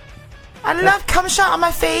 I love cum shot on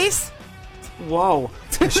my face. Whoa.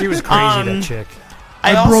 She was crazy, that chick.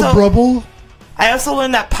 I also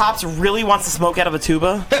learned that Pops really wants to smoke out of a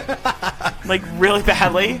tuba. Like, really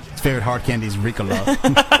badly. His favorite hard candy is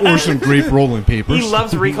Ricola. Or some grape rolling papers. He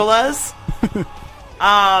loves Ricolas.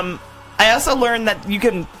 I also learned that you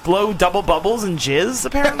can blow double bubbles and jizz,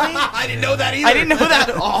 apparently. I didn't know that either. I didn't know that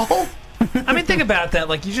at all. I mean, think about that.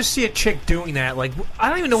 Like, you just see a chick doing that. Like, I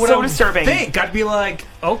don't even know what So I would disturbing. think. I'd be like,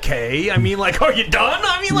 okay. I mean, like, are you done?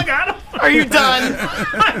 I mean, like, I don't. Are you done?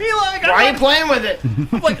 I mean, like, Why are you playing with it?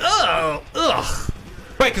 I'm like, ugh.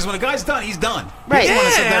 Right, because when a guy's done, he's done. Right. He doesn't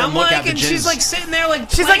wanna sit there Yeah, and I'm look like, at the and jizz. she's like sitting there, like,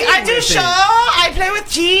 She's like, playing I do with show. it. I play with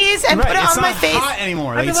cheese and Right, put it it's on my not face. hot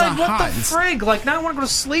anymore. I'd be It's like, not what hot. the It's- frig? Like, now I want to go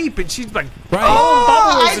to sleep. And she's like, Right.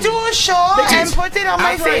 Oh, I bubbles do a show Dude, and put it on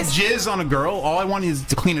my after I face. jizz on a girl, all I want is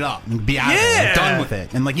to clean it up and be out of it. Yeah. I'm done with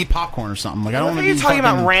it. And like eat popcorn or something. Like I don't What want are to you be talking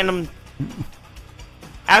fucking... about random...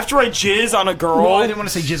 After I jizz on a girl? Well, I didn't want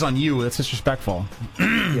to say jizz on you. That's disrespectful.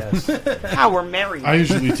 Yes. How, we're married. I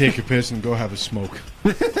usually take a piss and go have a smoke.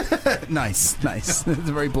 Nice. It's a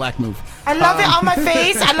very black move. I love it on my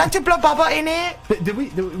face. I like to blow bubble in it. Did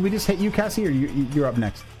we just hit you, Cassie, or you're up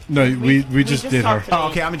next? No, we just did her. talked Oh,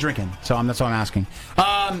 okay. I'm drinking, so that's what I'm asking.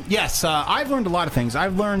 Yes, I've learned a lot of things.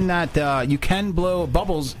 I've learned that you can blow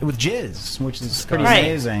bubbles with jizz, which is pretty Right.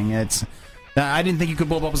 amazing. It's I didn't think you could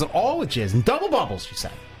blow bubbles at all with jizz, and double bubbles. She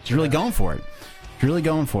said she's really going for it. She's really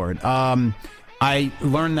going for it. I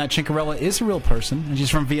learned that Chinkarella is a real person, and she's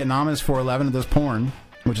from Vietnam. Is 4'11" and does porn,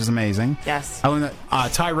 which is amazing. Yes. I learned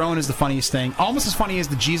that Tyrone is the funniest thing, almost as funny as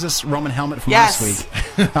the Jesus Roman helmet from Yes.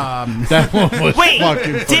 last week. That one was Wait,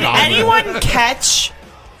 fucking did phenomenal. anyone catch...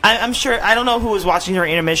 I'm sure, I don't know who was watching her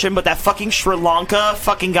intermission, but that fucking Sri Lanka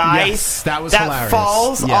fucking guy Yes, that was hilarious.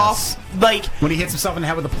 falls Yes. off, like... When he hits himself in the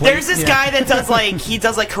head with a plate. There's this guy that does he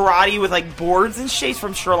does karate with boards and shit. He's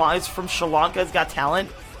from Sri Lanka. He's from Sri Lanka. He's got talent,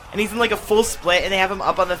 and he's in a full split, and they have him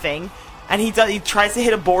up on the thing, and he tries to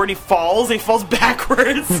hit a board, and he falls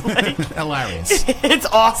backwards. Hilarious. It's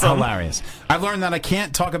awesome. Hilarious. I've learned that I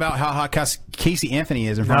can't talk about how hot Casey Anthony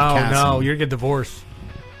is in front of Cassie. No, you're going to get divorced.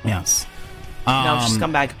 Yes. No, she's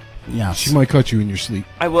scumbag. Yes. She might cut you in your sleep.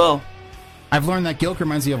 I will. I've learned that Gilk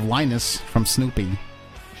reminds me of Linus from Snoopy.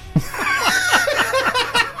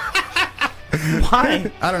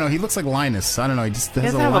 Why? I don't know. He looks like Linus. I don't know. He just He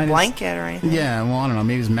has doesn't have a Linus. blanket or anything. Yeah, well, I don't know.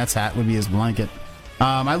 Maybe his Mets hat would be his blanket.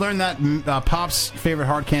 I learned that Pop's favorite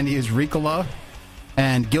hard candy is Ricola,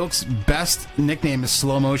 and Gilk's best nickname is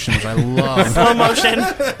Slow Motion, which I love. Slow Motion.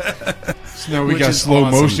 So now we got slow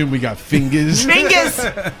motion. We got fingers. Fingers.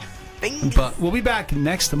 But we'll be back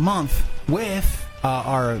next month with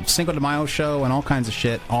our Cinco de Mayo show and all kinds of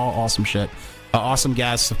shit. All awesome shit. Awesome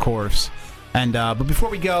guests, of course. And but before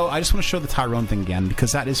we go, I just want to show the Tyrone thing again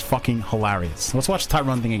because that is fucking hilarious. Let's watch the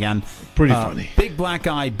Tyrone thing again. Pretty funny. Big black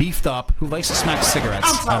guy, beefed up, who likes to smack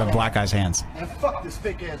cigarettes out of black guy's hands. And fuck this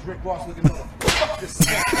fake ass Rick Ross looking motherfucker. Fuck this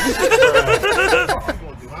snake. What you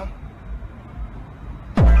gonna do, huh?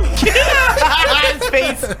 His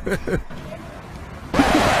face.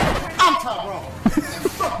 I'm Tyrone.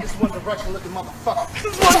 And fuck this One Direction looking motherfucker.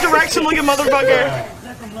 This One Direction looking motherfucker.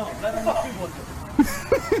 Let them know. Let them know.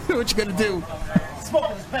 What you gonna do?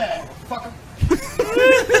 Smoking is bad, motherfucker.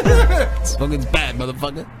 Smoking's bad,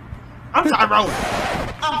 motherfucker. I'm Tyrone.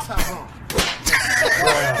 I'm Tyrone.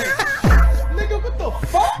 Nigga, what the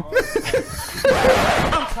fuck?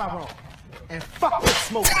 I'm Tyrone. And fuck this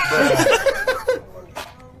smoking. What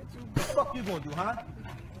the fuck you gonna do, huh?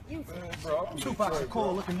 Tupac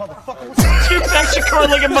Shakur looking motherfucker. What's up? Tupac Shakur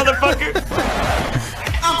looking motherfucker.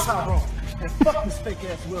 I'm Tyrone. And fuck this fake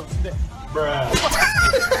ass Will Smith. Bruh.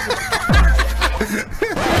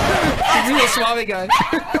 Rico Suave guy.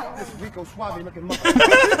 This Rico Suave looking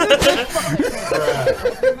motherfucker.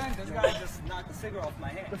 This guy just knocked the cigarette off my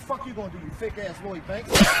hand. The fuck you gonna do, you fake ass Lloyd Banks?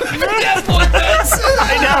 Yes, Lloyd Banks.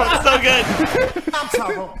 I know, it's so good. I'm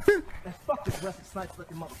Tyrone. And fuck this Wesley Snipes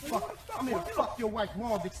looking motherfucker. I'm here to fuck your wife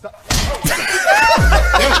wrong, big stuff.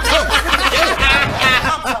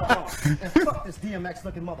 I'm Tyrone. And fuck this DMX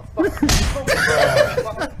looking motherfucker.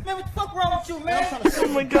 Man, what the fuck wrong with you, man? Oh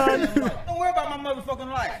my god. Don't worry about my motherfucking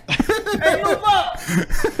life. Hey, move up!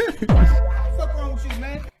 Fuck wrong with you,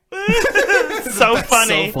 man? So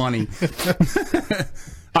funny. So funny.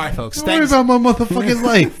 All right, folks. Don't worry about my motherfucking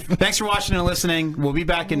life. Thanks for watching and listening. We'll be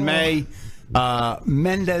back in May.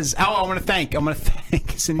 Mendez. Oh, I want to thank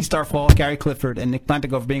Cindy Starfall, Carrie Clifford, and Nick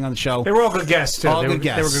Plantico for being on the show. They were all good guests, too. All They good were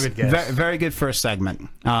guests. good guests. Very, very good first segment.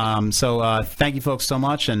 So thank you folks so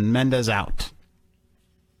much, and Mendez out.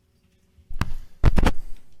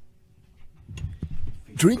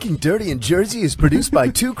 Drinking Dirty in Jersey is produced by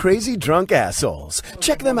two crazy drunk assholes.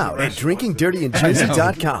 Check them out at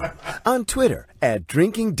drinkingdirtyinjersey.com, on Twitter at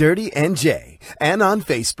drinkingdirtynj, and on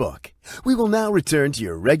Facebook. We will now return to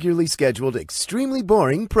your regularly scheduled, extremely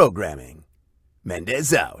boring programming.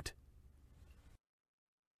 Mendez out.